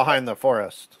 Alex- they're behind the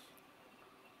forest.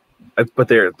 but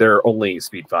they're only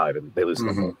speed 5 and they lose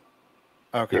them Mhm.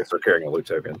 Okay. because they're carrying a loot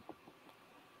token.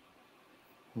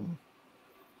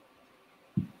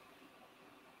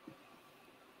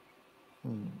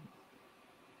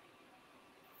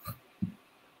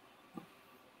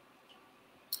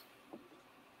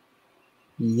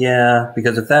 Yeah,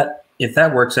 because if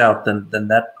that works out, then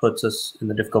that puts us in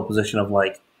the difficult position of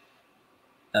like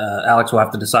Alex will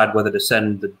have to decide whether to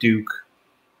send the Duke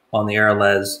on the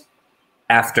Arales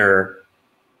after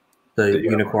the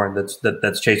Unicorn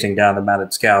that's chasing down the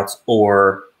Mounted Scouts,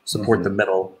 or support the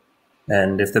middle.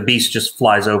 And if the Beast just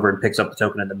flies over and picks up the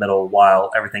token in the middle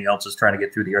while everything else is trying to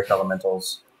get through the Earth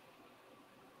Elementals,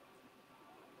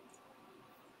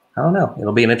 I don't know.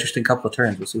 It'll be an interesting couple of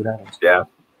turns. We'll see what happens. Yeah.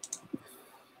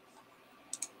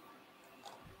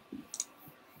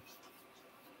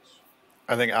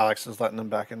 I think Alex is letting them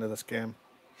back into this game.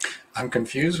 I'm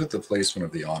confused with the placement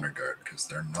of the Honor Guard because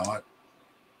they're not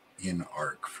in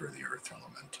arc for the Earth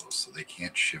Elementals, so they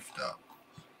can't shift up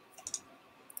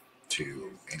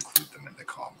to include them in the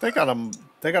combat. They got them.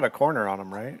 They got a corner on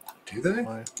them, right? Do they?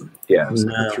 Why? Yeah. I was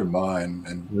looking through mine,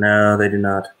 and No, they do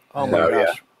not. Oh Yeah. my No,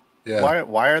 gosh! yeah,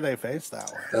 Why are they faced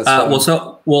that way? that's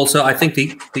So I think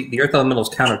the earth elementals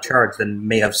countercharged and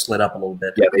may have slid up a little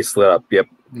bit. Yeah, they slid up. Yep.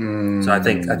 So I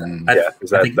think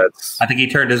That's I think he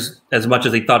turned as much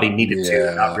as he thought he needed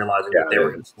to, not realizing that they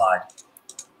were going to slide.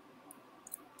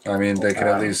 I mean, they could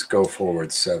at least go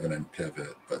forward 7 and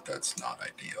pivot, but that's not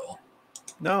ideal.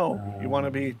 No, you want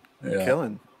to be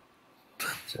killing.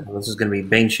 So this is going to be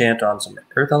Bane Chant on some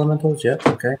earth elementals. Yep.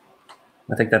 Okay.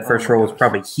 I think that first roll was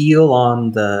probably heal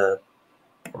on the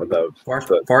far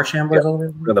shamblers.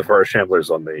 And the far shamblers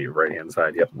on the right hand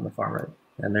side. Yep. On the far right.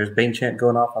 And there's Bane Chant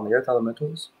going off on the earth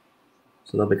elementals.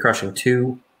 So they'll be crushing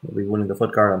 2. They'll be winning the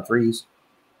foot guard on 3s.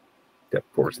 Yep,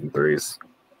 4s and 3s.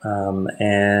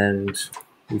 And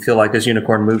you feel like this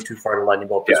unicorn moved too far to lightning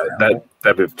bolt this round, right?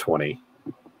 that moved 20.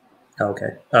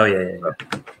 Okay. Oh, yeah.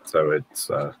 So it's...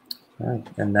 all right.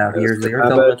 And now here's the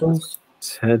earth elementals.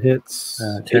 10 hits.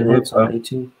 10 hits on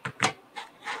 18.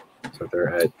 So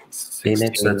they're at 16.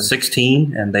 Phoenix at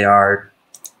 16, and they are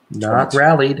not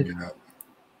rallied. Yeah.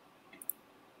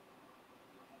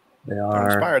 They're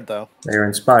inspired though. They are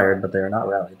inspired, but they are not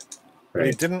rallied. Right.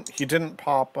 He didn't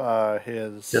pop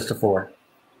his Just a 4.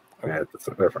 Okay. Yeah,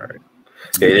 they're fine.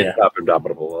 Yeah, he didn't pop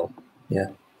Indomitable Will. Yeah.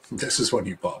 This is when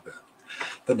you pop it.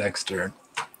 The next turn.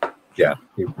 Yeah.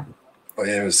 Oh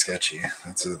yeah, it was sketchy.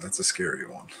 That's a scary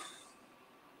one.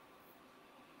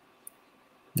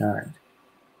 All right.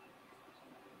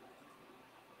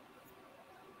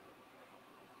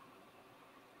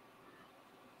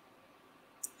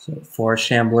 So 4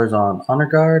 shamblers on honor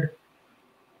guard.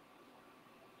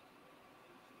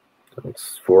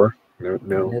 That's 4.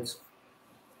 No. Hits.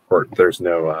 Or there's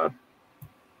no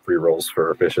free rolls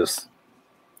for Vicious.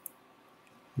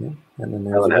 Yeah. And then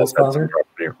there's Alan has had some Wolffather.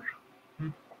 property.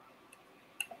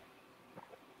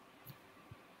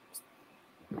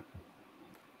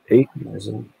 8. There's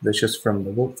a vicious from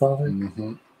the Wolffather.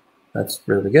 Mm-hmm. That's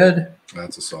really good.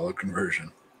 That's a solid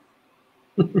conversion.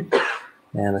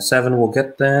 And a 7 will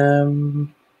get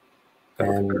them.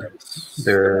 And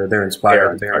they're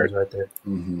inspired. The bearers right there.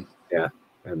 Mm-hmm. Yeah.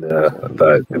 And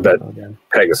that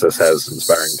Pegasus has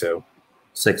inspiring too.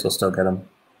 6 will still get them.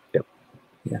 Yep.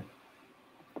 Yeah.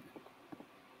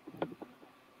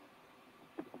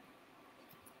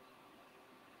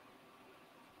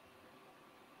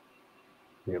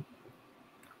 Yep.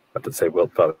 I have to say,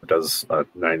 Wiltfather does a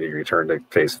 90-degree turn to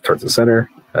face towards the center,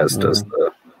 as does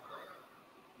the.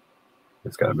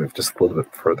 It's got to move just a little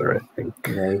bit further, I think.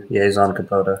 Yeah, he's on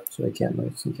Capote, so he can't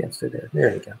move. So he can't stay there.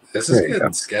 There you go. This is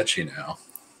getting sketchy now.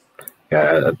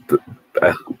 Yeah,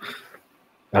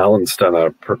 Alan's done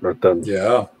a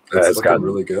yeah, it's gotten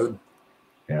really good.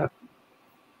 Yeah,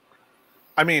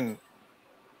 I mean,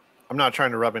 I'm not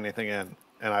trying to rub anything in,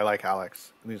 and I like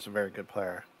Alex, and he's a very good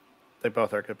player. They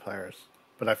both are good players,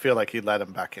 but I feel like he let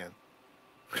him back in.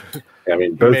 I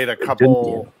mean, he made a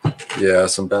couple. Yeah,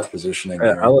 some bad positioning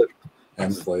there.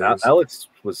 Alex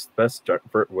was best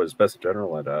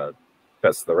general at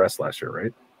best of the rest last year,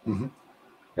 right? Mm-hmm.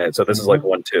 And so this is like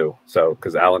 1-2. So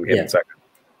because Alan came in second.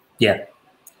 Yeah.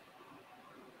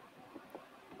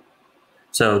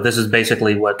 So this is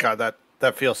basically what. God,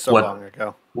 that feels so long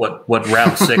ago. What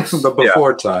round 6? But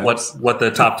before times. What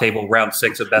the top table round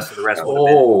 6 of best of the rest would have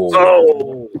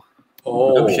been.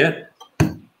 Oh shit!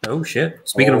 Oh shit!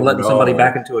 Speaking of letting somebody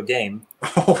back into a game.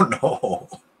 Oh no!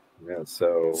 Yeah.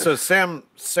 So Sam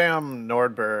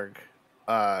Nordberg,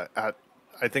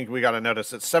 I think we got to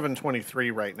notice it's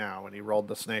 7:23 right now, and he rolled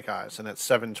the snake eyes, and at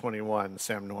 7:21,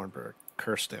 Sam Nordberg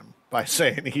cursed him by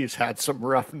saying he's had some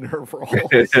rough nerve rolls.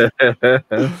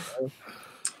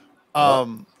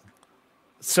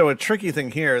 So a tricky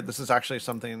thing here. This is actually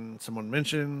something someone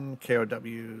mentioned.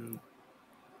 KOW.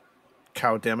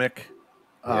 Cowdemic.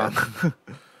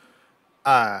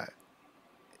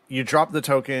 You drop the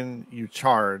token, you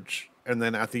charge, and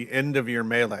then at the end of your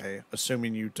melee,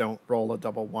 assuming you don't roll a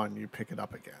double 1, you pick it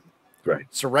up again. Right.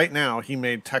 So right now, he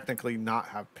may technically not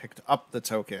have picked up the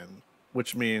token,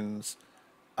 which means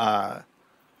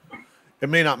it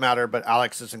may not matter, but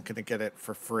Alex isn't going to get it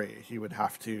for free. He would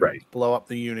have to blow up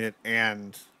the unit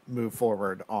and move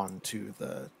forward onto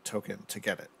the token to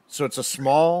get it. So it's a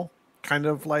small kind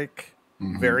of like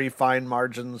very fine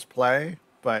margins play,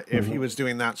 but if he was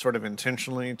doing that sort of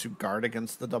intentionally to guard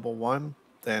against the double 1,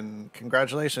 then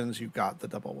congratulations, you got the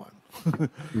double 1.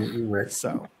 Right.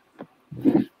 So,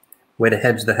 way to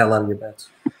hedge the hell out of your bets.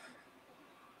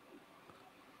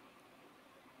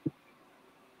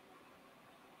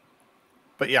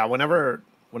 But yeah, whenever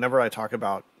I talk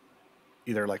about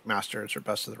either like Masters or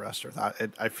Best of the Rest or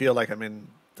that. I feel like I'm in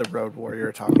the Road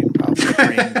Warrior talking about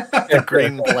the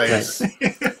green place,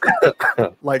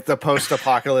 like the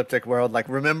post-apocalyptic world. Like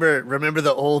remember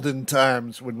the olden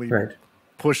times when we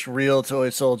pushed real toy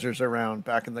soldiers around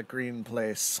back in the green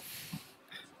place.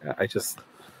 Yeah, I just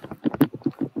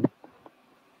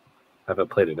haven't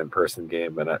played an in-person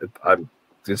game, and I'm.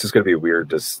 It's just going to be weird,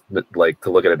 just like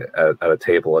to look at it at a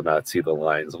table and not see the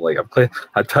lines. I'm like,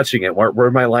 I'm touching it.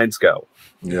 Where my lines go?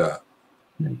 Yeah.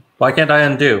 Why can't I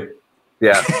undo?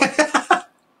 Yeah.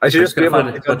 I should just be able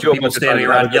to find people standing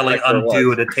around yelling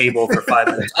undo at a table for 5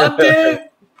 minutes. Undo!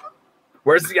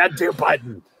 Where's the undo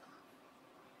button?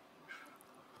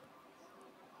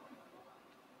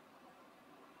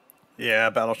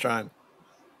 Yeah, Battle Shrine.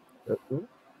 I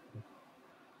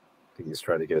think he's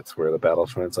trying to get it to where the Battle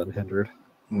Shrine's unhindered.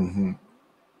 Mm-hmm.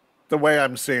 The way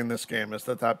I'm seeing this game is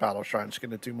that Battle Shrine's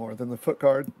going to do more than the foot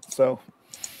guard. So.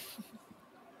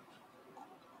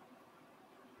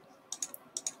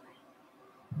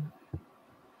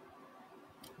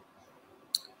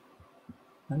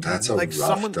 That's a like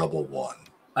rough double one.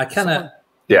 I kind of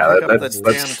that's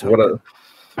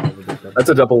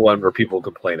a double one where people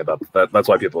complain about that. That's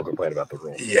why people complain about the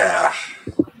rule. Yeah.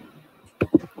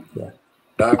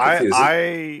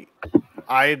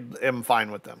 I am fine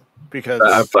with them because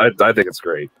I think it's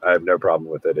great. I have no problem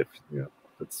with it. If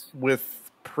it's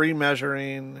with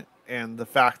pre-measuring and the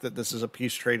fact that this is a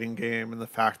piece trading game and the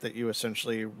fact that you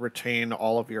essentially retain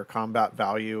all of your combat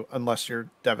value unless you're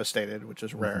devastated, which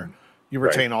is rare. Mm-hmm. You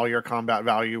retain all your combat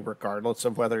value regardless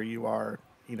of whether you are,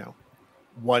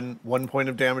 one point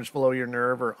of damage below your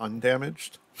nerve or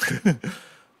undamaged.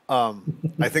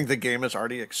 I think the game is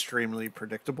already extremely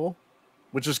predictable,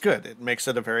 which is good. It makes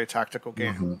it a very tactical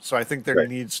game. Mm-hmm. So I think there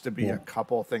needs to be a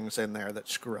couple things in there that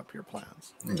screw up your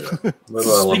plans. Yeah.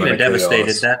 Speaking of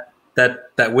devastated,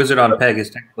 that wizard on peg is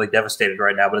technically devastated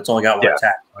right now, but it's only got one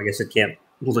attack. I guess it can't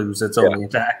lose its only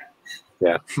attack.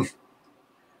 Yeah.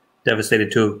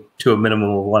 Devastated to a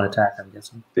minimum of one attack, I'm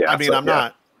guessing. Yeah. I mean, I'm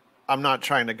not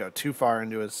trying to go too far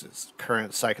into his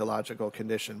current psychological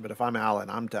condition, but if I'm Alan,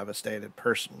 I'm devastated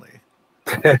personally.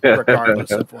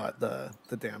 Regardless of what the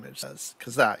damage says,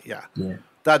 because that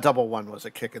double one was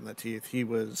a kick in the teeth. He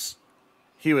was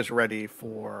ready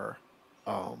for,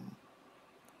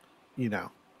 he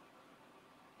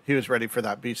was ready for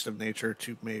that beast of nature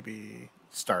to maybe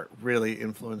start really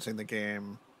influencing the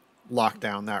game, lock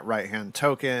down that right hand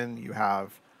token. You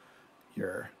have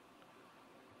your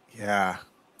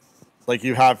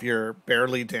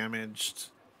barely damaged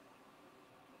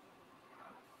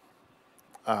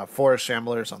Forest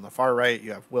Shamblers on the far right.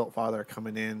 You have Wiltfather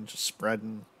coming in, just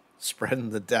spreading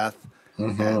the death.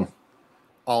 Mm-hmm. And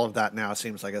all of that now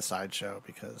seems like a sideshow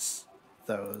because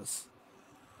those,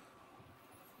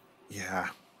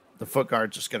 the foot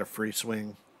guard just get a free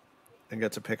swing and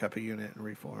get to pick up a unit and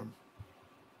reform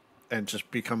and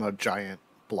just become a giant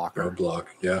blocker. Or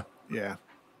block, yeah. Yeah.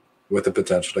 With the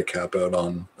potential to cap out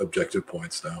on objective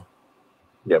points now.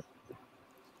 Yep.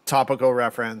 Topical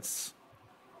reference.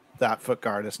 That foot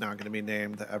guard is now going to be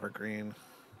named the Evergreen.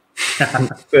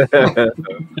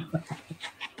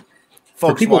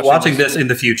 For people watching this in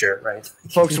the future, right?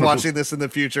 Folks watching this in the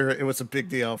future, it was a big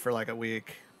deal for like a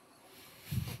week.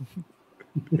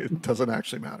 It doesn't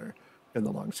actually matter in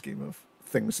the long scheme of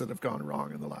things that have gone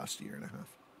wrong in the last year and a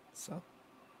half. So.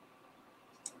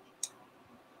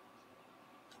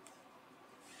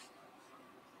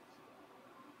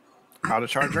 Out of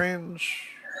charge range.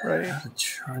 Right.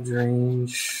 Charge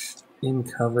range in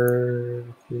cover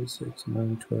 3, 6,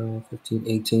 9, 12, 15,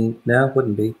 18. No,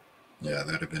 wouldn't be. Yeah,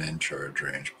 that'd have been in charge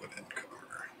range, but in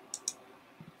cover.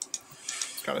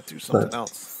 Gotta do something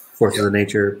else. Forces of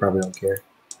nature probably don't care.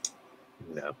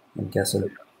 No. I'm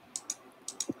guessing.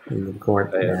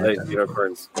 Unicorn.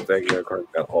 Unicorn's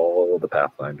got all the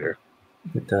Pathfinder.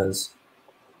 It does.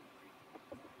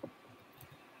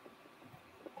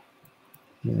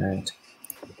 All right.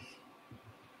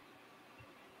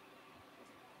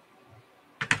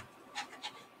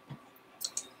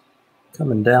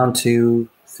 Coming down to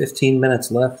 15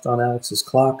 minutes left on Alex's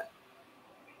clock.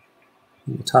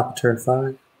 In the top of turn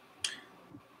 5.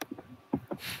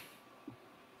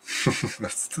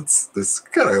 There's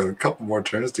got a couple more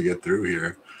turns to get through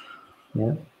here.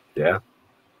 Yeah. Yeah.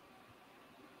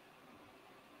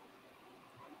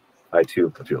 I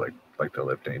too do like to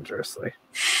live dangerously.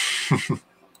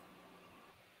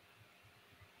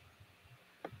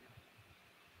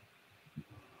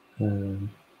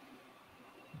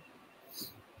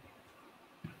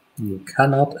 You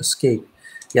cannot escape.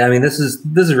 Yeah, I mean this is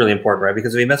really important, right?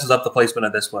 Because if he messes up the placement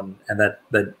of this one, and that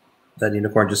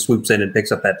unicorn just swoops in and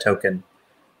picks up that token,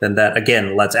 then that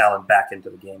again lets Alan back into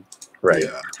the game. Right.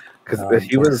 Because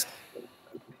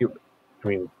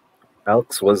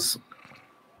Alex was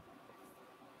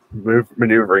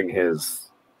maneuvering his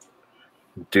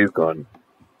Duke on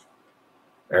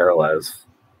Aralez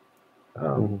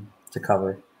to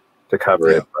cover it,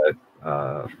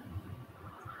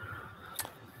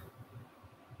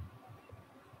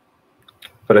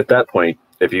 but at that point,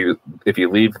 if the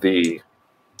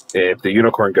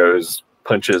unicorn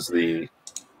punches and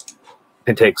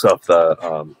takes the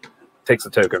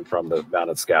token from the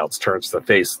mounted scouts, turns to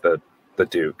face the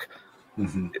Duke,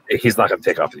 he's not going to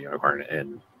take off the unicorn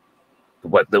and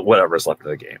whatever's left of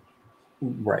the game.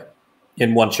 Right.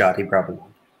 In one shot, he probably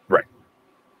won't. Right.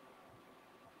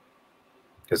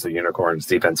 Because the unicorn's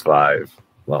defense 5.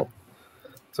 Well,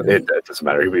 so it doesn't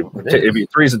matter. It'd be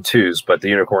 3s and 2s, but the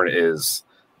unicorn is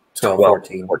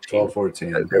 12-14.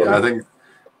 12-14. Yeah, I think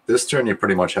this turn you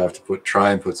pretty much have to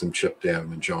try and put some chip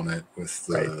damage on it with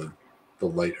the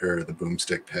lighter, the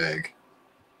boomstick peg,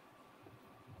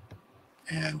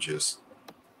 and just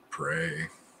pray.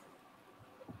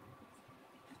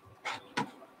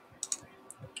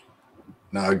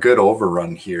 Now a good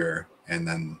overrun here, and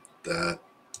then that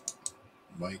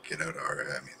might get out of our.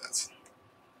 I mean, that's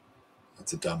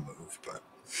a dumb move, but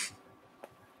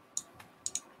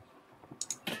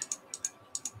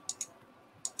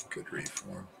good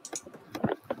reform.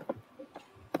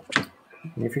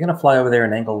 If you're gonna fly over there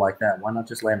and angle like that, why not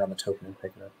just land on the token and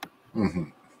pick it up?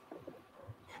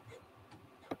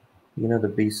 You know the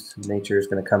beast of nature is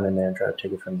going to come in there and try to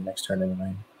take it from the next turn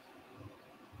anyway.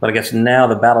 But I guess now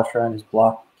the battle shrine is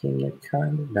blocking it,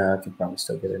 kind of. No, I can probably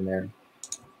still get in there.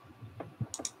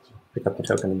 Pick up the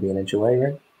token and be an inch away,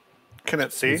 right? Can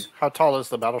it see? How tall is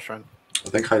the battle shrine? I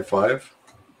think height 5.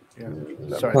 Yeah.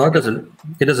 Well, it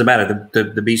doesn't matter.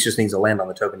 The beast just needs to land on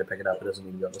the token to pick it up. It doesn't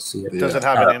need to be able to see it. Does it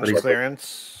have an inch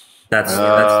clearance? That's the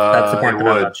part that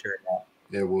I'm not sure about.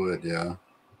 It would, yeah.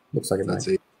 Looks like that's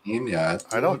 18. Yeah,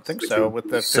 I don't think so. With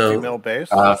the 50 mil base,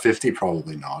 50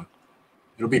 probably not.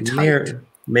 It'll be tight.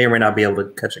 May or may not be able to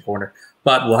catch a corner,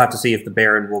 but we'll have to see if the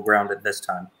Baron will ground it this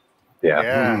time.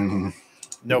 Yeah.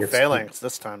 No phalanx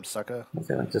this time, sucker. No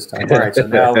phalanx this time. All right, so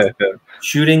now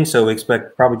shooting. So we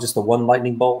expect probably just the one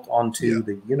lightning bolt onto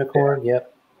the unicorn.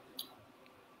 Yep.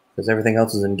 Because everything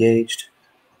else is engaged.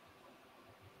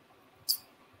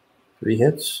 3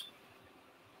 hits.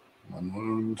 1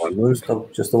 wound. 1 wound. Oh,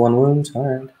 just the 1 wound. All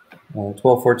right.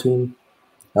 12-14.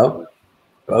 Oh.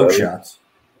 Both shots.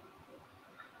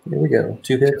 Here we go.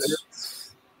 2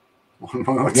 hits. 1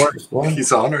 wound.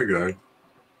 He's honor guard.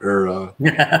 Or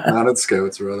mounted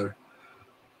scouts, rather.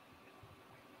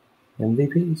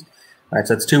 MVPs. All right,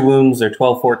 so it's 2 wounds. They're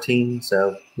 12-14,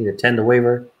 so need a 10 to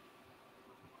waver.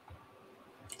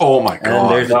 Oh, my God. And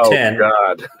there's a 10.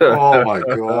 God. Oh, my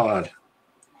God.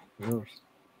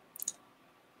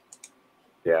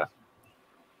 Yeah.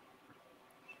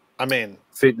 I mean,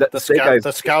 see,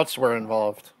 the scouts were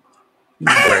involved.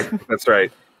 Right. That's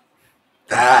right.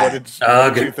 What did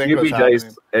you think was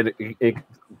happening? And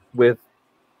with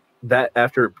that,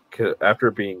 after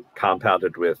being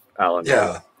compounded with Alan.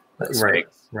 Yeah. Right.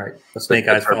 The snake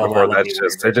eyes before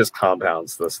it just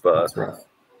compounds this. That's rough.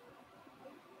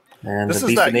 And this the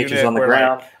beast of nature's on the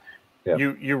ground. Like,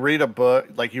 you read a book,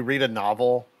 like you read a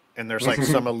novel, and there's like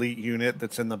some elite unit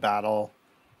that's in the battle,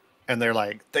 and they're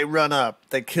like, they run up,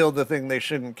 they kill the thing they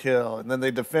shouldn't kill, and then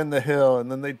they defend the hill,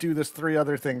 and then they do this 3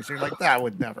 other things. You're like, that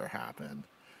would never happen.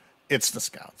 It's the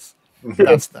scouts.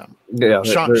 That's them. Yeah,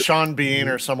 Sean Bean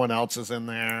or someone else is in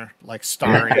there, like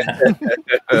starring.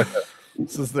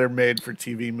 This is their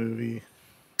made-for-TV movie.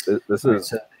 This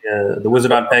is the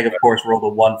Wizard on Peg, of course, rolled a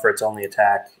 1 for its only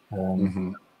attack.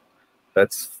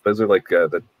 Those are like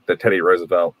the Teddy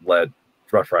Roosevelt led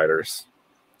Rough Riders.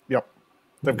 Yep,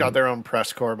 they've got their own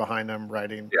press corps behind them,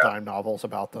 writing dime novels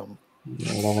about them.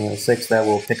 11 and 6. That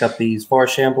will pick up these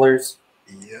Forest Shamblers.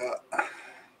 Yeah.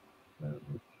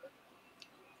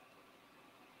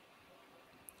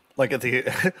 Like at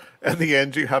the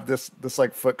end, you have this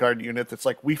like foot guard unit that's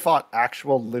like, we fought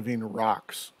actual living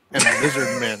rocks and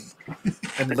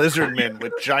lizard men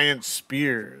with giant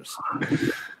spears.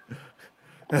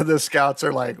 And the scouts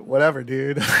are like, whatever,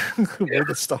 dude. We're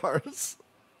the stars.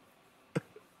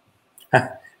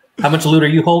 How much loot are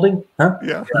you holding? Huh?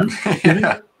 Yeah.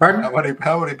 Pardon?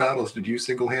 How many battles did you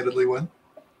single-handedly win?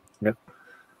 Yeah.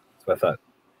 That's what I thought.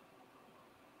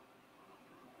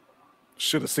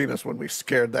 Should have seen us when we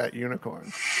scared that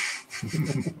unicorn.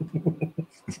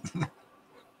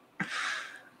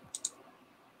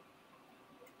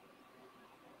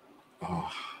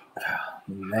 Oh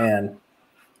man,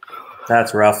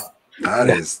 that's rough. That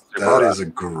is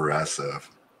aggressive.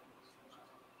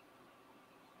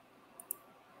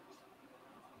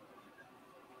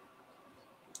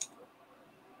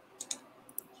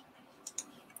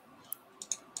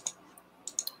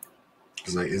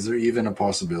 Because is there even a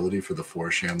possibility for the 4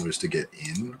 Shamblers to get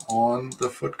in on the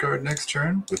foot guard next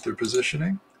turn with their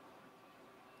positioning?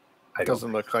 It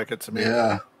doesn't look like it to me.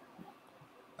 Yeah.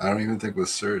 I don't even think with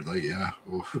Surd,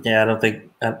 oof. Yeah, I don't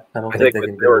think they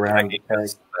can go around.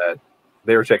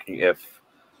 They were checking if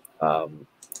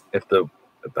the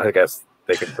I guess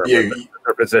they confirmed that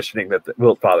they're positioning that the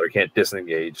Wilt Father can't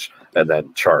disengage and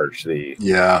then charge the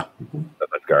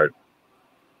foot guard.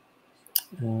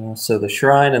 So the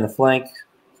shrine and the flank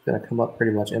is going to come up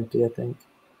pretty much empty, I think.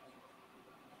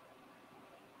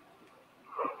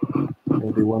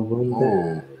 Maybe one wound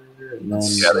there. And then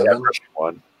they have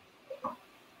one.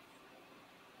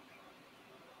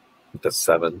 To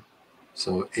 7.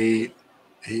 So 8,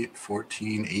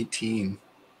 14, 18.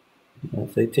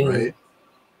 That's 18. Right?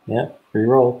 Yeah,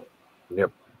 re-roll.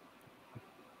 Yep.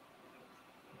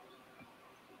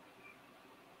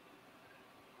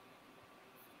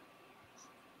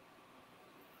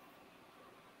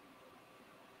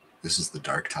 This is the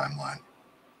dark timeline.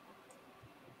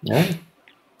 Yeah.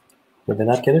 Did they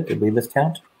not get it? Did we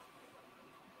miscount?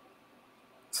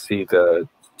 See the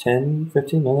 10,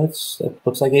 15 minutes. That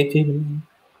looks like 18.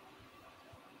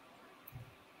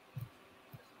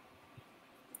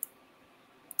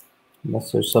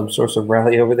 Unless there's some source of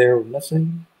rally over there we're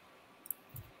missing.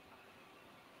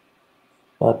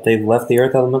 But they've left the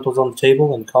earth elementals on the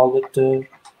table and called it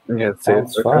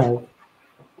balance 5.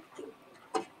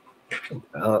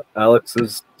 Alex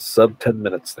is sub 10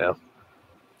 minutes now.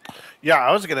 Yeah,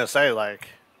 I was gonna say,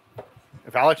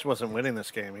 if Alex wasn't winning this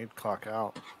game, he'd clock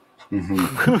out.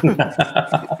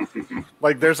 Mm-hmm.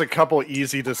 There's a couple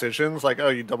easy decisions,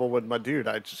 you double wood my dude,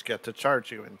 I just get to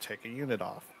charge you and take a unit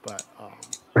off. But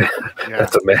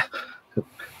that's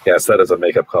yes, that is a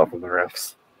makeup call from the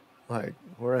refs.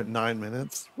 We're at 9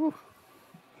 minutes. Whew.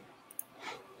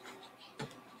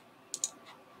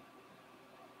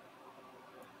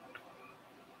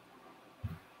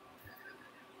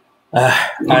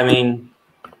 I mean,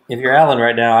 if you're Alan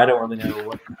right now, I don't really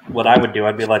know what I would do.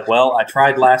 I'd be like, well, I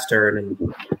tried last turn and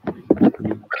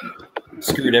you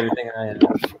screwed everything I had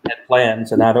planned,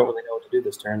 so now I don't really know what to do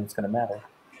this turn. It's going to matter.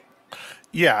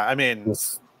 Yeah, I mean,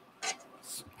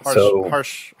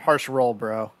 harsh roll,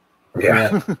 bro.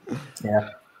 Yeah.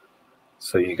 Yeah.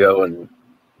 So you go and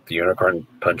the unicorn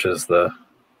punches the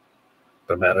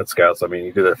mounted scouts. I mean,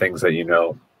 you do the things that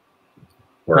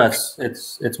work. Plus,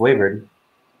 it's wavered.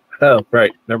 Oh,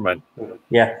 right. Never mind.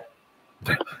 Yeah.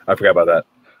 I forgot about that.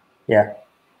 Yeah.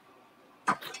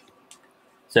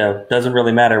 So it doesn't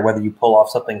really matter whether you pull off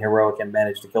something heroic and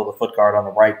manage to kill the foot guard on the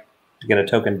right to get a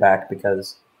token back,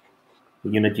 because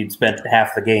the unit you'd spent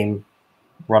half the game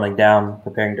running down,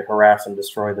 preparing to harass and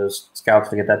destroy those scouts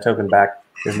to get that token back,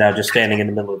 is now just standing in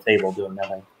the middle of the table doing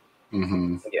nothing.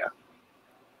 Mm-hmm.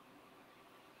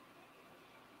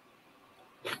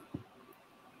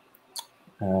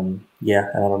 Yeah.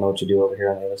 I don't know what you do over here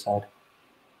on the other side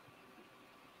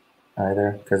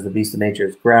either, because the Beast of Nature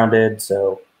is grounded,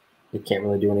 so it can't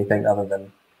really do anything other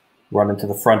than run into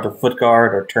the front of foot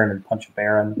guard or turn and punch a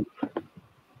Baron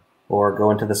or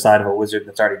go into the side of a wizard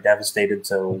that's already devastated,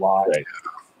 so why? Right.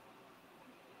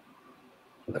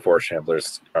 The 4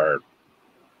 Shamblers are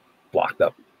blocked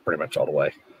up pretty much all the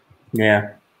way.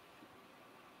 Yeah.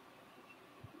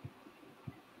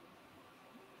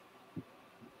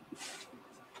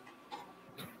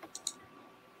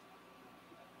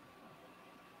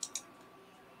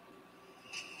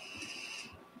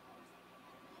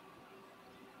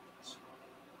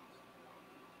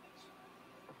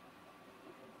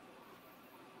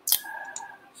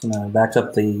 So now I backed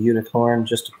up the unicorn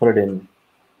just to put it in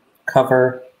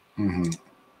cover. Mm-hmm.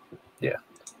 Yeah.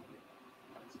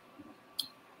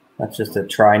 That's just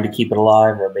trying to keep it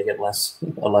alive or make it a less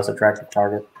attractive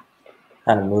target.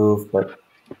 Kind of move, but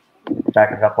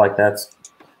backing up like that's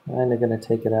kind of going to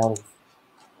take it out of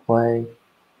play.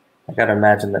 I got to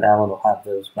imagine that Alan will have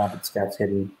those mounted scouts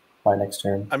hidden by next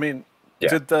turn. I mean, yeah.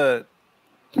 Did the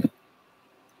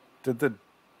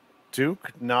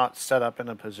Duke not set up in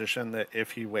a position that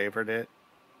if he wavered it,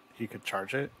 he could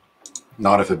charge it?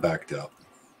 Not if it backed up.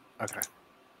 Okay.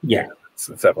 Yeah. It's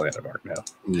definitely in the mark now.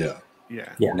 Yeah.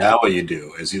 Yeah. Now what you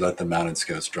do is you let the mounted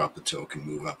scouts drop the token,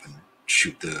 move up, and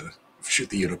shoot the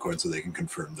unicorn so they can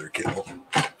confirm their kill.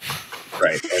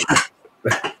 Right.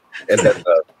 And then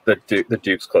the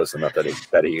Duke's close enough that he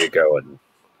could go and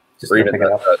Just or even pick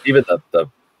it up. even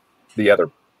the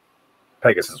other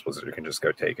Pegasus wizard can just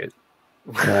go take it.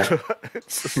 Yeah.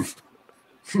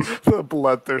 The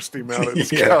bloodthirsty mounted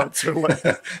scouts are like,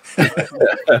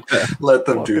 let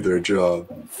them do their job.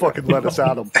 fucking let us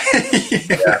at them.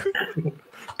 Yeah.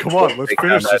 Come on, let's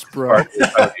finish this, bro.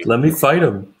 Let me fight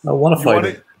him. I want to fight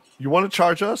him. You want to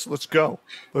charge us? Let's go.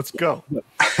 Let's go.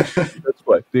 That's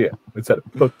what. Yeah. It's that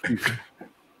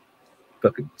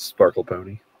fucking sparkle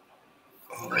pony.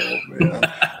 Oh man.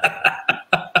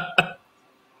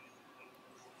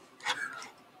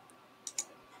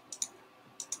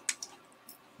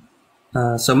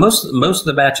 So most of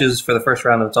the matches for the first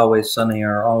round of It's Always Sunny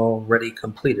are already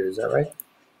completed. Is that right?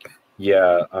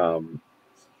 Yeah.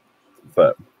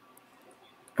 But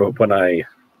when the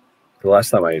last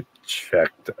time I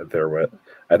checked,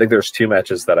 I think there's 2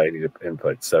 matches that I need to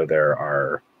input. So there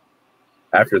are,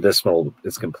 after this one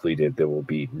is completed, there will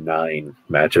be 9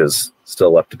 matches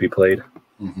still left to be played.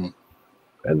 Mm-hmm.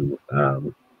 And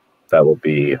that will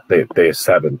be, they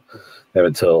have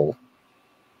until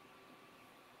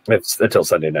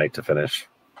Sunday night to finish.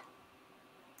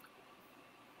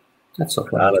 That's so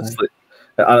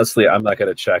honestly, I'm not going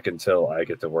to check until I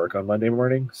get to work on Monday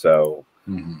morning. So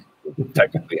we'll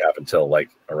technically have until like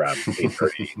around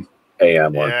 8:30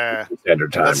 a.m. Yeah. on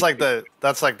standard time. That's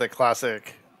like the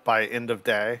classic by end of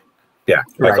day. Yeah,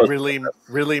 right. Really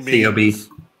means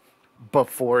COB.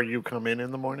 Before you come in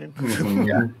the morning.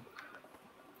 Yeah.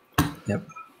 Yep.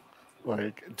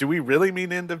 Like, do we really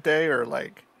mean end of day, or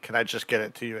like, can I just get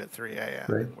it to you at 3 a.m.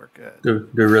 Right. and we're good? Do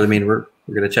we really mean we're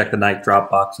going to check the night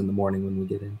drop box in the morning when we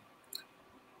get in?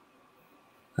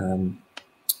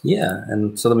 Yeah,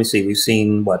 and so let me see. We've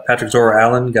seen Patrick Zora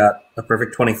Allen got a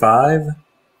perfect 25.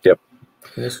 Yep.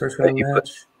 In his first round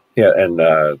match. Yeah, and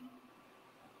all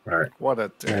right. What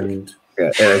a dick. And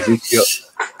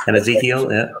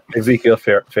Ezekiel. Yeah. Ezekiel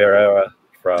Ferreira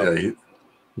from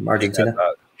Argentina.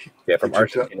 From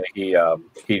Argentina.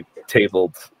 He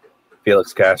tabled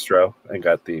Felix Castro and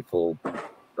got the full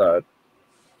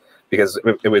because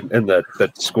it would in the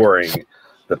scoring,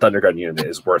 the Thundergun unit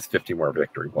is worth 50 more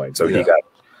victory points. So he got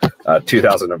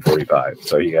 2,045.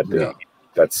 So he got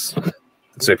that's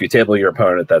so if you table your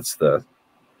opponent, it's the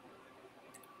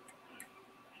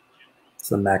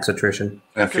max attrition.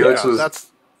 And Felix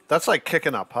was that's like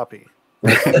kicking a puppy.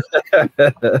 Like,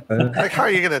 how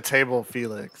are you going to table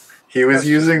Felix? He was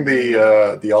using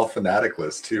the All Fanatic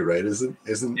list too, right? Isn't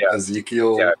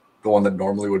Ezekiel the one that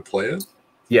normally would play it?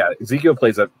 Yeah, Ezekiel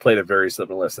played a very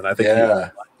similar list, and I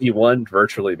think he won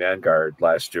virtually Vanguard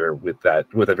last year with a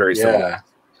very similar list.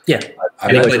 Yeah,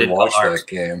 I like to watch that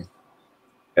game.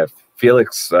 Yeah,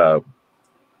 Felix. It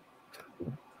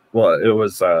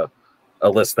was a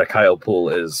list that Kyle Poole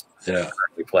is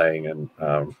currently playing, and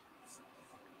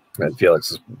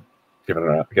Felix is giving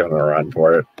a run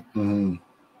for it. Mm-hmm.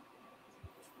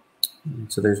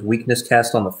 So there's weakness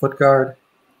cast on the foot guard.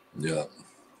 Yeah.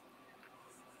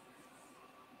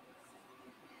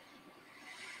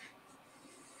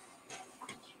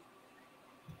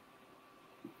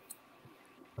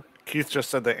 Keith just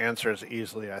said the answer is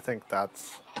easily. I think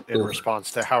that's in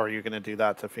response to how are you going to do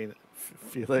that to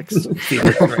Felix? I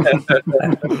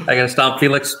got to stomp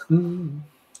Felix. Okay.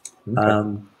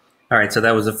 All right, so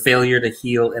that was a failure to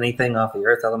heal anything off the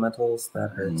earth elementals. That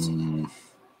hurts.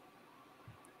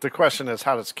 The question is,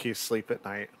 how does Keith sleep at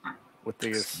night with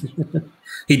these?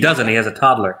 He doesn't. He has a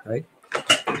toddler, right?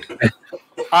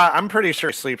 I'm pretty sure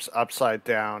he sleeps upside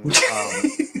down.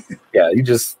 Yeah, you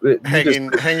just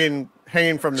hanging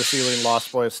from the ceiling,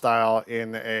 Lost Boys style,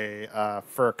 in a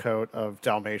fur coat of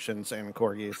Dalmatians and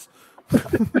corgis.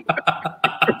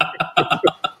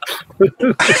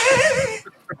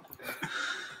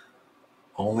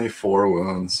 Only 4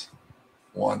 wounds.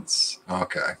 Once.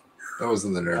 Okay. That was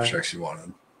in the nerve checks you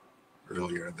wanted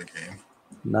earlier in the game.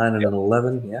 9 and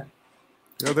 11, yeah.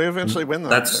 You know, they eventually win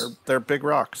them. They're big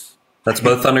rocks. That's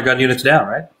both Thundergun units down,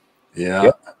 right? Yeah.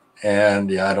 Yep.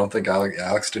 And I don't think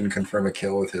Alex didn't confirm a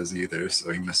kill with his either,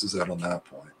 so he misses out on that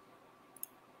point.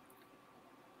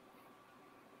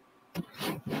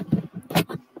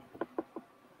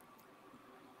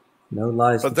 No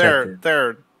lies. But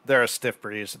they're a stiff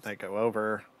breeze and they go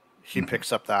over. He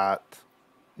picks up that,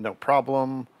 no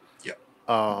problem. Yep.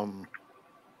 I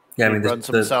mean,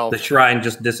 the shrine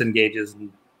just disengages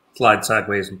and slides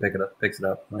sideways and picks it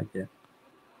up. Like, yeah.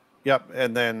 Yep,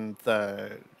 and then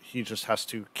he just has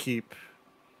to keep.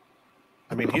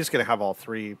 I mean, he's going to have all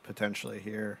 3 potentially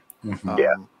here.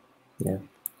 Yeah.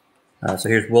 So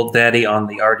here's Wilt Daddy on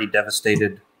the already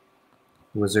devastated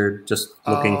wizard, just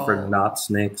looking for not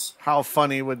snakes. How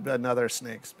funny would another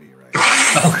snakes be, right?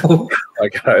 Oh my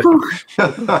god!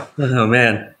 Oh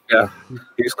man! Yeah,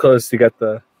 he's close. He got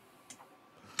the.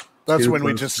 That's when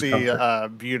we just see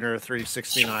Buehner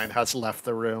 369 has left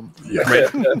the room. Yeah. Right.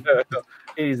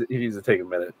 he needs to take a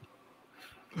minute.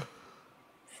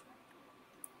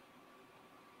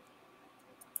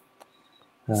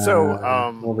 So,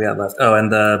 what we got left? Oh,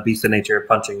 and the Beast of Nature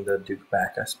punching the Duke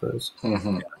back, I suppose.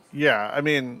 Mm-hmm. Yeah, I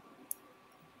mean,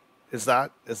 is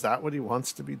that what he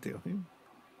wants to be doing?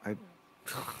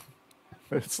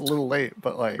 It's a little late,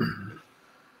 but like,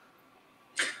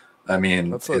 I mean,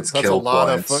 that's it's a kill lot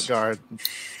points. of foot guard.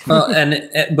 Well,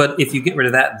 but if you get rid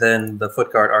of that, then the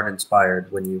foot guard aren't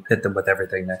inspired when you hit them with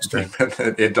everything next turn.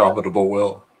 Indomitable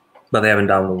will. But they have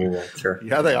indomitable will, sure.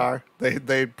 Yeah, they are.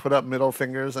 They put up middle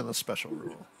fingers and a special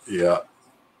rule. Yeah.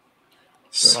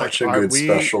 Such like, a good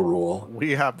special rule.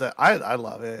 We have that. I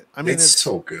love it. I mean, it's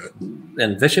so good.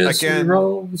 And vicious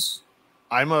rolls.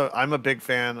 I'm a big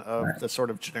fan of the sort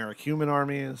of generic human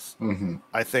armies. Mm-hmm.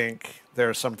 I think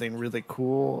there's something really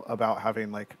cool about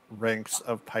having like ranks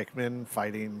of pikemen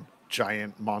fighting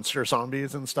giant monster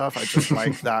zombies and stuff. I just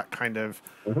like that kind of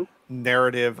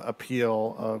narrative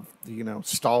appeal of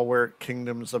stalwart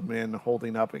kingdoms of men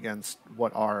holding up against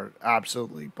what are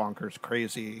absolutely bonkers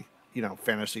crazy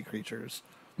fantasy creatures,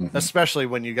 especially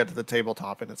when you get to the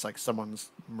tabletop and it's like someone's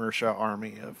Mersha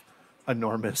army of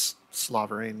enormous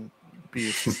slavering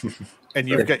beasts, and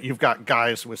you've got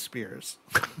guys with spears.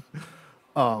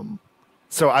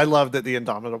 So I love that the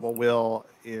Indomitable Will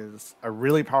is a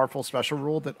really powerful special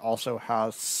rule that also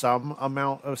has some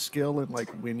amount of skill in like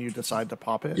when you decide to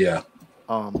pop it. Yeah.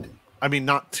 I mean,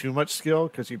 not too much skill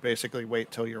because you basically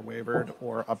wait till you're wavered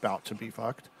or about to be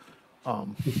fucked.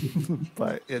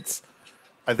 But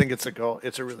I think it's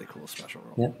a really cool special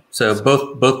rule. Yeah. So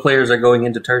both players are going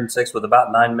into turn 6 with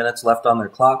about 9 minutes left on their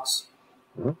clocks.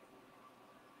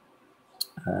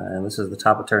 And this is the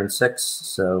top of turn 6,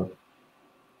 so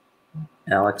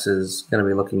Alex is going to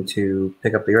be looking to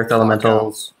pick up the Earth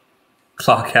Elementals,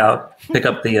 clock out, pick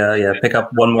up pick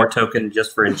up one more token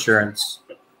just for insurance.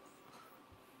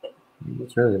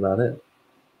 That's really about it.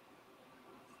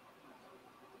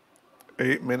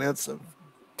 8 minutes of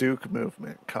Duke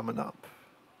movement coming up,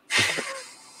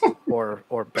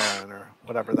 or Baron or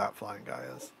whatever that flying guy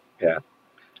is. Yeah.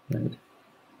 Right.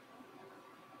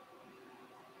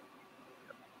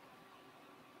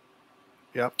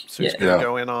 Yep. So he's gonna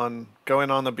go in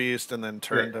on the beast and then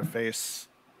turn to face,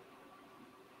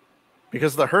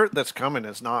 because the hurt that's coming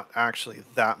is not actually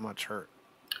that much hurt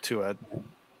to a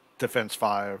defense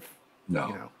 5.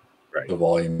 No. Right. The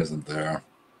volume isn't there.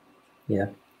 Yeah.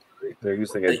 They're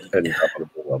using an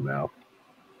indomitable will now.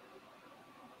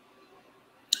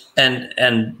 And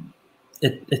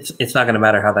it's not going to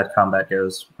matter how that combat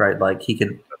goes, right? Like he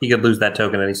could lose that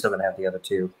token and he's still going to have the other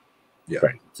 2. Yeah.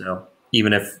 Right. So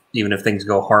even if things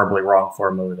go horribly wrong for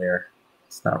him over there,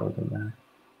 it's not really going to matter.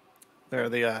 There,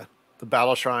 the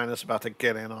battle shrine is about to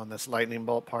get in on this lightning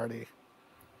bolt party.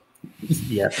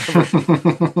 Yeah.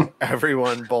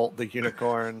 Everyone bolt the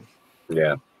unicorn.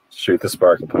 Yeah. Shoot the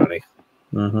sparkle pony.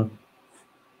 Mm-hmm.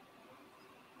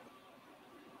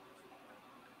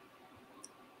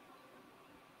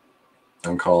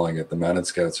 I'm calling it. The Mounted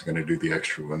Scouts are going to do the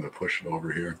extra one to push it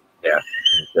over here. Yeah.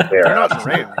 They're not in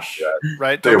range,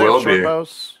 right? They will be.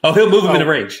 Bows? Oh, he'll move him into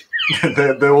range.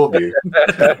 they will be.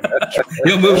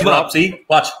 He'll move him up. See?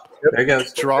 Watch. There he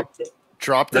goes. Drop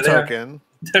the token.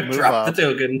 Move Drop up. the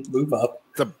token. Move up.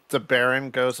 The Baron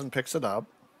goes and picks it up.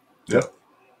 Yep.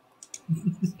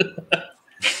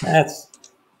 That's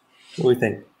what do we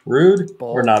think? Rude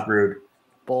or not rude?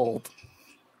 Bold.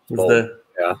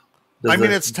 Yeah. I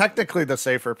mean, it's technically the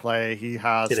safer play. He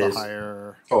has the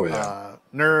higher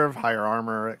nerve, higher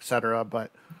armor, etc.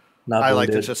 But I like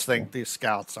to just think these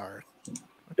scouts are.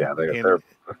 Yeah,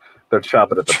 they're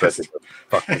chopping at the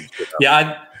bit.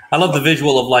 Yeah, I love the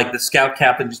visual of like the scout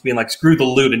captain just being like, screw the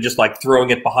loot, and just like throwing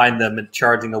it behind them and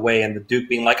charging away, and the Duke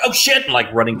being like, oh shit, and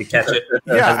like running to catch it.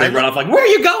 Yeah, as they run off like, where are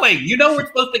you going? You know we're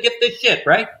supposed to get this shit,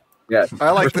 right? Yeah. I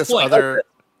like this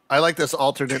I like this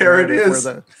alternate. There it is.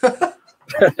 That's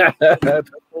the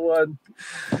one.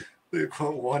 They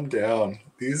put one down.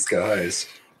 These guys.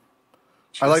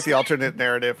 I like the alternate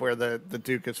narrative where the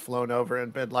Duke has flown over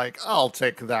and been like, I'll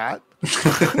take that.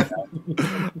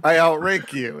 I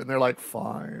outrank you. And they're like,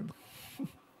 fine.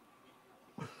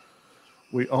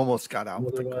 We almost got out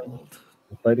with the gold.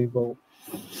 Lightning bolt.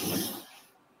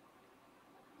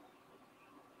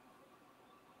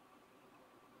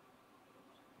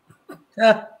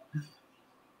 Yeah.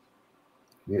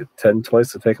 You need 10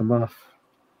 twice to take them off.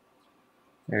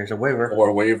 There's a waiver.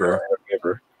 Or waiver.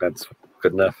 That's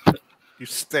good enough. You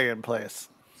stay in place.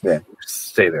 Yeah,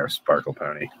 stay there, Sparkle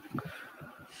Pony.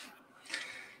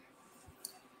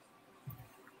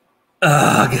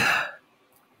 Ugh.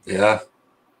 Yeah.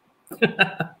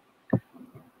 Yeah,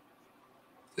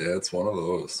 it's one of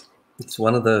those. It's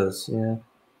one of those, yeah.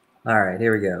 All right,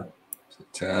 here we go. So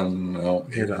 10. No,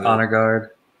 here's an honor guard.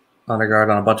 Honor guard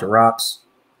on a bunch of rocks.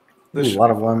 Ooh, a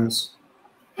lot of ones.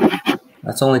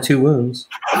 That's only 2 wounds.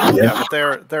 Yeah,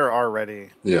 but they're already.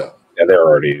 Yeah. Yeah, they're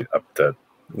already up to.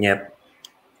 Yep.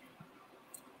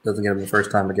 Doesn't get him the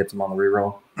first time, but gets him on the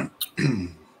reroll.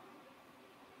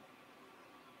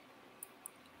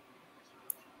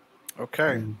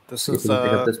 Okay, this See if is we can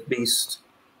pick up this beast.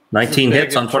 19 big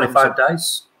hits on in terms 25 of-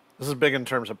 dice. this is big in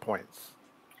terms of points,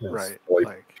 Yes, right? like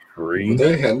Like, Were 3.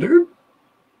 they hindered?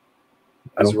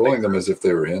 I I was don't rolling think them as if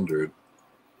they were hindered.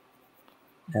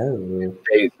 Oh.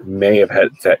 they may have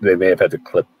had to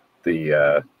clip the.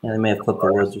 Yeah, they may have clipped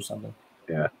the woods or something.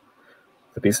 Yeah,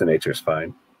 the beast of nature is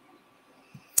fine.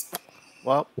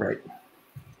 well, Right.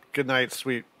 good night,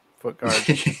 sweet foot guard.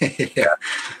 Yeah.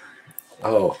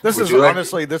 Oh, This would is you like-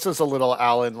 honestly, this is a little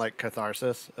Alan like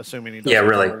catharsis, assuming he doesn't Yeah,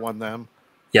 really. level 1 them.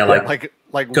 Yeah,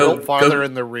 Like go- Wilt farther go-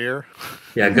 in the rear.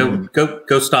 yeah,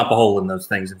 go stomp a hole in those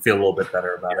things and feel a little bit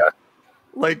better about it.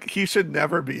 Like he should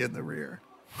never be in the rear.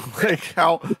 Like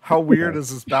how weird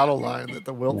is this battle line that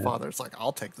the Wilt father's like,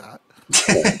 I'll take that.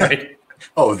 Right?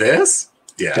 Oh, this?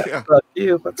 Yeah. Yeah. Fuck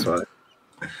you. That's fine.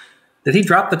 Did he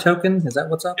drop the token? Is that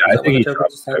what's up? Yeah, Is I that think what he the dropped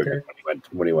token's the out token there?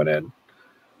 when he went in.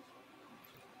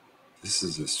 This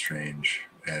is a strange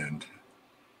end.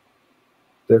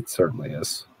 It certainly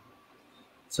is.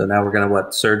 So now we're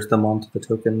gonna surge them onto the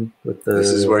token with the.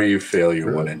 This is where you fail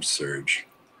your 1-inch surge.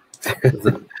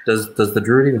 Does the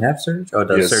druid even have surge? Oh, it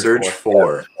does Yeah, surge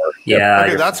four. 4. Yeah. Okay,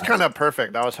 you're that's fine. kind of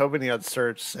perfect. I was hoping he had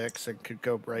Surge 6 and could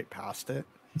go right past it.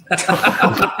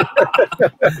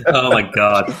 Oh my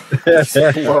god!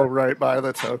 Blow right by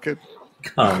the token.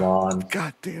 Come on.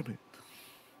 God damn it.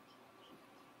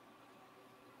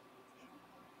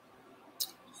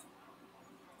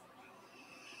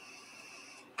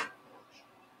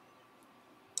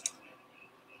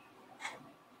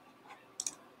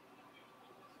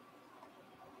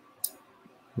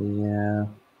 Yeah.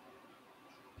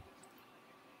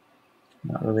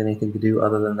 Not really anything to do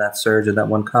other than that surge and that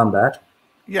one combat.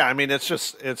 Yeah, I mean it's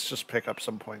just pick up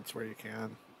some points where you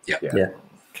can. Yeah.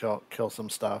 Kill some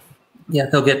stuff. Yeah,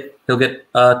 he'll get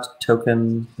a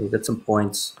token. He'll get some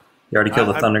points. He already killed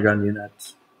the Thunder Gun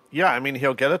unit. Yeah, I mean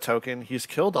he'll get a token. He's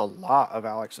killed a lot of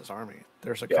Alex's army.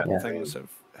 There's a couple Yeah. things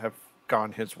have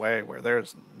gone his way where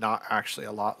there's not actually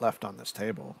a lot left on this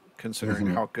table, considering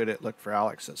how good it looked for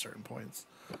Alex at certain points.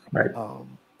 Right.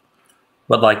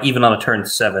 But like even on a turn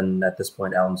 7 at this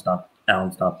point, Alan's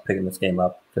not picking this game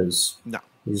up because No.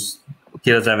 he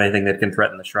doesn't have anything that can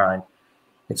threaten the shrine,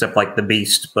 except like the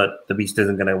beast. But the beast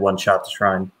isn't going to one shot the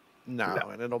shrine. No,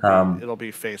 and it'll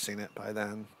be facing it by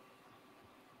then,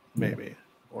 maybe,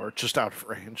 or just out of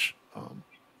range.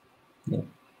 Yeah.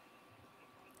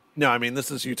 No, I mean this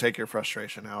is you take your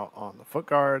frustration out on the foot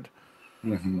guard.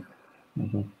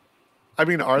 Mm-hmm. I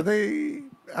mean, are they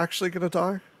actually going to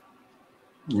die?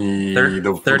 The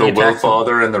 30 Will attacks.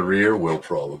 Father in the rear will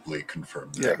probably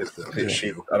confirm that Yeah.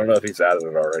 issue. I don't know if he's added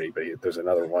it already, but there's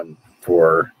another one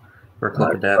for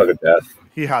Cloak of Death. Cloak of Death.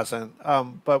 He hasn't.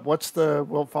 But what's the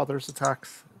Will Father's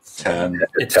attacks? 10,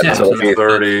 It's 10, 10. so So it'd be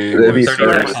 30. It'd be 30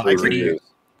 30 on with three. reuse.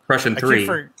 Crushing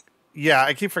 3.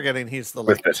 I keep forgetting he's the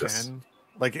With like vicious. 10.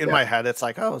 Like in my head, it's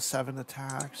like 7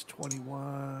 attacks,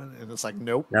 21, and it's like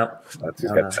nope, Nope. He's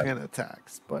No, got no. 10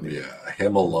 attacks. But Yeah,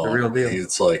 him The real alone, deal.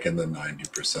 he's like in the 90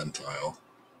 percentile.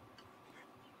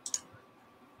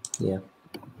 Yeah.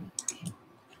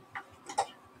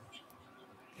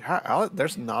 yeah,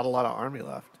 there's not a lot of army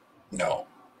left. No.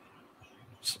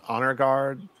 Just honor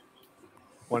guard,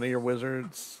 one of your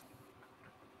wizards,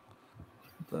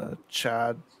 the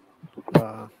Chad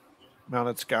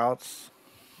mounted scouts.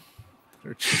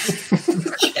 They're just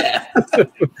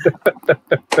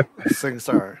these things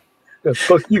are Yeah,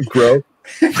 fuck you, bro.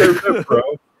 Bro.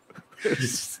 they're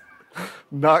just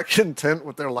not content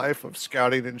with their life of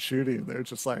scouting and shooting. They're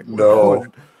just like, No.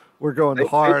 we're going They-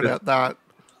 hard they- at that.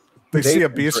 They see a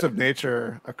beast of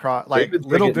nature across. Like been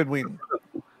little thinking- did we.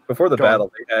 Before the Go on.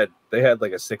 battle, they had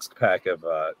like a 6-pack of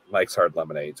Mike's Hard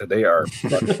Lemonades, and they are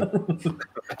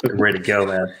They're ready to go,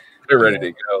 man. they're ready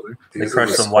to go. They These are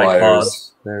crushed the some white squires.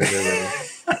 claws. They're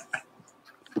ready.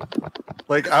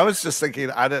 Like I was just thinking,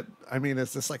 I mean,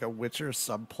 is this like a Witcher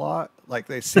subplot? Like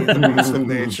they see the beast of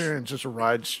nature and just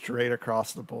ride straight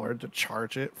across the board to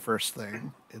charge it first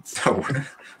thing. It's,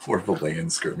 We're Valayan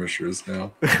skirmishers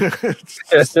now. it's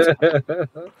just-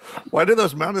 why do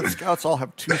those mounted scouts all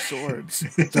have 2 swords?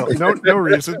 No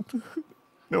reason.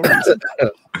 No reason.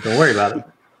 Don't worry about it.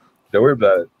 Don't worry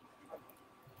about it.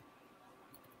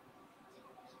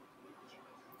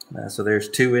 So there's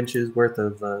 2 inches worth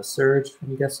of surge,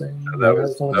 I'm guessing. That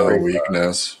was- only No three.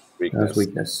 weakness. That Weakness. was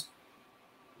weakness.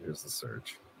 Here's the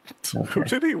surge. Who Okay.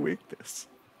 did he weakness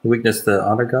Weakness, the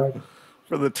honor guard.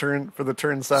 for the turn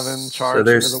 7 So charge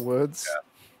into there's- the woods?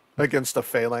 against a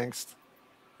phalanx.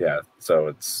 Yeah, so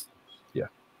it's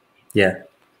Yeah,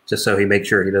 just so he makes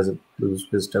sure he doesn't lose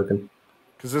his token.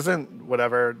 Because isn't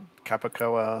whatever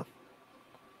Capicoa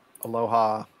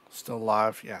Aloha still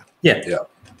alive? Yeah. Yeah.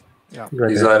 Right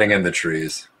He's there. hiding in the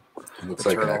trees. Looks The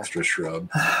like an turtle. extra shrub.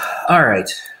 All right.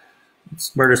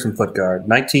 Let's murder some foot guard.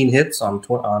 19 hits on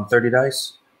 30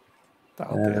 dice.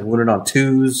 That'll And do. wounded on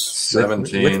 2s.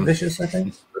 17. With vicious, I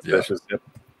think. Yeah. vicious. Yep.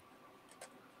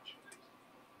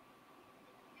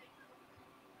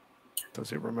 Does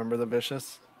he remember the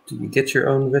vicious? Do you get your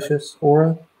own vicious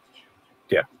aura?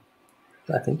 Yeah.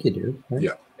 I think you do. Right?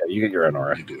 Yeah. Yeah, you get your own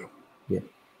aura. You do.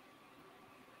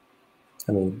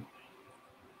 I mean,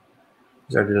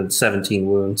 he's already done 17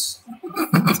 wounds.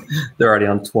 They're already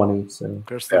on 20, so.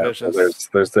 There's the Yeah, vicious.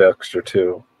 there's the extra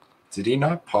 2. Did he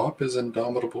not pop his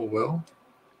Indomitable Will?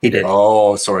 He did.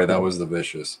 Oh, sorry, that was the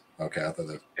vicious. Okay, I thought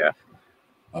that. Yeah.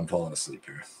 I'm falling asleep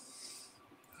here.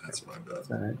 That's my bad.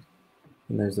 All right.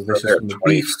 And there's the So vicious they're from the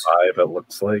beast. 25, it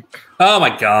looks like. Oh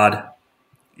my god.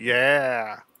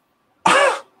 Yeah.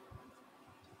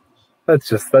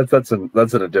 That's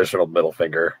an additional middle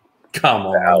finger Come to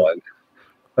on. Alan.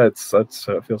 That's so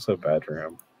it feels so bad for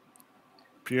him.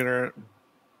 Buehner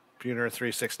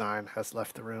 369 has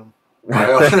left the room.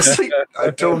 I honestly,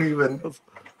 I don't even.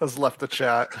 Has left the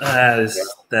chat.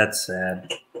 That's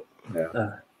sad.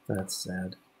 Yeah. That's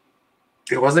sad.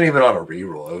 It wasn't even on a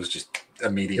reroll. It was just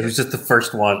immediate. It was just the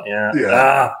first one. Yeah.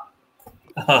 Yeah.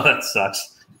 Oh, that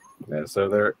sucks. Yeah, so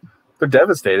they're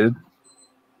devastated.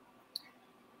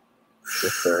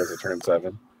 If there is a turn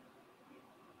 7.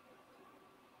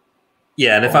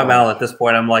 Yeah, and if I'm Al at this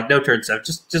point, I'm like, no turn 7.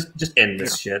 Just end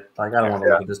this shit. Like, I don't want to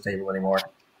look at this table anymore.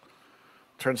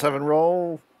 Turn 7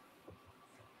 roll.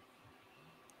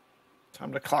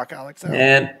 Time to clock Alex out.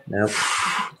 And nope.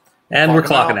 And we're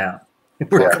clocking out. We're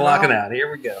Clocking clocking out. out.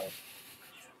 Here we go.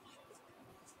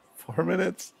 4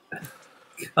 minutes.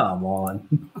 Come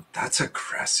on. That's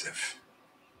aggressive.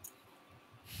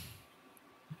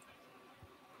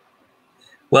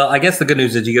 Well, I guess the good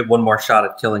news is you get one more shot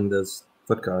at killing this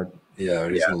foot guard. Yeah,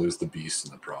 he's gonna lose the beast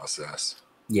in the process.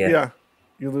 Yeah.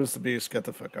 You lose the beast, get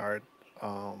the foot guard.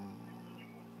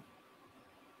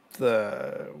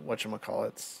 The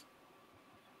whatchamacallits.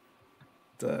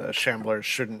 The shamblers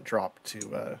shouldn't drop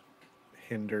to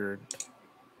hindered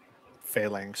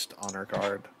phalanxed honor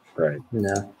guard. Right.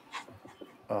 No.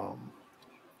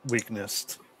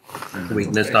 Weaknessed.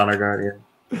 Weakness honor guard,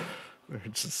 yeah.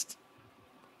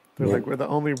 They're like, we're the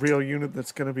only real unit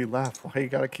that's gonna be left. Why you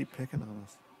gotta keep picking on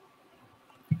us?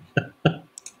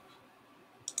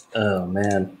 Oh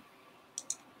man.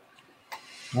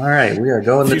 All right, we are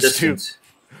going the These two- distance.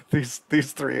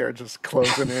 These three are just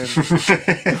closing in.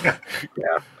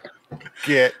 Yeah.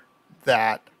 Get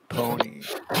that pony.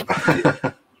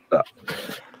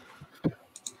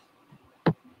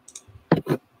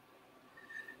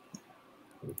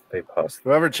 They paused.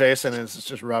 Whoever chasing is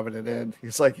just rubbing it in.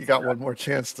 He's like, you got one more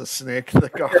chance to snake the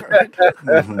guard.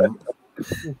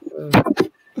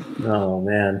 Oh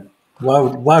man. Why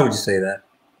would you say that?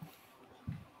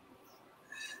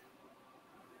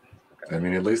 I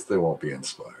mean, at least they won't be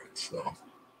inspired. So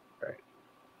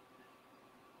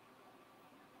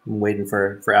I'm waiting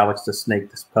for Alex to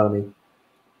snake this pony.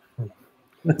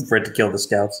 For it to kill the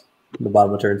scouts in the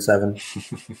bottom of turn 7.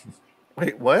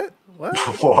 Wait, what? What?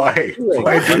 why?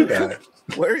 Why do that?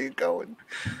 Where are you going?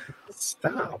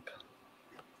 Stop.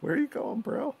 Where are you going,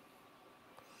 bro?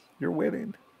 You're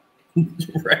winning.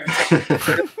 Right.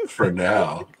 For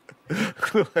now.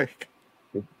 Like,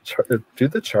 Do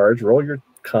the charge. Roll your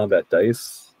combat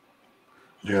dice.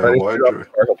 Yeah, Try to why shoot off the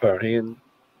Sparkle Pony and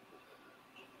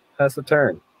pass the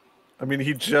turn. I mean,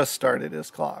 he just started his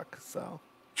clock, so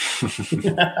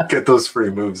get those free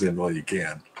moves in while you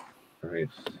can. Right.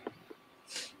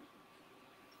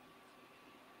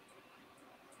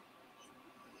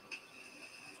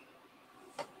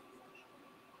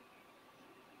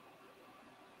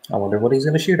 I wonder what he's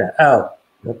going to shoot at. Oh,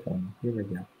 okay. Here we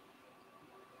go.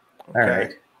 All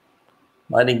right.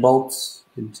 Lightning bolts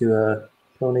into a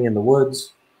pony in the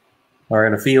woods or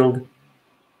in a field.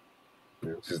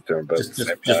 Just doing both at the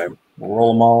same Just time.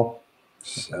 roll them all.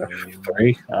 So,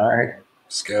 3. All right.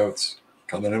 scouts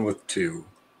coming in with 2.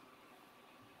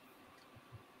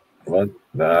 1.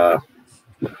 Nah.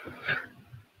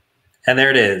 And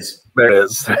there it is. There it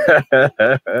is.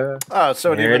 oh,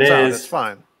 so it There it evens out. is. It's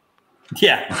fine.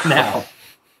 Yeah,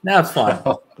 now it's fine.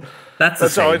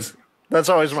 That's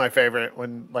always my favorite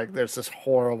when like there's this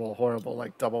horrible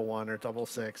like double 1 or double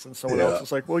 6, and someone else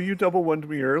is like, "Well, you double 1'd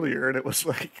me earlier," and it was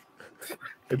like,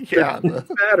 It yeah, didn't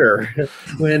matter.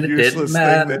 when it useless didn't thing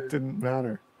matter. that didn't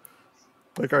matter.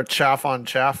 Like our chaff on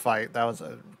chaff fight. That was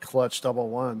a clutch double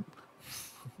one.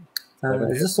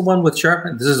 Is this the one with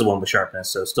sharpness? This is the one with sharpness,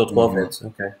 so still 12 hits.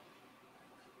 Okay.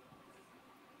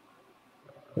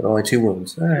 But only 2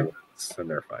 wounds. All right. So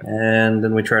they're fine. And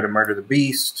then we try to murder the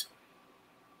beast.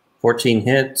 14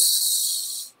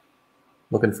 hits.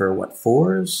 Looking for what,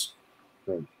 4s?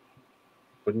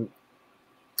 Wouldn't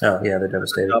Oh, yeah, they're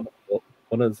devastated.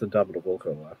 One of the Indomitable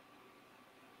Volco left.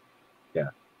 Yeah.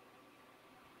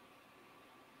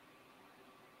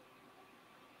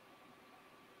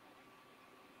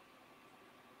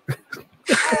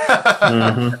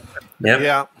 Yep.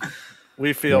 Yeah.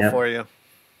 We feel for you.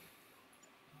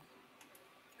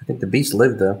 I think the beast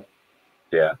lived, though.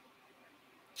 Yeah.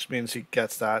 Which means he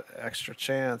gets that extra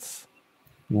chance.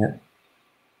 Yeah.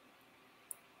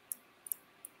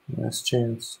 Last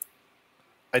chance.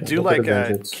 I do like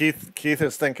Keith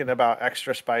is thinking about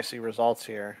extra spicy results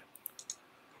here.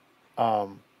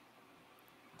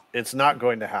 It's not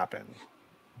going to happen,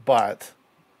 but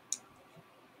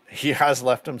he has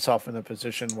left himself in a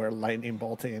position where lightning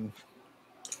bolting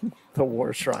the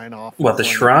war shrine off. What, the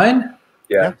shrine?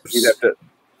 Yeah. You'd have to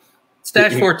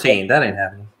Stash 14. That ain't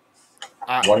happening.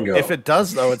 One go. If it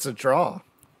does, though, it's a draw.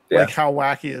 Yeah. Like, how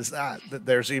wacky is that? That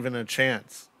there's even a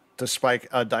chance to spike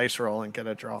a dice roll and get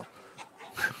a draw.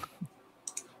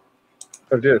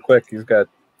 Oh, do it quick. He's got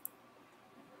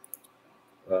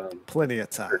plenty of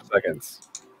time. 30 seconds.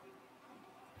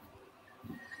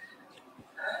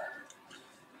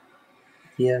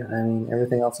 Yeah, I mean,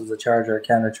 everything else is a charge or a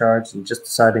counter charge, and just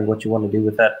deciding what you want to do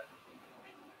with that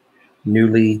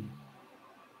newly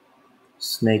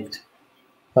snaked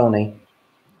pony.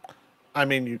 I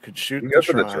mean, you could shoot You the go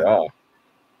for the shrine. draw.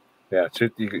 Yeah,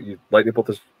 shoot. You lightning bolt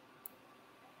this.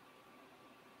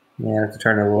 Yeah, I have to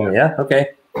turn a roll. Yeah,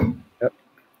 okay. Yep.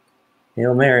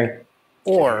 Hail Mary.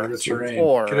 Or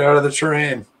Get out of the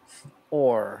terrain.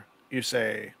 Or you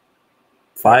say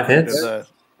 5 hits.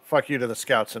 Fuck you to the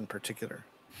scouts in particular.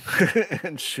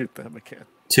 And shoot them again.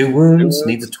 2 wounds.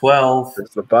 Needs a 12. There's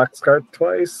the box card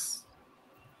twice.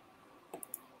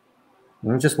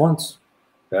 Just once.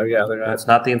 Oh yeah, they're not. That's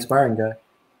not the inspiring guy.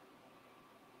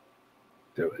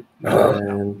 Do it.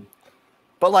 And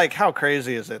But like, how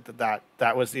crazy is it that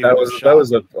was the that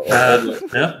was a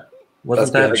yeah.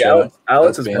 Wasn't That's that?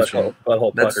 Alex's That's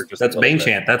butthole pucker just That's Bane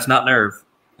Chant. That's not Nerve.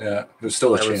 Yeah, there's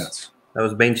still a That was- chance. That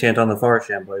was Bane Chant on the Forest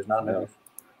Shamblers, not No. Nerve.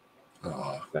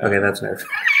 Oh, Okay, that's Nerve.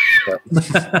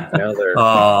 Now they're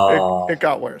Oh. It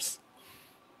got worse.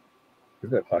 he's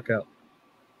gonna fuck out.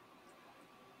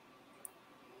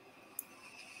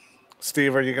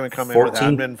 Steve, are you going to come in with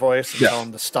 14? admin voice and Yeah. tell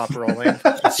him to stop rolling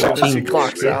as soon as he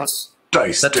clocks out? Is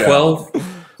dice that down. 12? Is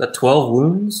that 12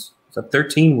 wounds? Is that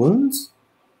 13 wounds?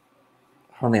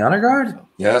 On the honor guard?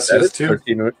 Yes, That it's is 2.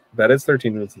 13. That is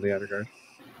 13 minutes in the honor guard.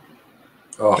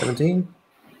 Oh, 17?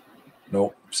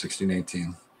 nope. 16,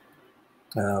 18.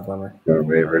 Bummer. Your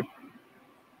favorite.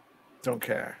 Don't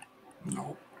care.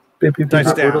 Nope.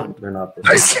 Dice down. They're not.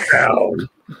 Dice down.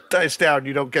 Dice down.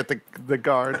 You don't get the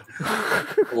guard.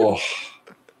 Oh.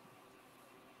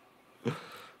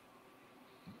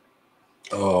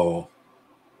 Oh.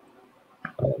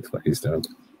 Oh, that's what he's doing.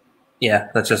 Yeah,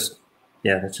 that's just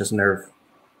Nerve.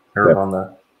 Nerve on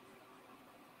the.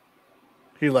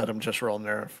 He let him just roll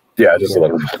nerve. Yeah, just a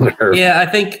little nerve. Yeah, I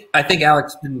think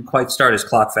Alex didn't quite start his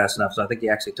clock fast enough, so I think he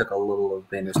actually took a little of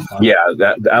Banner's clock. Yeah,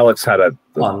 that Alex had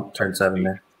On turn 7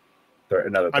 there.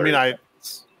 another. I mean, 30.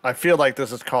 I feel like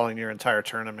this is calling your entire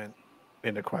tournament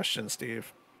into question,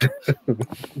 Steve.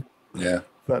 Yeah.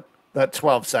 That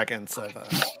 12 seconds of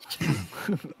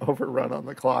overrun on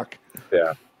the clock.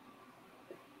 Yeah.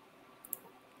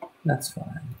 That's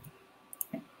fine.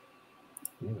 All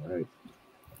right.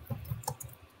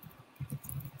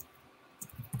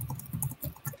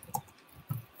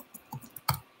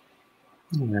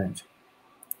 All right.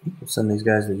 We'll send these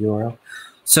guys the URL.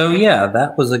 So yeah,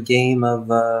 that was a game of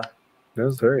That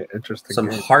was very interesting. some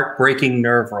game. heartbreaking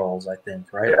nerve rolls, I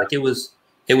think, right? Yeah. Like it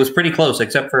was pretty close,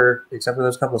 except for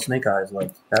those couple of snake eyes.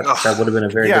 Like that would have been a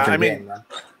very different game. Man.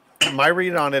 My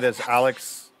read on it is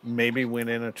Alex maybe went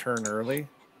in a turn early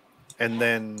and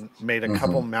then made a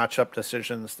couple matchup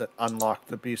decisions that unlocked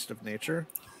the beast of nature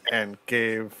and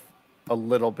gave a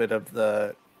little bit of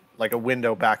a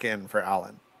window back in for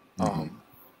Alan.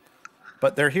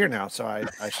 But they're here now, so I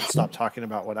should stop talking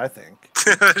about what I think.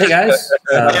 Hey guys,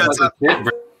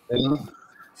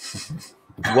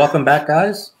 welcome back,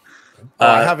 guys.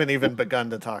 I haven't even begun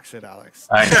to talk shit, Alex.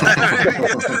 I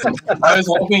was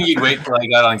hoping you'd wait till I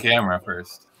got on camera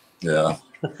first. Yeah.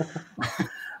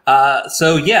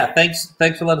 So yeah, thanks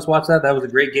for letting us watch that. That was a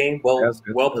great game.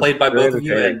 Well played by both of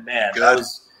you, and man,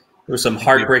 There was some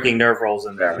heartbreaking nerve rolls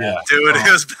in there. Yeah. Dude,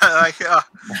 it was like, Yeah.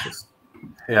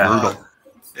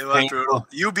 it was brutal.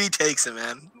 UB takes it,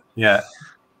 man. Yeah.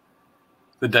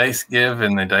 The dice give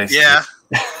and the dice. Yeah.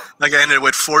 Like I ended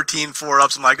with 14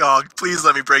 4-ups. I'm like, oh, please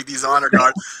let me break these honor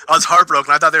guards. I was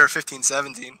heartbroken. I thought they were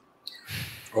 15-17.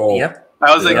 Oh, Yep.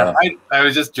 I was like, I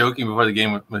was just joking before the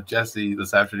game with Jesse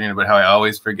this afternoon about how I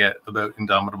always forget about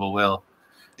Indomitable Will.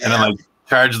 Yeah. And I'm like,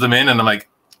 charge them in, and I'm like,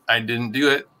 I didn't do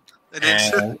it.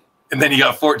 And then you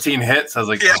got 14 hits. I was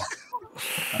like, yeah.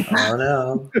 Oh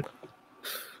no.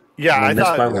 Yeah, I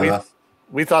thought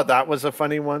we thought that was a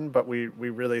funny one, but we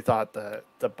really thought the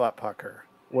butt pucker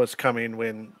was coming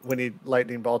when he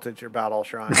lightning bolted your battle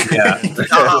shrine. Yeah. And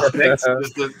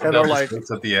they're like,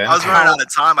 at the end. I was running out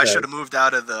of time. I should have moved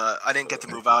out of the. I didn't get to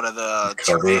move out of the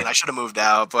terrain. I should have moved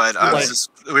out, but I was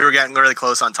just. We were getting really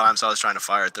close on time, so I was trying to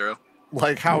fire it through.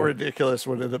 Like, how ridiculous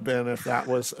would it have been if that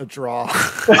was a draw?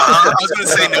 I was going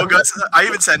to say no guts. I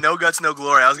even said no guts, no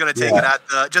glory. I was going to take it at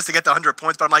just to get the 100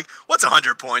 points, but I'm like, what's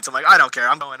 100 points? I'm like, I don't care.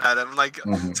 I'm going at it. I'm like,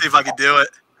 see if I could do it.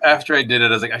 After I did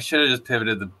it, I was like, I should have just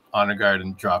pivoted the honor guard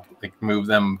and dropped, like, move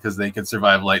them because they could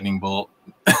survive lightning bolt.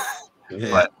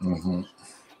 Yeah. But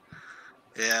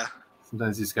Yeah.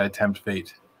 sometimes you just gotta tempt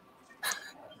fate.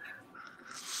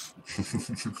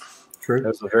 True.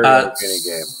 That's a very entertaining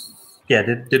game. Yeah.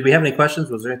 Did we have any questions?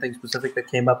 Was there anything specific that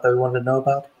came up that we wanted to know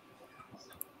about?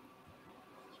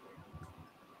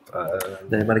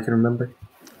 Anybody can remember?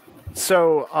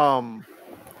 So,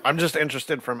 I'm just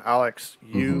interested from Alex.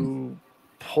 You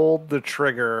pulled the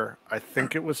trigger. I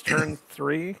think it was turn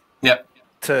 3. Yep.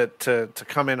 To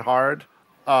come in hard.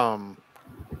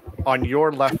 On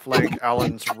your left flank,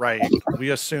 Alan's right. We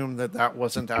assume that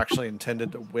wasn't actually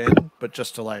intended to win, but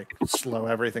just to like slow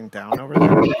everything down over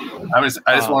there. I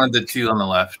just wanted the 2 on the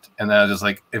left, and then I was just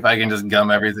like, if I can just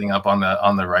gum everything up on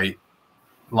the right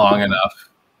long enough,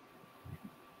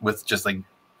 with just like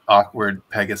awkward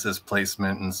Pegasus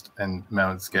placement and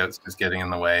mounted scouts just getting in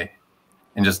the way,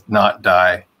 and just not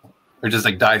die, or just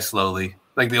like die slowly,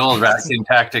 like the old Ratkin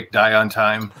tactic, die on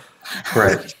time.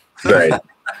 Right. Right.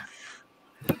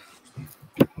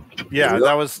 Yeah,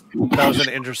 that was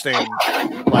an interesting,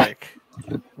 like,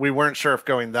 we weren't sure if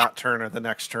going that turn or the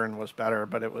next turn was better,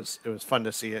 but it was fun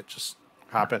to see it just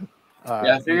happen.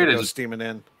 Yeah, I figured it was was steaming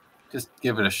in. Just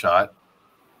give it a shot.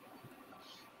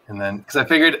 And then, because I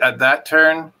figured at that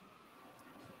turn,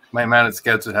 my mounted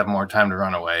scouts would have more time to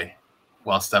run away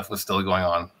while stuff was still going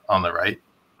on the right.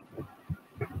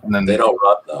 And then they don't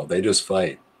run though; they just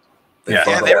fight. They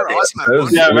were awesome.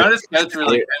 Yeah, mounted scouts were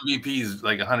like MVPs,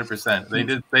 like 100%.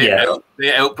 They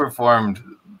outperformed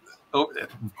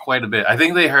quite a bit. I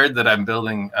think they heard that I'm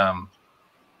building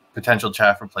potential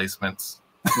chaff replacements.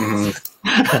 They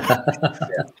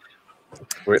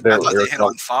hit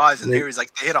on 5s, and he was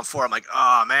like, they hit on 4. I'm like,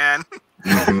 oh man.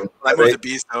 I moved the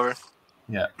beast over.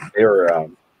 Yeah, they were.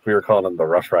 We were calling them the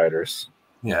Rough Riders.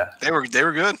 Yeah, they were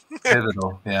good.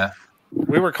 Pivotal. Yeah,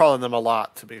 we were calling them a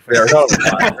lot, to be fair.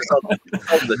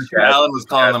 Alan was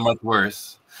calling them much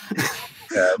worse.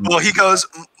 Well, he goes,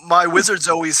 my wizards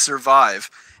always survive.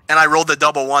 And I rolled the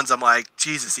double 1s. I'm like,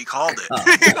 Jesus, he called it. I'm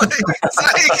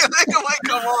like,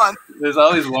 come on. There's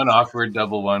always one awkward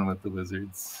double 1 with the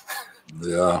wizards.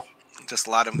 Yeah. Just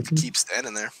let him keep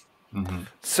standing there. Mm-hmm.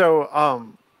 So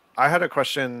I had a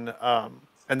question,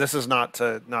 and this is not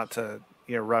to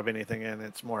rub anything in.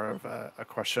 It's more of a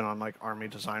question on like army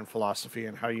design philosophy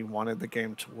and how you wanted the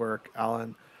game to work,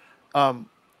 Alan.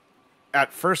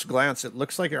 At first glance, it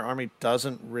looks like your army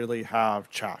doesn't really have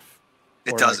chaff.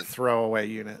 It or doesn't. Like throwaway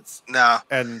units. No.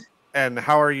 And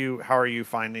how are you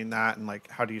finding that, and like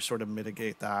how do you sort of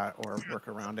mitigate that or work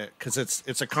around it? Because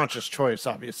it's a conscious choice,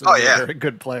 obviously. Oh yeah, you're a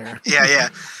good player. Yeah.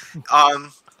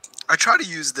 I try to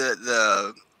use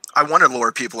the. I want to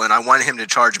lure people in. I want him to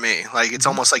charge me. Like it's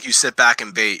almost like you sit back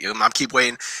and bait. I keep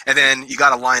waiting, and then you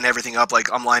got to line everything up.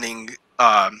 Like I'm lining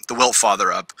the Wilt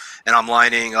Father up, and I'm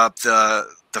lining up the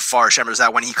Far Shemers.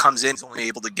 That when he comes in, he's only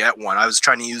able to get one. I was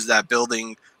trying to use that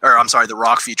building. Or I'm sorry, the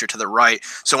rock feature to the right.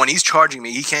 So when he's charging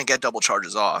me, he can't get double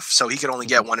charges off. So he can only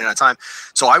get one at a time.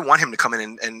 So I want him to come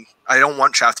in and I don't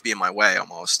want chaff to be in my way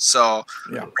almost. So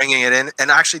bringing it in.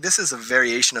 And actually, this is a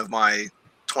variation of my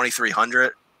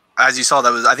 2300. As you saw,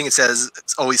 I think it says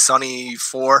it's always sunny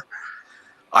 4.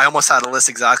 I almost had a list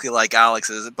exactly like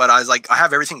Alex's, but I was like, I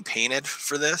have everything painted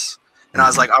for this. And I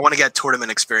was like, I want to get tournament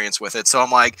experience with it. So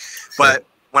I'm like, but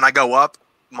when I go up,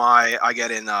 I get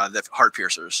in the heart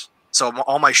piercers. So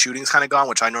all my shooting's kind of gone,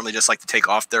 which I normally just like to take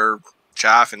off their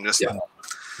chaff and just. Yeah.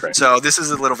 Right. So this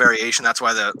is a little variation. That's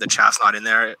why the chaff's not in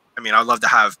there. I mean, I'd love to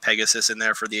have Pegasus in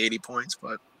there for the 80 points,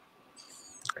 but.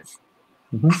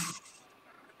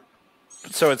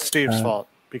 So it's Steve's fault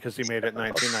because he made it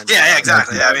 1990. Yeah,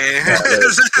 exactly. I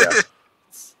mean,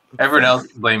 everyone else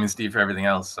blaming Steve for everything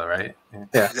else, so right?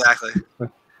 Yeah, exactly.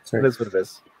 it is what it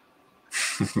is.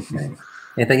 Okay.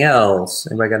 Anything else?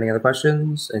 Anybody got any other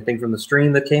questions? Anything from the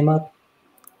stream that came up?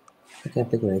 I can't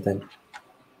think of anything.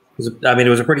 It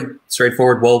was a pretty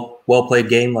straightforward, well played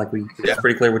game. Like it's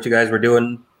pretty clear what you guys were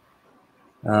doing.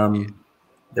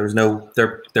 There were no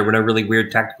really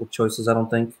weird tactical choices, I don't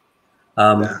think.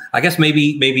 I guess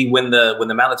maybe when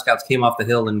the mounted scouts came off the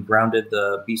hill and grounded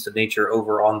the beast of nature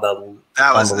over on the left.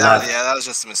 That was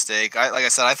just a mistake. Like I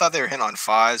said, I thought they were hitting on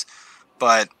 5s,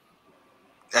 but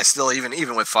I still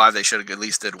even with 5 they should have at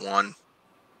least did 1,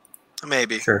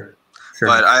 maybe. Sure.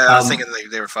 But I was thinking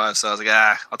they were 5, so I was like,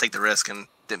 I'll take the risk, and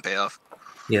didn't pay off.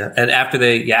 Yeah, and after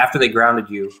they grounded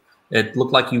you, it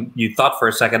looked like you thought for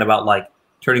a second about like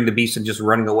turning the beast and just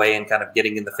running away and kind of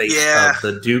getting in the face of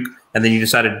the Duke, and then you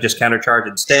decided to just countercharge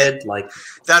instead. Like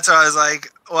that's why I was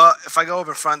like, well, if I go up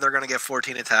in front, they're going to get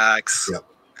 14 attacks,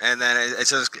 and then it's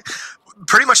just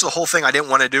pretty much the whole thing I didn't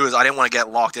want to do is I didn't want to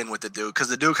get locked in with the Duke because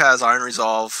the Duke has Iron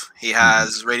Resolve, he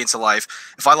has Radiance of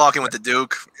Life. If I lock in with the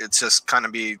Duke, it's just kind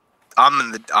of be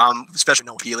I'm especially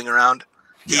no healing around.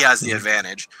 He has the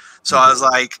advantage, so I was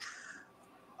like,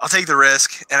 I'll take the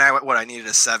risk, and I needed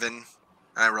a 7.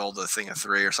 And I rolled a thing of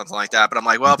 3 or something like that. But I'm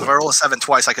like, well, if I roll a 7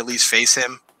 twice, I can at least face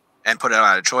him and put it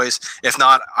out of choice. If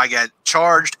not, I get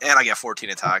charged and I get 14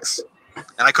 attacks. And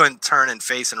I couldn't turn and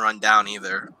face and run down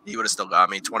either. He would have still got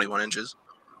me 21 inches.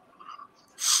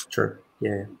 Sure.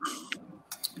 Yeah.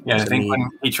 Yeah, I think when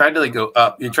he tried to go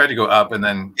up, and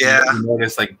then you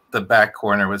noticed like the back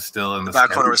corner was still in the back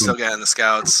corner was still getting the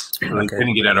scouts. So they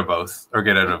couldn't get out of both or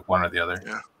get out of one or the other.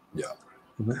 Yeah.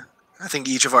 Mm-hmm. I think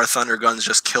each of our Thunder Guns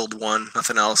just killed one.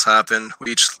 Nothing else happened.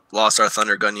 We each lost our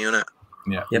Thunder Gun unit.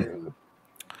 Yeah. Yep.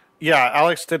 Yeah,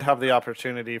 Alex did have the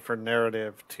opportunity for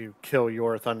narrative to kill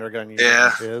your Thunder Gun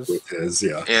unit with his.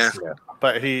 Yeah.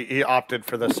 But he opted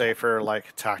for the safer,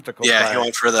 like, tactical play. He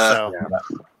went for the... So,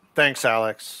 thanks,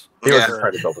 Alex. He was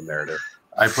trying to build a narrative.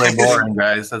 I play boring,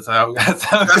 guys. That's how it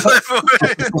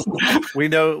goes. We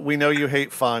know you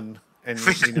hate fun, and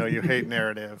we know you hate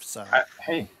narrative, so...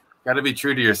 Hey. Got to be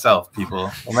true to yourself,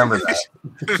 people. Remember that.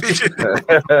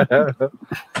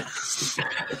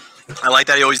 I like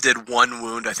that he always did 1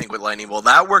 wound, I think, with Lightning Bolt.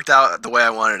 That worked out the way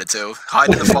I wanted it to. Hide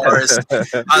in the forest.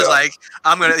 I was like,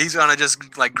 he's going to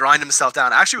just like grind himself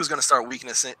down. Actually, was going to start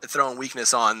throwing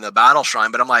weakness on the Battle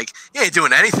Shrine, but I'm like, he ain't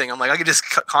doing anything. I'm like, I could just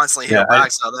constantly hit him back.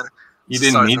 So then you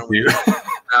didn't need to.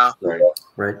 No.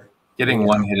 Right. Getting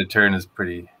 1 hit a turn is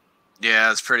pretty.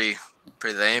 Yeah, it's pretty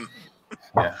lame.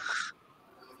 Yeah.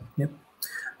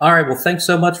 All right. Well, thanks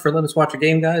so much for letting us watch a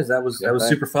game, guys. That was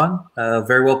super fun.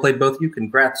 Very well played, both of you.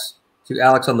 Congrats to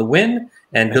Alex on the win,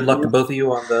 and good luck to both of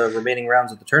you on the remaining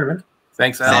rounds of the tournament.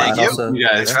 Thanks, Alex. Thank you.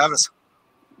 Guys. Thanks for having us.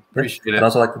 Appreciate it. I'd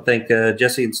also like to thank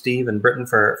Jesse and Steve and Britton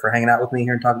for hanging out with me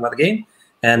here and talking about the game,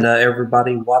 and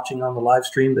everybody watching on the live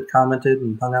stream that commented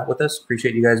and hung out with us.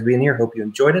 Appreciate you guys being here. Hope you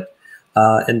enjoyed it.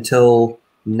 Until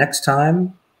next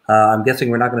time. I'm guessing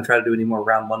we're not going to try to do any more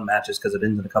round 1 matches because it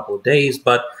ends in a couple of days,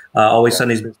 but Always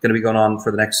Sunny is going to be going on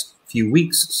for the next few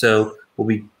weeks. So we'll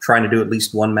be trying to do at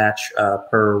least 1 match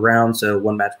per round. So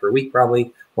 1 match per week,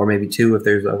 probably, or maybe 2 if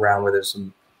there's a round where there's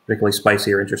some particularly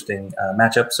spicy or interesting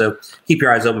matchup. So keep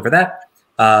your eyes open for that.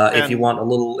 If you want a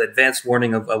little advanced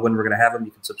warning of when we're going to have them,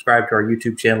 you can subscribe to our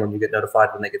YouTube channel and you get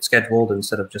notified when they get scheduled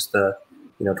instead of just the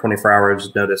 24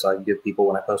 hours notice I give people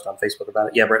when I post on Facebook about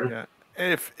it. Yeah, Britton? Yeah.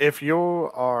 If you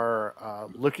are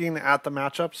looking at the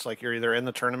matchups, like you're either in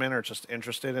the tournament or just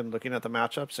interested in looking at the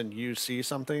matchups, and you see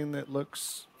something that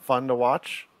looks fun to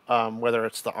watch, whether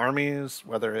it's the armies,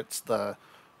 whether it's the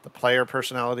player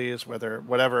personalities,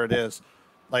 whatever it is,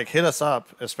 like hit us up,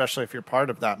 especially if you're part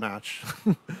of that match,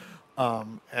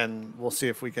 and we'll see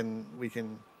if we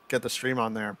can get the stream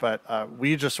on there. But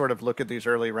we just sort of look at these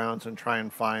early rounds and try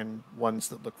and find ones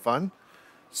that look fun.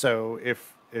 So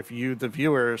if you, the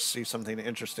viewers, see something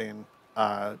interesting,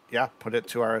 put it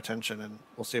to our attention, and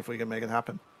we'll see if we can make it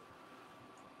happen.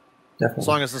 Definitely. As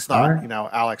long as it's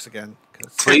not, Alex again.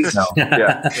 Please no.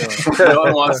 Yeah. No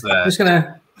one wants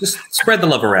that. Just spread the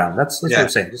love around. That's what I'm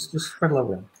saying. Just spread the love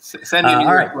around. Send in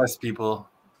your requests, people.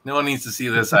 No one needs to see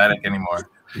this attic anymore.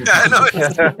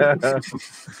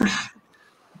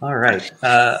 All right.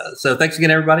 So thanks again,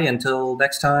 everybody. Until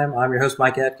next time, I'm your host,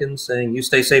 Mike Atkins, saying you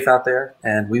stay safe out there,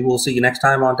 and we will see you next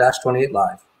time on Dash 28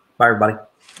 Live. Bye, everybody.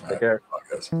 Take care. Bye,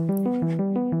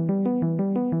 guys.